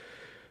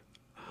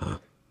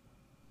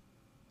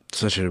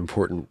 Such an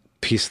important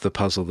piece of the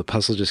puzzle. The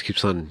puzzle just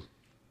keeps on,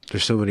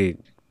 there's so many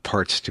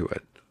parts to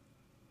it.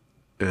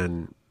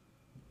 And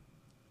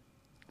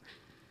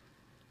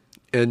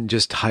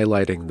just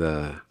highlighting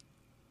the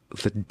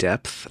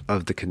depth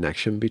of the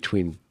connection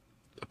between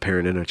a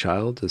parent and a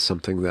child is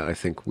something that I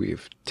think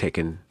we've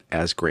taken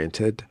as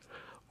granted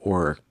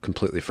or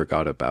completely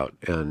forgot about.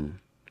 And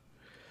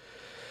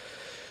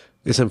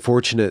it's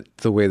unfortunate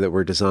the way that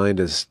we're designed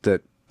is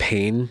that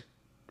pain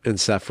and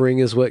suffering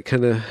is what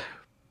kind of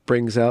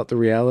brings out the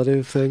reality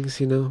of things,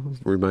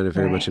 reminded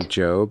very much of Right.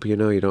 Job. You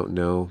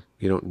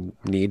don't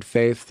need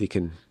faith. You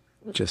can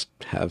just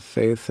have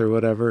faith or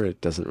whatever.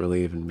 It doesn't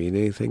really even mean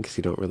anything because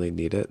you don't really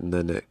need it. And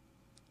then it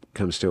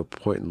comes to a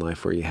point in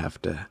life where you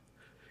have to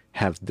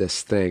have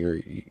this thing, or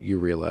you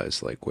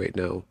realize, like, wait,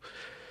 no,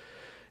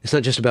 it's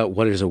not just about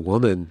what is a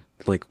woman.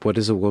 Like, what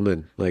is a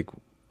woman? Like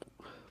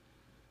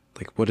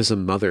what is a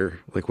mother?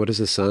 Like, what is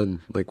a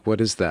son? Like, what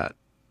is that?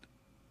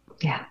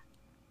 Yeah.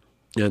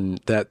 And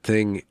that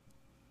thing,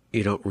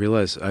 you don't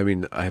realize. I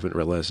mean, I haven't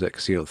realized it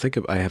because you don't think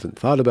of. I haven't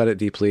thought about it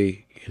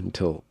deeply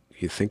until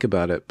you think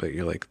about it. But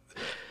you're like,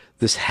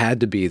 this had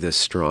to be this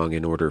strong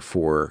in order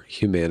for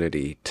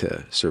humanity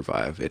to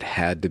survive. It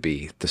had to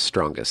be the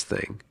strongest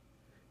thing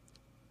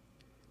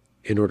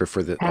in order for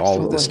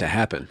all of this to Absolutely.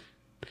 happen.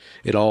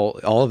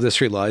 All of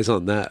this relies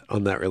on that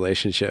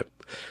relationship.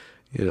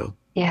 You know.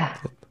 Yeah.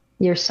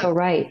 You're so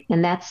right.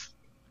 And that's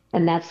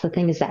the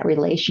thing, is that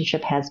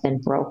relationship has been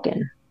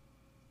broken.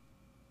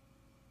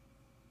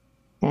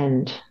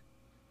 And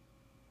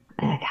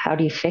how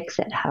do you fix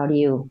it? How do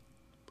you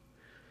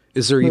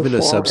Is there move even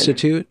a forward?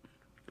 substitute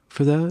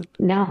for that?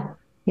 No.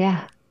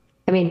 Yeah.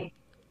 I mean,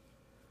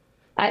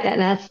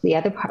 and that's the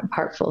other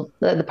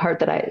the part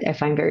that I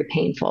find very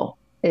painful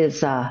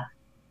is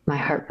my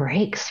heart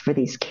breaks for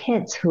these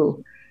kids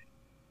who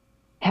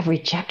have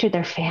rejected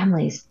their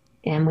families.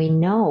 And we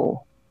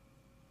know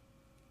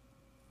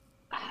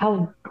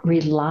how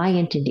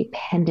reliant and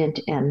dependent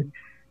and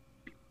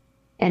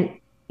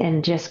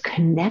and just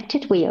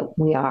connected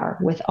we are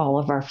with all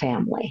of our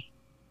family.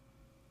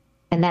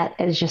 And that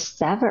is just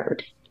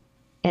severed.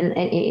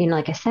 And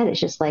like I said, it's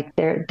just like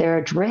they're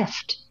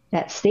adrift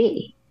at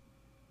sea.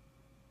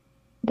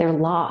 They're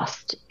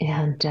lost.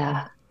 And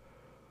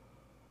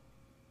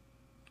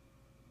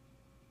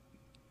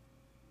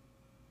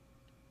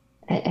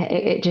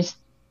it just,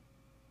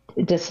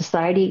 does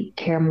society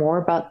care more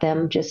about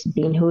them just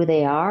being who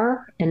they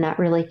are and not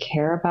really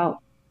care about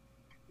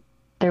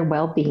their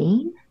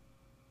well-being?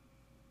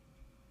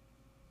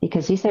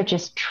 Because these are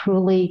just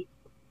truly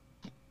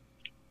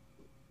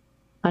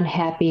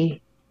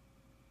unhappy,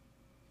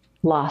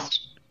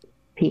 lost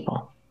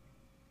people.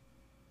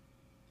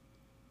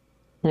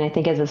 And I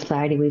think as a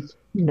society, we've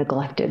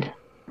neglected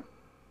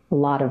a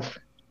lot of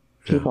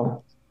Yeah.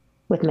 people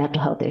with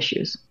mental health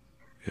issues.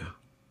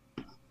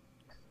 Yeah.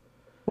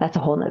 That's a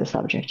whole nother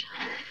subject.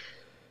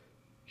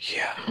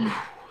 Yeah.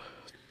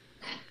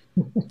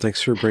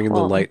 Thanks for bringing the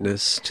Well,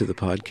 lightness to the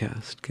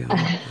podcast,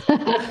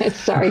 Callie.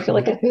 sorry, I feel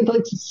like it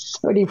looks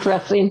so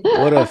depressing.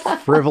 What a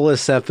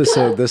frivolous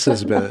episode this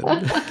has been.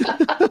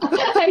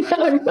 I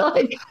know, I'm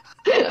like,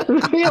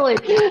 really?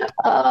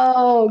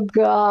 Oh,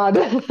 God.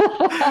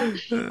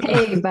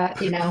 Hey, but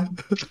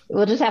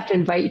we'll just have to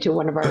invite you to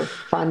one of our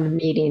fun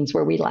meetings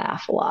where we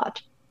laugh a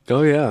lot.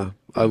 Oh yeah,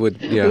 I would.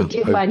 We Yeah,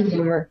 do find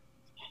humor.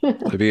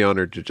 I'd be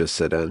honored to just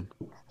sit in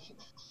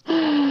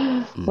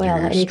and hear Well,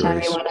 your anytime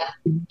you stories. want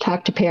to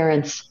talk to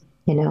parents,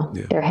 Yeah,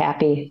 they're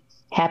happy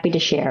to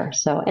share.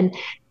 So, and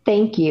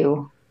thank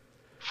you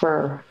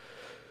for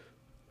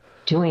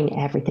doing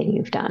everything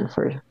you've done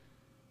for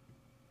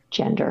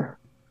gender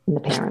and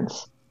the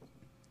parents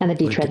and the I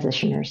did.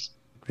 detransitioners.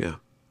 Yeah,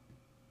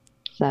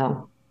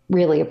 So,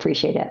 really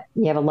appreciate it.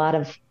 You have a lot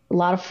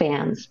of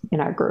fans in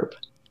our group.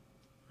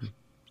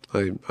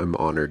 I'm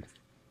honored.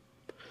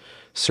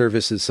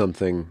 Service is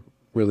something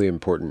really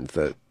important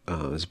that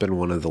has been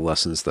one of the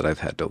lessons that I've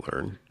had to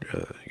learn.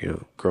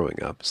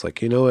 Growing up, it's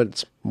like,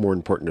 it's more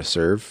important to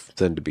serve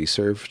than to be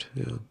served.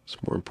 It's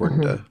more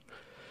important Hmm. to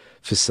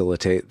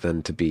facilitate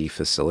than to be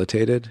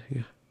facilitated.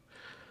 Yeah.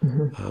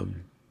 Hmm.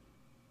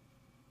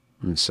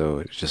 And so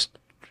it just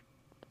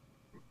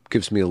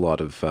gives me a lot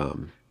of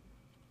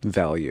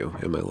value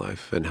in my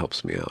life and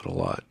helps me out a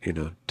lot,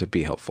 to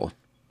be helpful.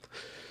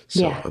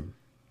 So Yeah. I'm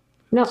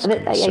No, just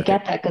going to I second.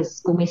 get that,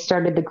 because when we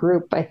started the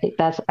group, I think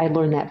I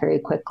learned that very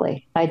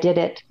quickly. I did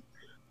it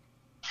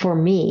for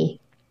me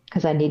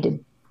because I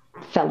needed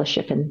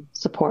fellowship and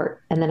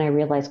support. And then I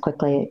realized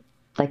quickly,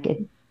 like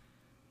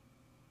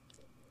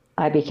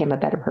I became a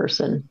better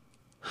person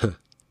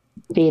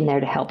being there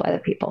to help other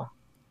people,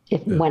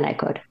 if Yeah, when I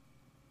could,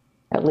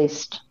 at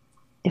least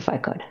if I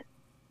could.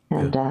 yeah.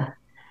 And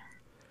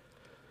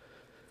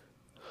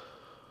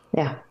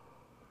yeah,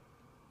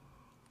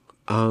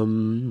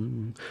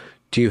 Um,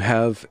 do you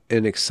have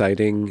an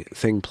exciting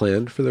thing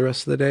planned for the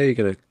rest of the day? You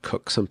gonna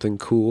cook something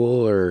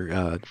cool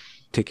or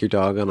take your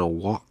dog on a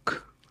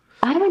walk?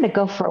 I'm going to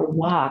go for a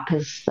walk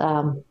because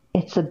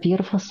it's a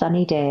beautiful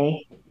sunny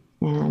day,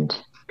 and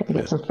going to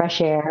Yeah. get some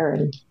fresh air,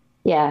 and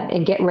yeah,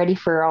 and get ready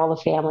for all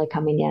the family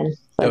coming in.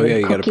 So I've Oh yeah,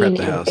 been you got to prep cooking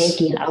the and house.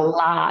 baking a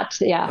lot.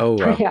 Yeah, Oh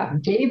wow. yeah,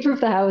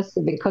 baby-proof the house.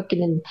 I've been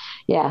cooking, and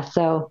yeah,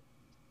 so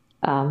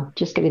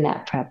just getting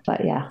that prep.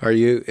 But yeah, Are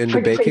you into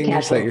pretty baking?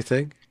 Is that your casual.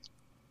 thing?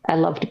 I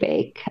love to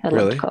bake. I love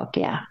to Really? cook.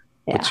 Yeah,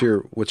 What's yeah.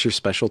 your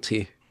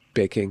specialty?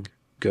 Baking.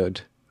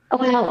 Good. Oh,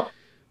 well,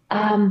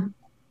 um,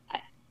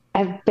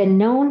 I've been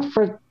known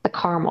for the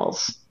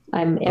caramels.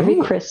 Every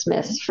Oh,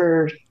 Christmas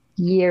for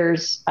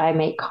years I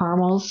make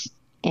caramels,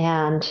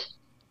 and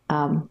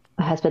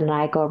my husband and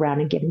I go around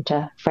and give them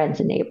to friends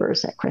and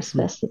neighbors at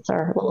Christmas. It's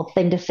our little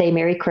thing to say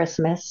Merry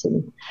Christmas.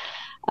 And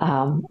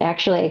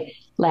actually,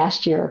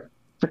 last year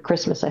for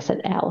Christmas, I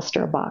sent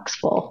Alistair a box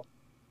full.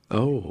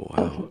 Oh,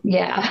 wow.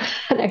 Yeah,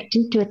 I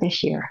didn't do it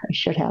this year. I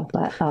should have,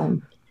 but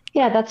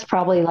yeah, that's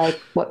probably like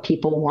what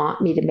people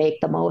want me to make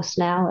the most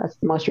now. That's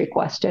the most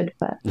requested,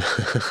 but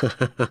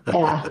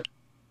yeah,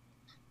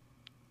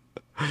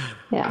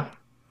 yeah,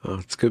 Oh,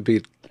 it's good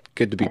to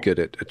be good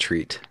at a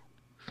treat.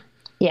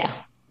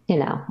 yeah.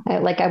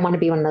 I want to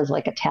be one of those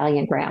like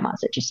Italian grandmas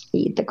that just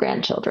feed the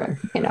grandchildren.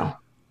 Yeah.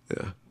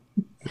 Yeah.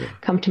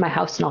 Come to my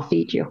house and I'll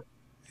feed you.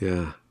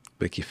 Yeah.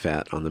 Make you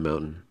fat on the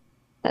mountain.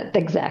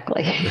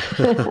 Exactly.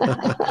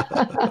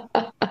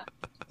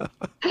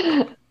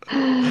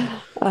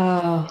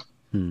 uh,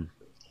 Hmm.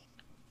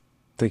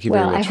 Thank you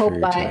very well, I much for hope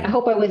your I time.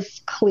 hope I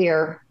was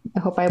clear. I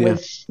hope I Yeah.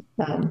 was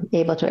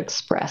able to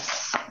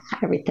express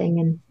everything,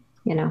 and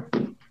Yeah.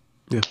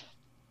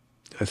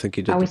 I think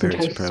you I did the always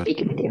parents enjoy proud.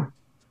 speaking with you.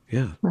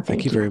 Yeah. Well,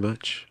 Thank you thank you, very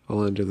much.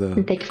 I'll end the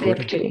and thank you for the recording.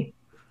 opportunity.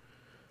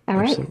 All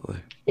right, Absolutely.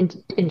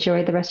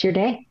 enjoy the rest of your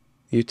day,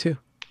 You too.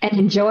 and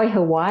enjoy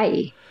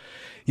Hawaii.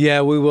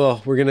 Yeah, we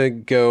will. We're gonna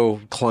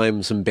go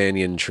climb some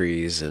banyan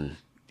trees and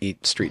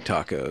eat street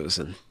tacos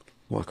and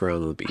walk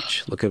around on the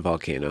beach, look at a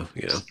volcano,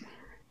 Just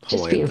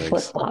Hawaiian be in flip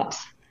things. flops.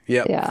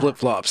 Yep, Yeah. flip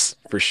flops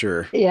for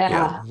sure. Yeah,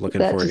 Yeah, looking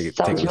that forward to just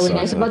sounds taking the really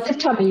nice. socks About off. this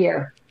time of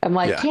year, I'm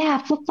like, Yeah. yeah,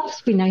 flip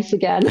flops be nice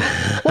again.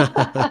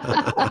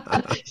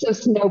 So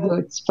snow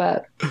boots,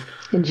 but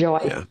enjoy.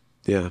 Yeah,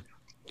 yeah.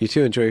 You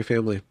too. Enjoy your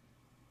family.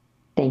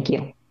 Thank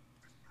you.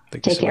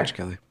 Thank you Take so much,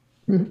 care. Kelly.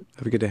 Mhm.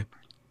 Have a good day.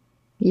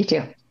 You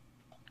too.